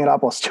was looking it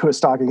up while Stu was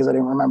talking because I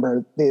didn't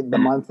remember the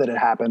month that it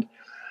happened.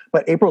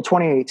 But April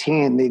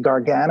 2018, the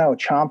Gargano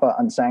Ciampa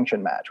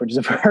unsanctioned match, which is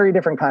a very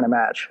different kind of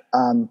match.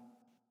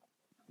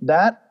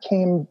 That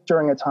came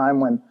during a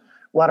time when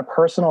a lot of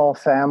personal,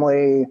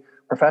 family,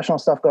 professional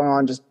stuff going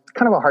on, just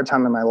kind of a hard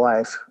time in my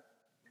life.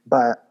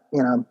 But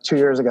 2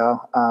 years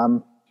ago.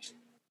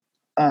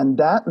 And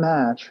that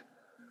match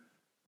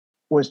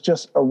was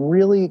just a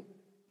really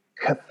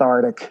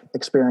cathartic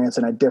experience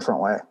in a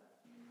different way.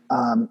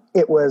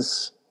 It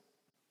was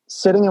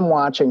sitting and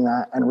watching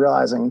that and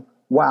realizing,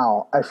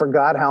 wow, I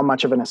forgot how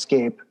much of an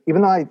escape,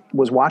 even though I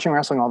was watching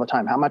wrestling all the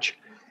time, how much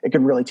it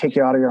could really take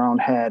you out of your own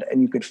head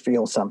and you could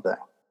feel something.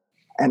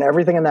 And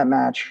everything in that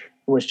match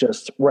was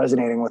just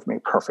resonating with me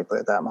perfectly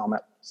at that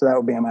moment. So that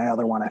would be my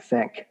other one, I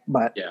think.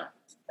 But yeah.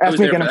 Ask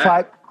me again in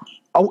 5.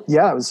 Oh,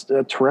 yeah, it was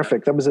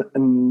terrific. That was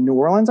in New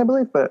Orleans, I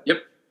believe. But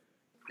Yep,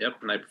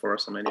 night before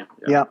WrestleMania.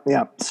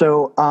 Yeah.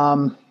 So,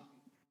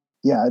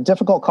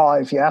 difficult call.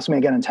 If you ask me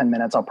again in 10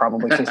 minutes, I'll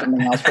probably say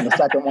something else for the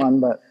second one.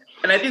 But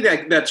and I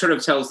think that sort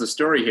of tells the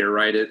story here,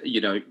 right?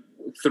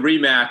 3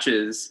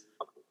 matches,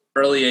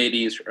 early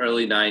 80s,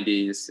 early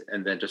 90s,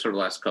 and then just sort of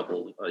the last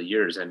couple of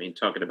years. I mean,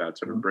 talking about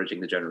sort of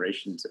bridging the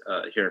generations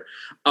here.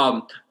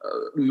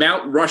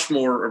 Mount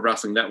Rushmore of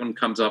wrestling, that one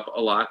comes up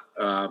a lot.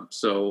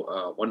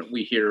 So why don't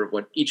we hear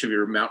what each of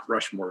your Mount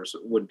Rushmores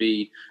would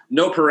be?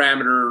 No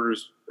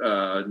parameters,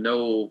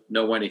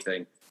 no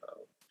anything.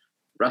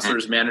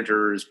 Wrestlers,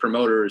 managers,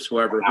 promoters,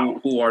 whoever.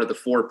 Who are the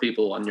 4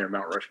 people on your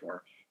Mount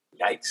Rushmore?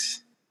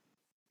 Yikes.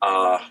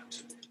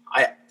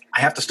 I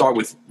have to start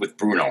with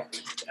Bruno.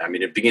 I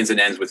mean, it begins and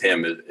ends with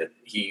him.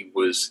 He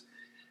was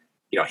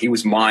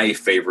my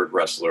favorite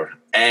wrestler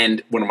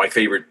and one of my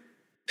favorite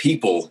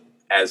people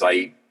as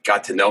I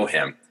got to know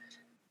him.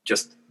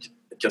 Just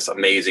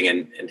amazing.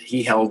 And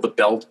he held the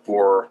belt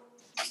for,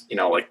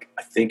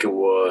 I think it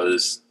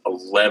was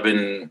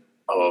 11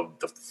 of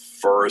the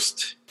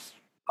first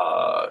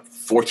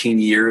 14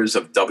 years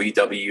of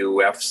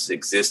WWF's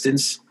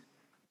existence.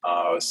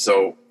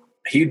 So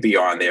he'd be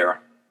on there.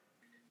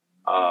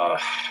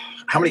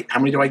 How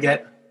many do I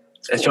get?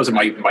 That shows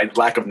my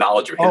lack of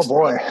knowledge of history. Oh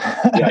boy.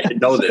 Yeah, I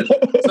didn't know this.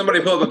 Somebody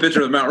pull up a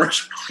picture of Mount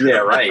Rushmore. Yeah,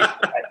 right.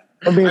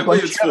 I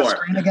believe it's 4.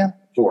 Screen again?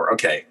 4.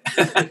 Okay.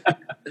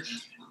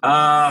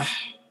 All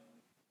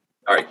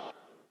right.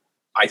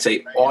 I'd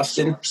say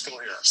Austin.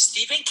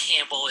 Stephen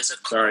Campbell is a.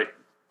 Sorry.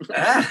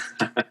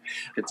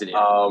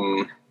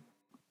 Continue.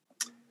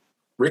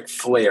 Ric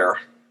Flair.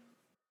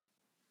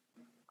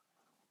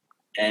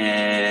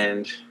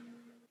 And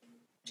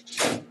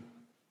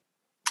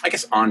I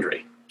guess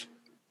Andre.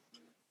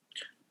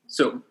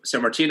 So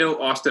Martino,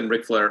 Austin,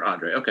 Ric Flair,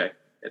 Andre. Okay,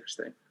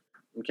 interesting.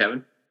 And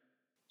Kevin?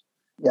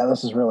 Yeah,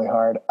 this is really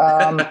hard.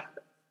 I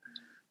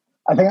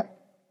think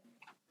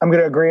I'm going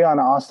to agree on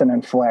Austin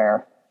and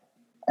Flair,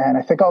 and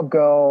I think I'll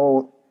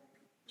go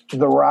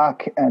The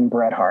Rock and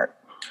Bret Hart.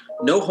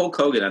 No Hulk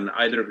Hogan on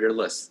either of your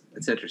lists.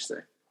 It's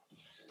interesting.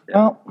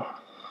 Yeah.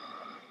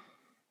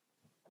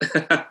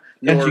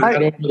 Well, I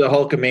don't do the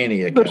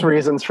Hulkamania. There's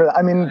reasons for that.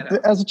 I mean,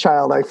 as a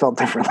child, I felt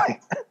differently.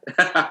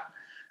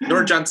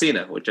 Nor John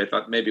Cena, which I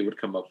thought maybe would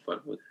come up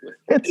with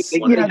it's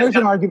there's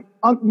an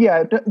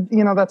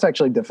argument. That's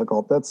actually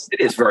difficult.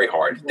 It is very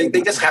hard.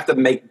 They just have to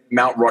make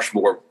Mount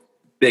Rushmore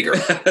bigger.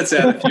 Let's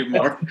add a few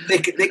more. They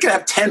could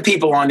have 10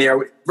 people on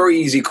there. Very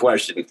easy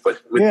question,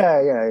 but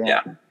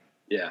Yeah.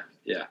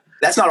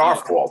 That's not our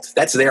fault.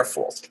 That's their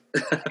fault.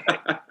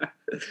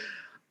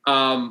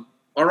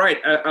 All right.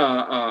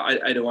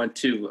 I don't want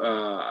to.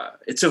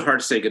 It's so hard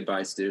to say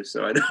goodbye, Stu.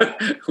 So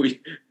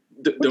we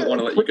don't want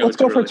to let you go. Let's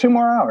go for 2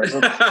 more hours.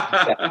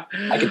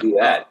 I could do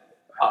that.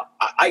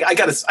 I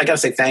gotta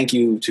say thank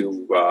you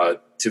to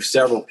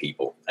several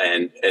people,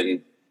 and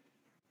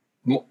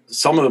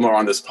some of them are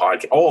on this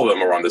podcast. All of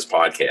them are on this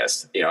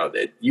podcast.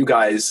 You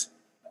guys.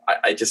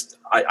 I just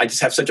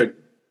have such a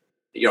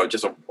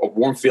just a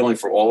warm feeling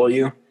for all of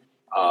you.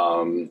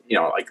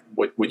 Like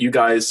what you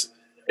guys.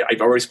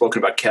 I've already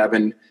spoken about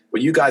Kevin.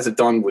 What you guys have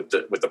done with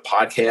the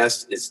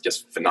podcast is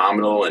just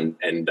phenomenal,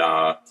 and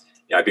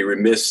I'd be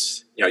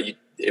remiss,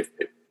 if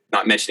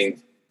not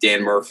mentioning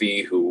Dan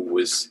Murphy,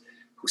 who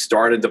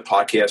started the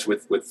podcast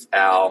with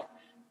Al.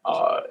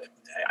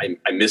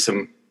 I miss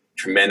him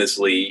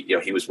tremendously.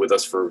 He was with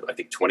us for I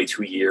think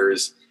 22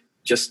 years.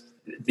 Just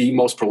the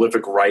most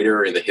prolific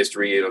writer in the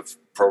history of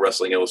Pro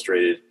Wrestling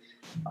Illustrated.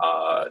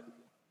 I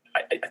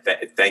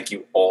thank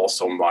you all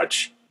so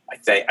much. I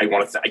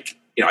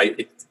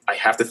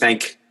have to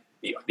thank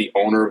the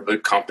owner of the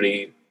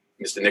company,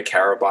 Mr. Nick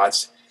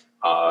Karabatz,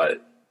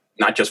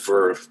 not just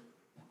for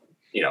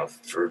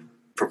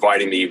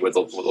providing me with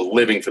a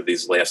living for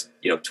these last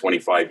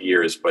 25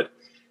 years, but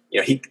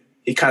he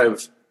kind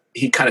of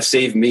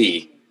saved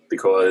me,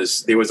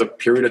 because there was a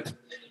period of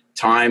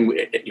time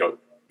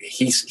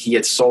he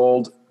had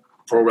sold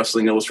Pro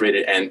Wrestling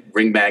Illustrated and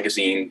Ring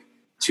Magazine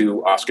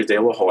to Oscar De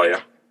La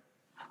Hoya,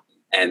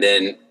 and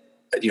then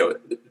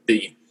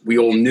we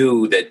all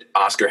knew that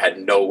Oscar had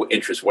no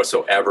interest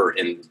whatsoever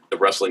in the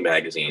wrestling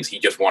magazines. He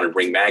just wanted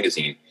Ring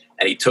Magazine,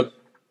 and he took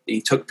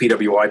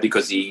PWI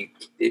because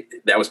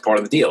that was part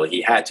of the deal.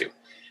 He had to.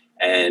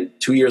 And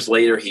 2 years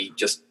later, he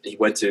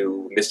went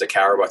to Mr.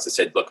 Karabatz and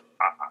said, "Look,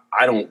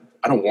 I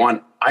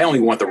only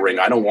want the Ring.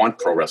 I don't want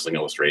Pro Wrestling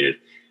Illustrated."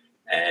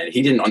 And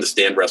he didn't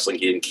understand wrestling.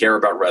 He didn't care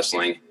about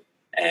wrestling.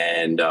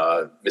 And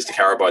Mr.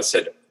 Karabatz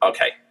said,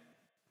 "Okay,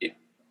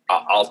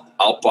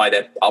 I'll buy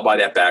that. I'll buy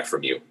that back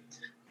from you."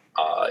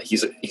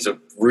 He's a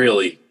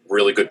really,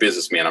 really good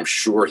businessman. I'm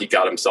sure he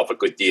got himself a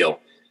good deal,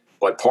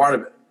 but part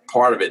of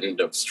it, and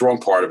a strong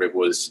part of it,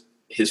 was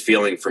his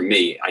feeling for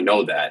me. I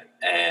know that,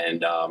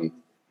 and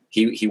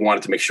he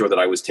wanted to make sure that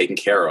I was taken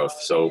care of.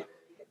 So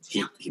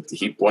he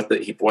bought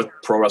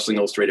Pro Wrestling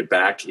Illustrated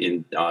back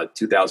in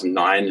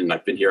 2009, and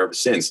I've been here ever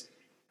since.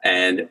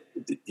 And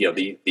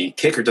the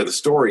kicker to the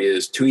story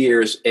is 2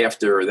 years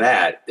after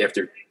that,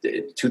 after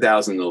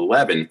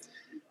 2011.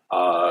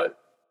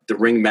 The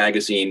Ring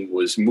Magazine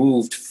was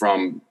moved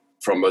from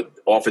an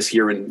office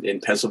here in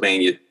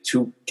Pennsylvania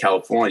to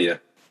California,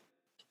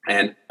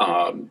 and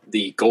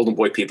the Golden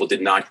Boy people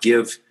did not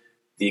give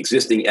the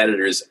existing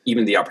editors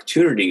even the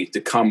opportunity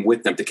to come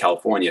with them to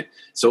California.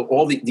 So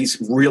all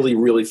these really,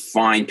 really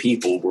fine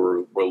people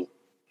were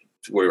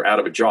out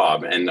of a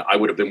job, and I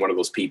would have been one of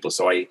those people.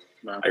 So I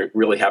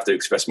really have to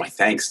express my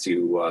thanks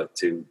to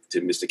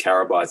Mr.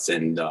 Karabatz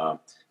and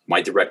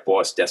my direct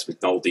boss, Des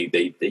McNulty.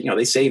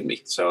 They saved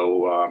me.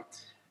 So.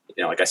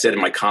 Like I said in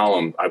my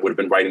column, I would have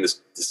been writing this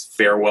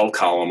farewell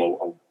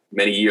column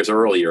many years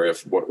earlier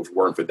if it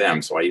weren't for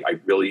them. So I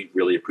really,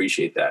 really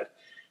appreciate that.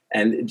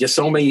 And just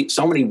so many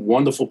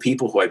wonderful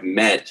people who I've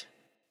met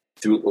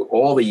through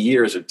all the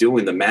years of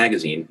doing the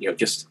magazine. I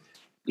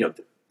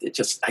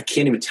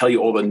can't even tell you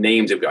all the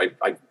names.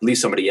 I leave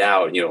somebody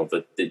out.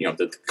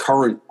 The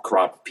current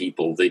crop of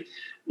people. The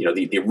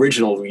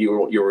original,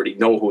 you already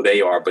know who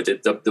they are, but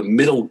the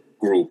middle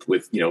group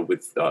with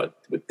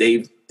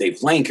Dave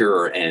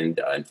Lanker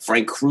and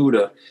Frank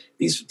Cruda,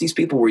 these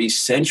people were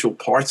essential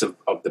parts of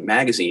the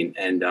magazine,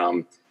 and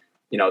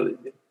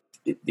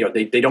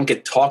they don't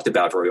get talked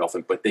about very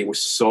often, but they were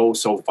so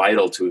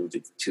vital to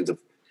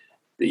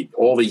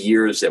all the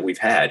years that we've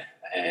had,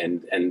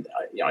 and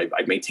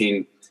I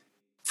maintain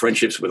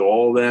friendships with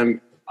all of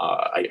them.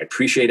 I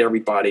appreciate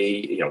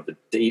everybody,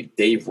 the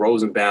Dave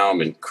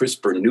Rosenbaum and Chris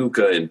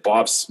Bernucca and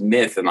Bob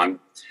Smith, and I'm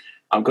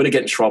going to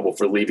get in trouble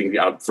for leaving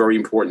out very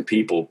important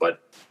people, but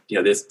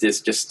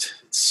there's just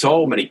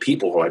so many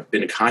people who I've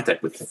been in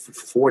contact with for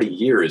 40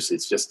 years.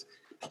 It's just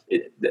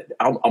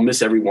I'll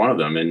miss every one of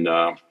them, and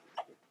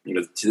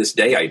to this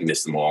day I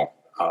miss them all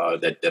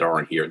that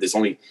aren't here. There's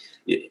only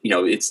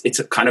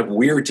it's kind of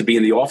weird to be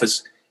in the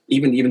office,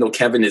 even though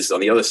Kevin is on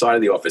the other side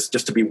of the office,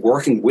 just to be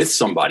working with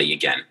somebody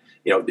again.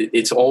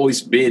 It's always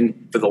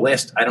been for the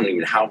last, I don't even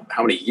know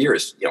how many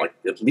years,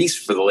 at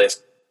least for the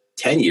last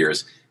 10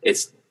 years,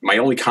 it's my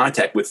only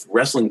contact with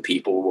wrestling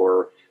people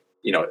were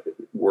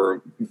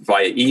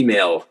via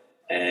email,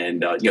 and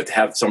to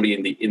have somebody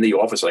in the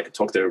office I could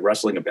talk to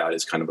wrestling about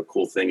is kind of a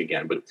cool thing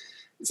again, but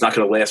it's not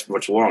going to last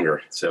much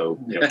longer. So,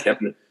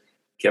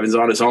 Kevin's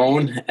on his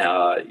own.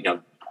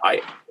 I'll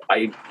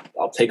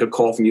take a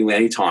call from you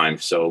anytime.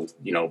 So,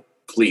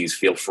 please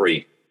feel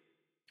free.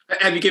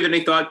 Have you given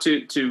any thought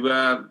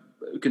to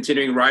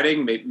continuing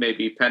writing,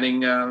 maybe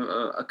penning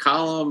a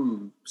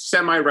column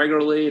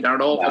semi-regularly,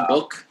 a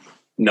book?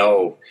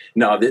 No.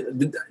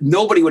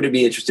 Nobody would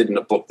be interested in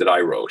a book that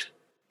I wrote.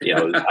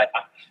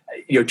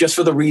 Just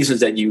for the reasons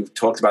that you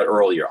talked about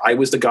earlier. I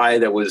was the guy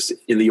that was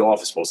in the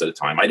office most of the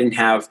time. I didn't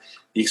have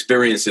the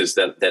experiences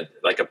that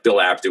like a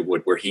Bill Apter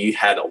would, where he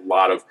had a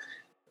lot of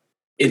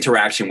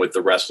interaction with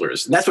the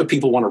wrestlers, and that's what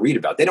people want to read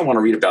about. They don't want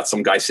to read about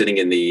some guy sitting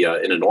in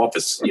an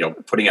office,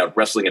 putting out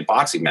wrestling and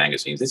boxing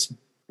magazines. It's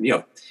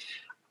you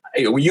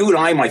and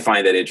I might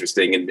find that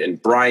interesting,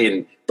 and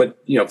Brian, but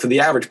for the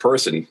average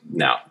person,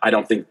 no, I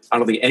don't think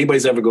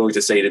anybody's ever going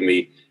to say to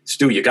me,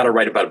 Stu, you got to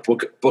write about a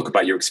book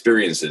about your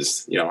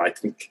experiences. I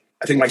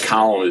think my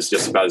column is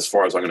just about as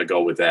far as I'm going to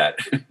go with that.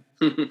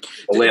 Do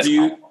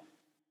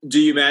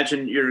you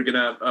imagine you're going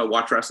to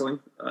watch wrestling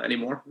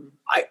anymore?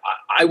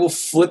 I will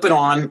flip it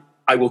on.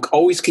 I will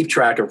always keep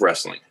track of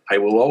wrestling. I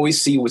will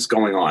always see what's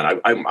going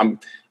on.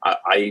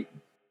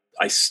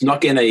 I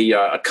snuck in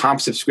a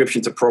comp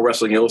subscription to Pro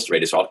Wrestling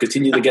Illustrated, so I'll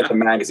continue to get the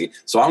magazine.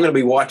 So I'm going to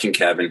be watching,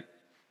 Kevin.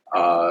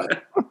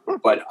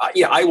 But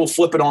I will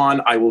flip it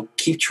on. I will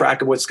keep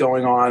track of what's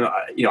going on.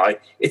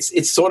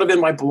 It's sort of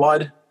in my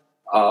blood.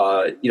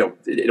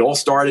 It all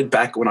started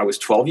back when I was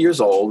 12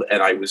 years old,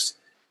 and I was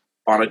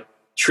on a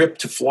trip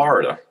to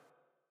Florida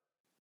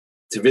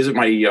to visit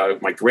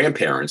my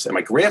grandparents, and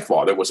my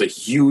grandfather was a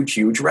huge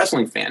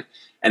wrestling fan,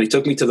 and he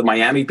took me to the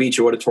Miami Beach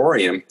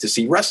Auditorium to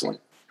see wrestling.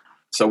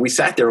 So we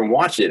sat there and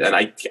watched it, and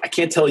I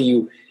can't tell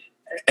you,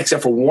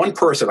 except for one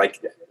person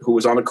who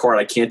was on the card,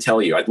 I can't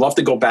tell you. I'd love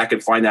to go back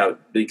and find out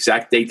the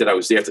exact date that I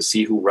was there to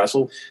see who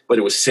wrestled, but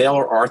it was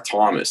Sailor Art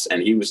Thomas,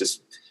 and he was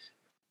this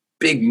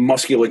big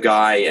muscular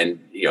guy, and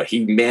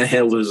he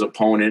manhandled his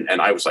opponent,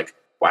 and I was like,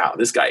 wow,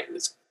 this guy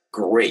is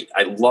great.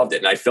 I loved it,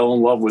 and I fell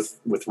in love with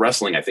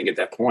wrestling, I think, at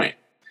that point.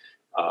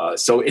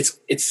 So it's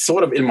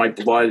sort of in my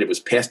blood. It was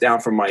passed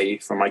down from my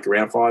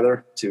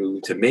grandfather to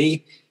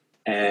me,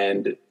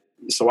 and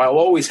so I'll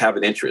always have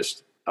an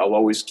interest. I'll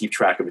always keep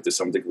track of it to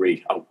some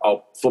degree.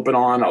 I'll flip it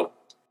on. I'll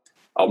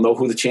know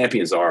who the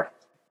champions are.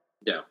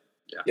 Yeah.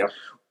 Yep.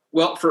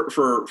 Well,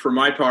 for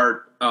my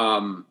part,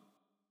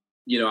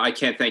 I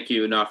can't thank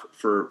you enough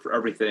for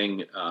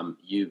everything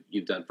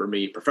you've done for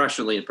me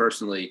professionally and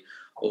personally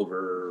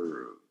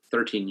over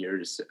 13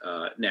 years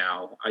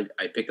now. I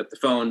picked up the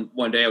phone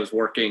one day. I was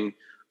working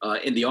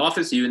in the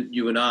office.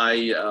 You and I,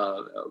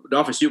 the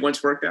office you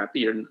once worked at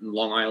here in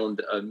Long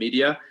Island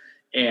Media,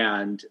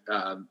 and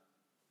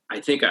I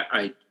think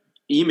I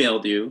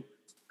emailed you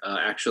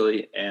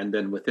actually, and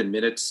then within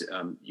minutes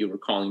you were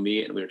calling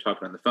me, and we were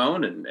talking on the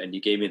phone, and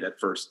you gave me that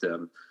first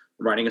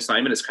writing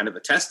assignment as kind of a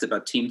test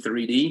about Team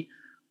 3D.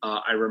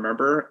 I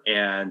remember,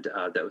 and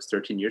that was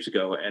 13 years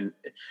ago. And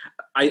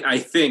I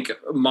think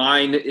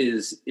mine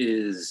is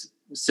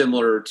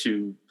similar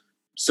to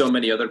so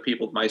many other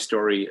people, my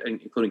story,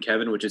 including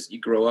Kevin, which is you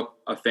grow up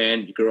a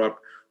fan, you grow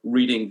up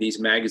reading these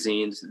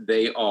magazines.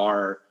 They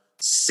are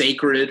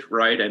sacred,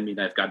 right? I mean,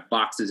 I've got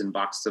boxes and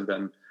boxes of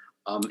them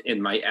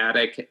in my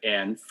attic.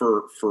 And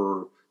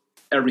for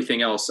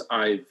everything else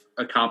I've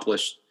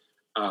accomplished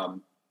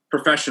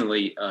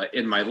professionally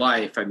in my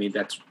life, I mean,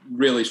 that's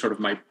really sort of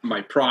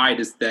my pride,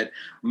 is that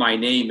my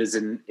name is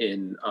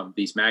in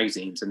these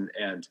magazines.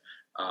 And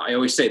I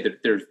always say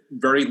that there's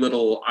very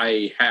little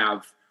I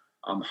have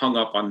hung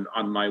up on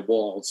my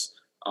walls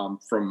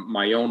from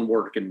my own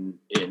work in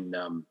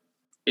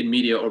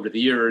media over the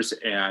years.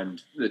 And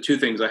the two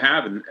things I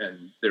have, and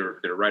they're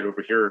right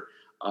over here,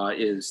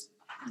 is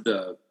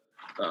the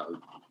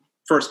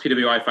first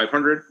PWI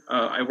 500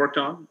 I worked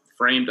on,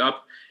 framed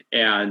up,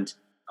 and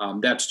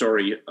that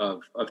story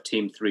of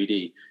Team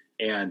 3D.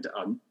 And,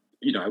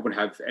 I wouldn't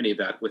have any of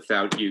that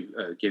without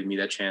you giving me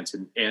that chance.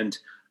 And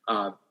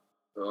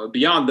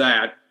beyond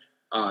that,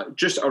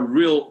 just a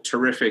real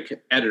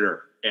terrific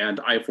editor.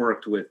 And I've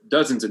worked with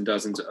dozens and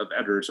dozens of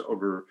editors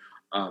over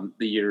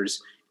the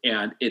years,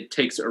 and it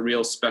takes a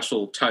real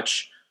special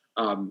touch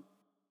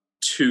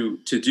to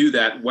do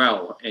that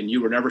well, and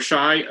you were never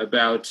shy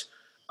about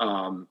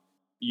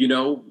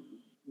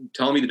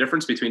telling me the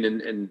difference between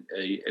an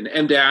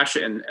M dash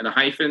and a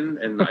hyphen,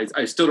 and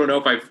I still don't know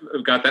if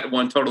I've got that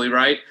one totally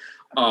right,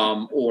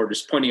 or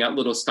just pointing out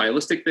little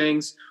stylistic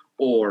things,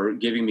 or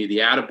giving me the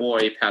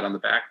attaboy pat on the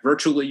back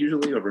virtually,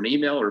 usually over an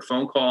email or a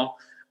phone call,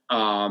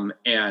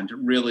 and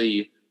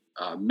really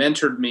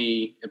mentored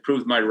me,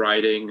 improved my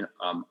writing.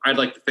 I'd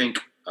like to think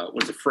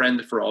was a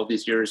friend for all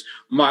these years.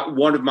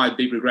 One of my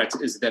big regrets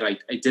is that I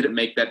didn't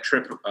make that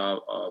trip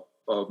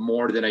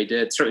more than I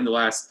did, certainly the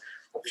last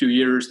few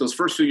years. Those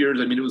first few years,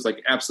 I mean, it was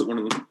like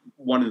absolutely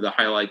one of the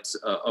highlights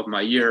of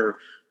my year,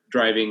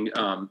 driving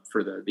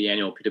for the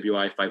annual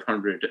PWI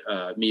 500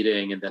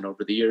 meeting. And then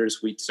over the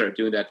years, we started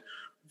doing that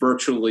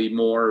virtually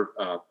more.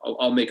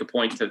 I'll make a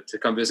point to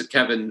come visit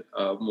Kevin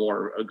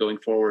more going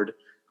forward.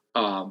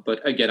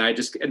 But again, I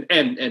just,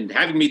 and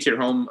having me to your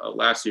home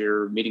last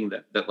year, meeting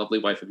that lovely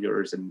wife of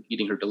yours and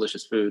eating her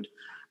delicious food.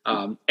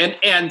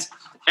 And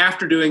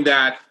after doing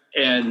that,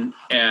 and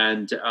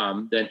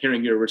then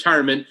hearing your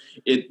retirement,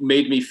 it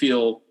made me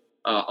feel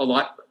a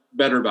lot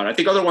better about it. I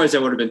think otherwise I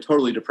would have been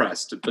totally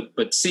depressed,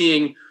 but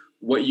seeing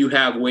what you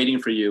have waiting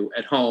for you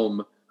at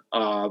home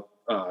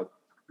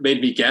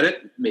made me get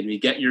it, made me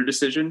get your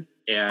decision,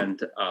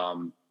 and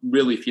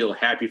really feel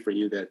happy for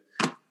you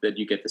that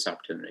you get this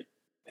opportunity.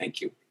 Thank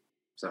you.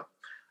 So,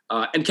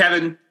 and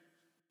Kevin,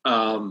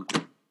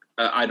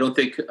 I don't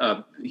think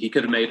he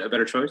could have made a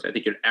better choice. I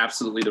think you're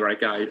absolutely the right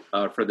guy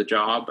for the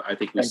job. I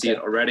think we see it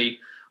already.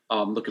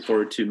 Looking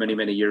forward to many,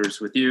 many years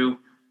with you.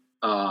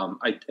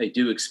 I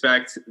do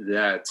expect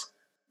that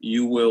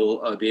you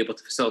will be able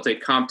to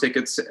facilitate comp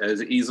tickets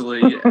as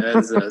easily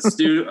as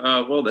Stu.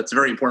 Well, that's a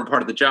very important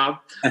part of the job.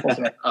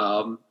 And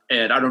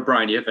I don't know,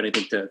 Brian, you have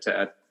anything to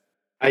add?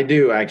 I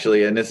do,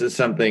 actually. And this is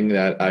something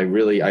that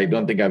I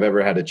don't think I've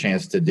ever had a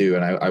chance to do.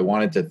 And I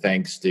wanted to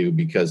thank Stu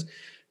because,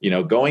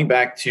 going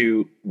back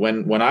to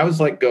when I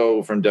was let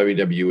go from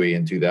WWE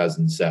in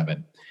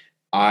 2007,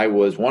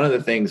 one of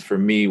the things for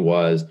me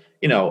was,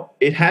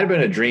 it had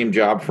been a dream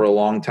job for a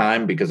long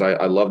time because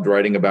I loved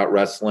writing about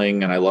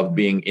wrestling and I loved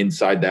being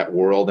inside that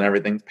world and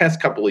everything. The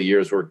past couple of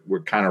years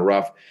were kind of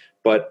rough,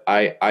 but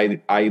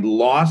I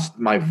lost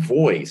my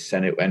voice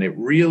and it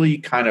really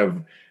kind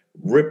of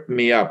ripped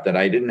me up that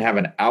I didn't have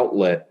an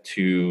outlet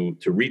to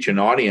reach an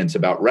audience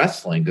about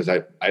wrestling because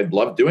I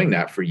loved doing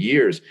that for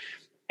years.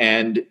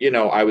 And,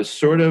 I was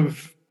sort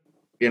of,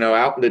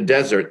 out in the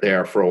desert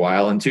there for a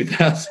while in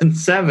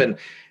 2007.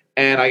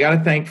 And I got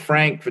to thank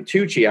Frank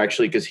Fatucci,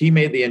 actually, because he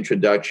made the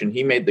introduction.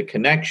 He made the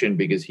connection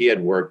because he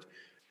had worked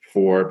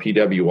for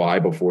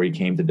PWI before he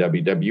came to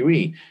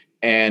WWE.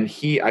 And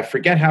I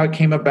forget how it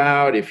came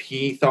about, if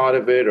he thought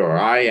of it or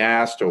I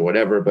asked or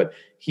whatever, but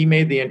he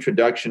made the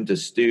introduction to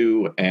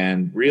Stu.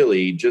 And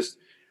really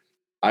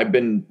I've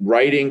been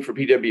writing for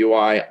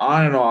PWI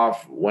on and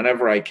off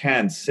whenever I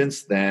can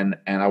since then.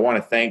 And I want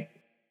to thank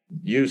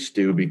you,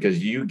 Stu,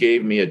 because you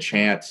gave me a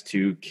chance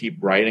to keep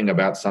writing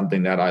about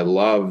something that I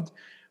loved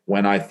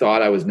when I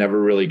thought I was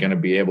never really going to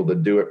be able to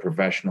do it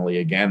professionally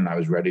again. I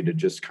was ready to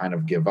just kind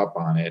of give up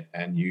on it.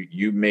 And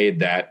you made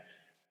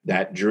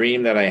that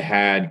dream that I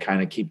had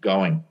kind of keep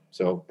going.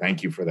 So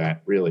thank you for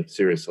that, really,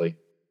 seriously.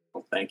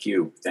 Well, thank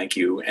you.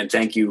 And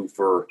thank you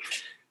for,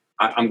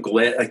 I'm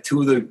glad, like,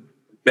 two of the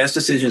best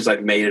decisions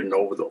I've made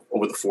over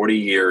the 40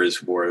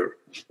 years were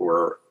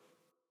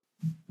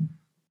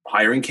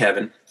hiring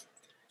Kevin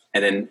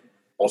and then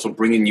also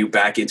bringing you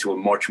back into a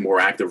much more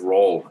active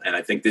role. And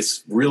I think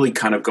this really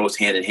kind of goes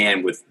hand in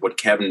hand with what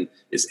Kevin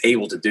is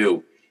able to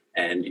do.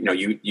 And,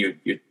 you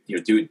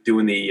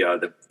doing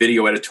the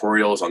video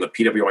editorials on the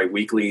PWI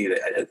Weekly,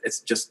 it's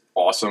just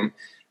awesome.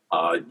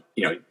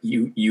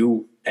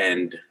 You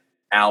and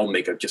Al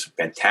make just a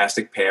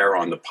fantastic pair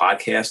on the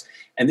podcast.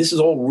 And this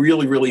is all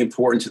really, really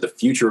important to the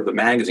future of the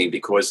magazine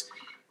because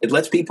it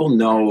lets people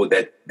know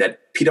that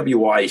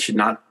PWI should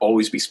not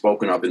always be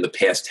spoken of in the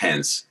past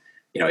tense.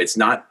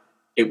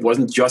 It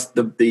wasn't just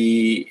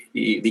the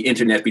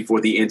internet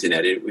before the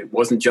internet. It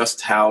wasn't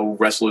just how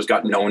wrestlers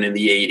got known in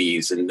the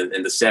 80s and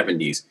the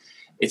 70s.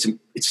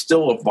 It's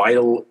still a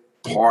vital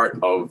part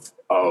of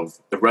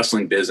the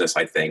wrestling business,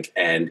 I think.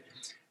 And,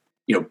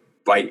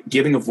 by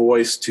giving a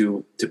voice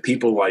to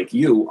people like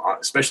you,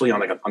 especially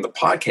on the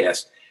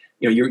podcast,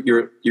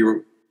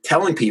 you're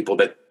telling people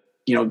that,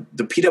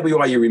 the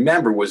PWI you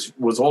remember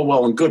was all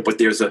well and good, but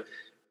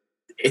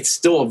it's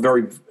still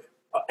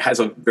has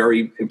a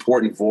very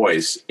important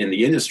voice in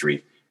the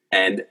industry.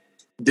 And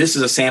this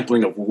is a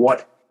sampling of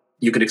what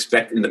you could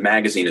expect in the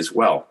magazine as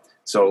well.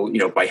 So,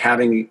 by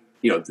having,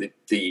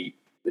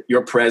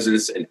 your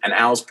presence and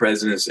Al's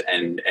presence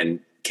and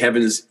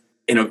Kevin's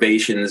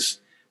innovations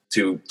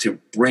to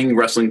bring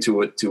wrestling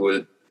to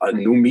a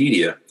new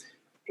media,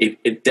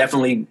 it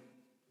definitely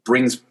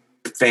brings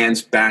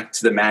fans back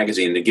to the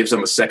magazine and it gives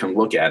them a second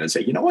look at it and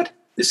say, you know what,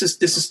 this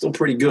is still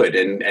pretty good.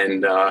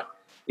 And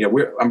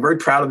I'm very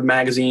proud of the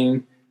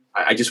magazine.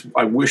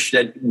 I wish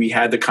that we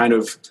had the kind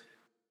of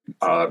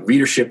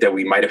readership that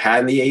we might have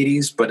had in the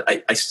 80s, but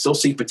I still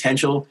see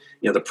potential.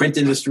 The print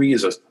industry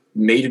is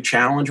major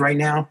challenge right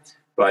now.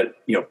 But,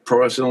 Pro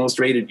Wrestling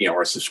Illustrated,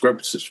 our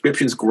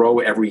subscriptions grow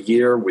every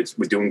year. We're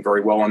doing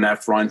very well on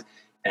that front.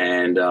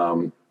 And,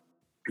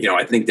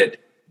 I think that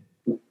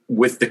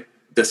with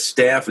the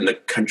staff and the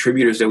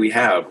contributors that we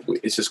have,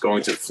 it's just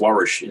going to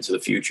flourish into the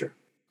future.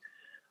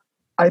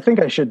 I think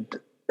I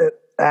should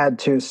add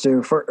to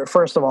Stu.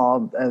 First of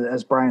all,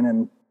 as Brian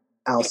and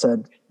Al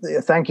said,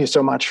 thank you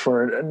so much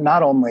for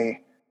not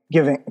only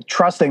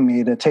trusting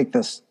me to take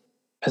this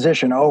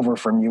position over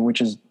from you, which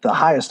is the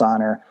highest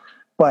honor,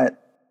 but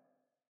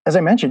as I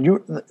mentioned,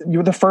 you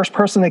were the first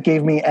person that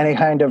gave me any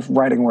kind of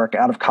writing work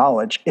out of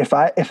college. If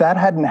that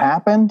hadn't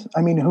happened,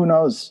 I mean, who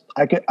knows?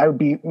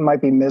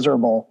 Might be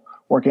miserable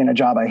working a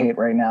job I hate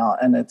right now,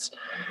 and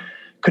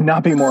could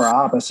not be more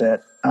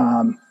opposite.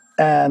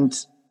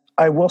 And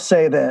I will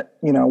say that,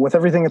 with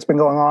everything that's been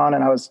going on,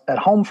 and I was at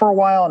home for a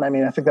while, and I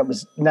mean, I think that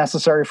was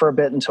necessary for a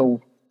bit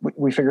until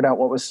we figured out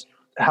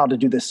how to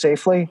do this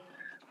safely.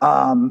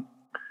 I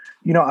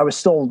was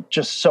still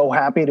just so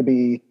happy to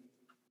be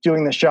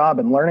doing this job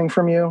and learning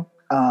from you.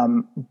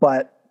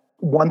 But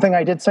one thing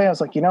I did say, I was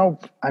like, the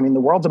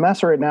world's a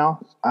mess right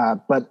now,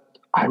 but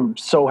I'm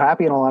so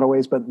happy in a lot of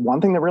ways. But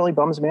one thing that really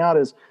bums me out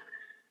is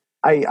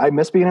I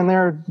miss being in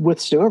there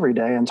with Stu every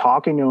day and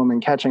talking to him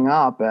and catching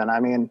up. And I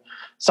mean,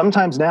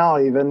 sometimes now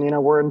even,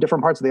 we're in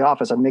different parts of the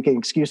office. I'm making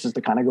excuses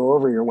to kind of go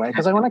over your way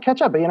because I want to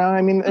catch up,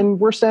 and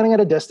we're standing at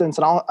a distance,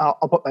 and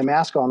I'll put my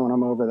mask on when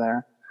I'm over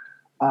there.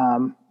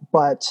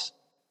 But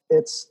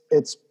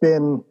it's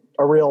been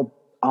a real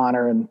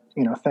honor, and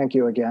thank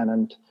you again,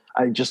 and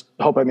I just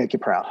hope I make you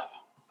proud.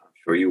 I'm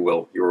sure you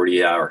will. You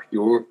already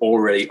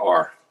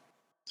are.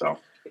 So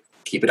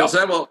keep it up.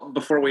 Well,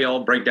 before we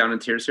all break down in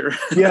tears here.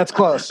 Yeah, it's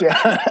close.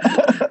 Yeah.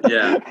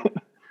 Yeah.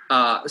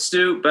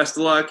 Stu, best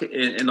of luck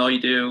in all you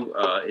do.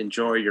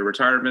 Enjoy your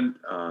retirement.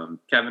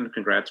 Kevin,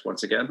 congrats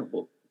once again.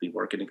 We'll be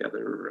working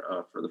together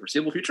for the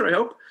foreseeable future, I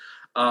hope.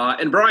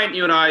 And Brian,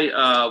 you and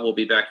I will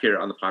be back here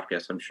on the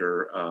podcast, I'm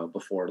sure,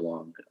 before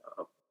long,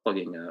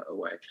 plugging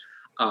away.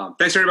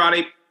 Thanks,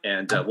 everybody,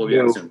 and we'll be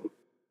back soon.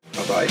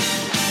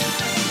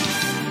 Bye-bye.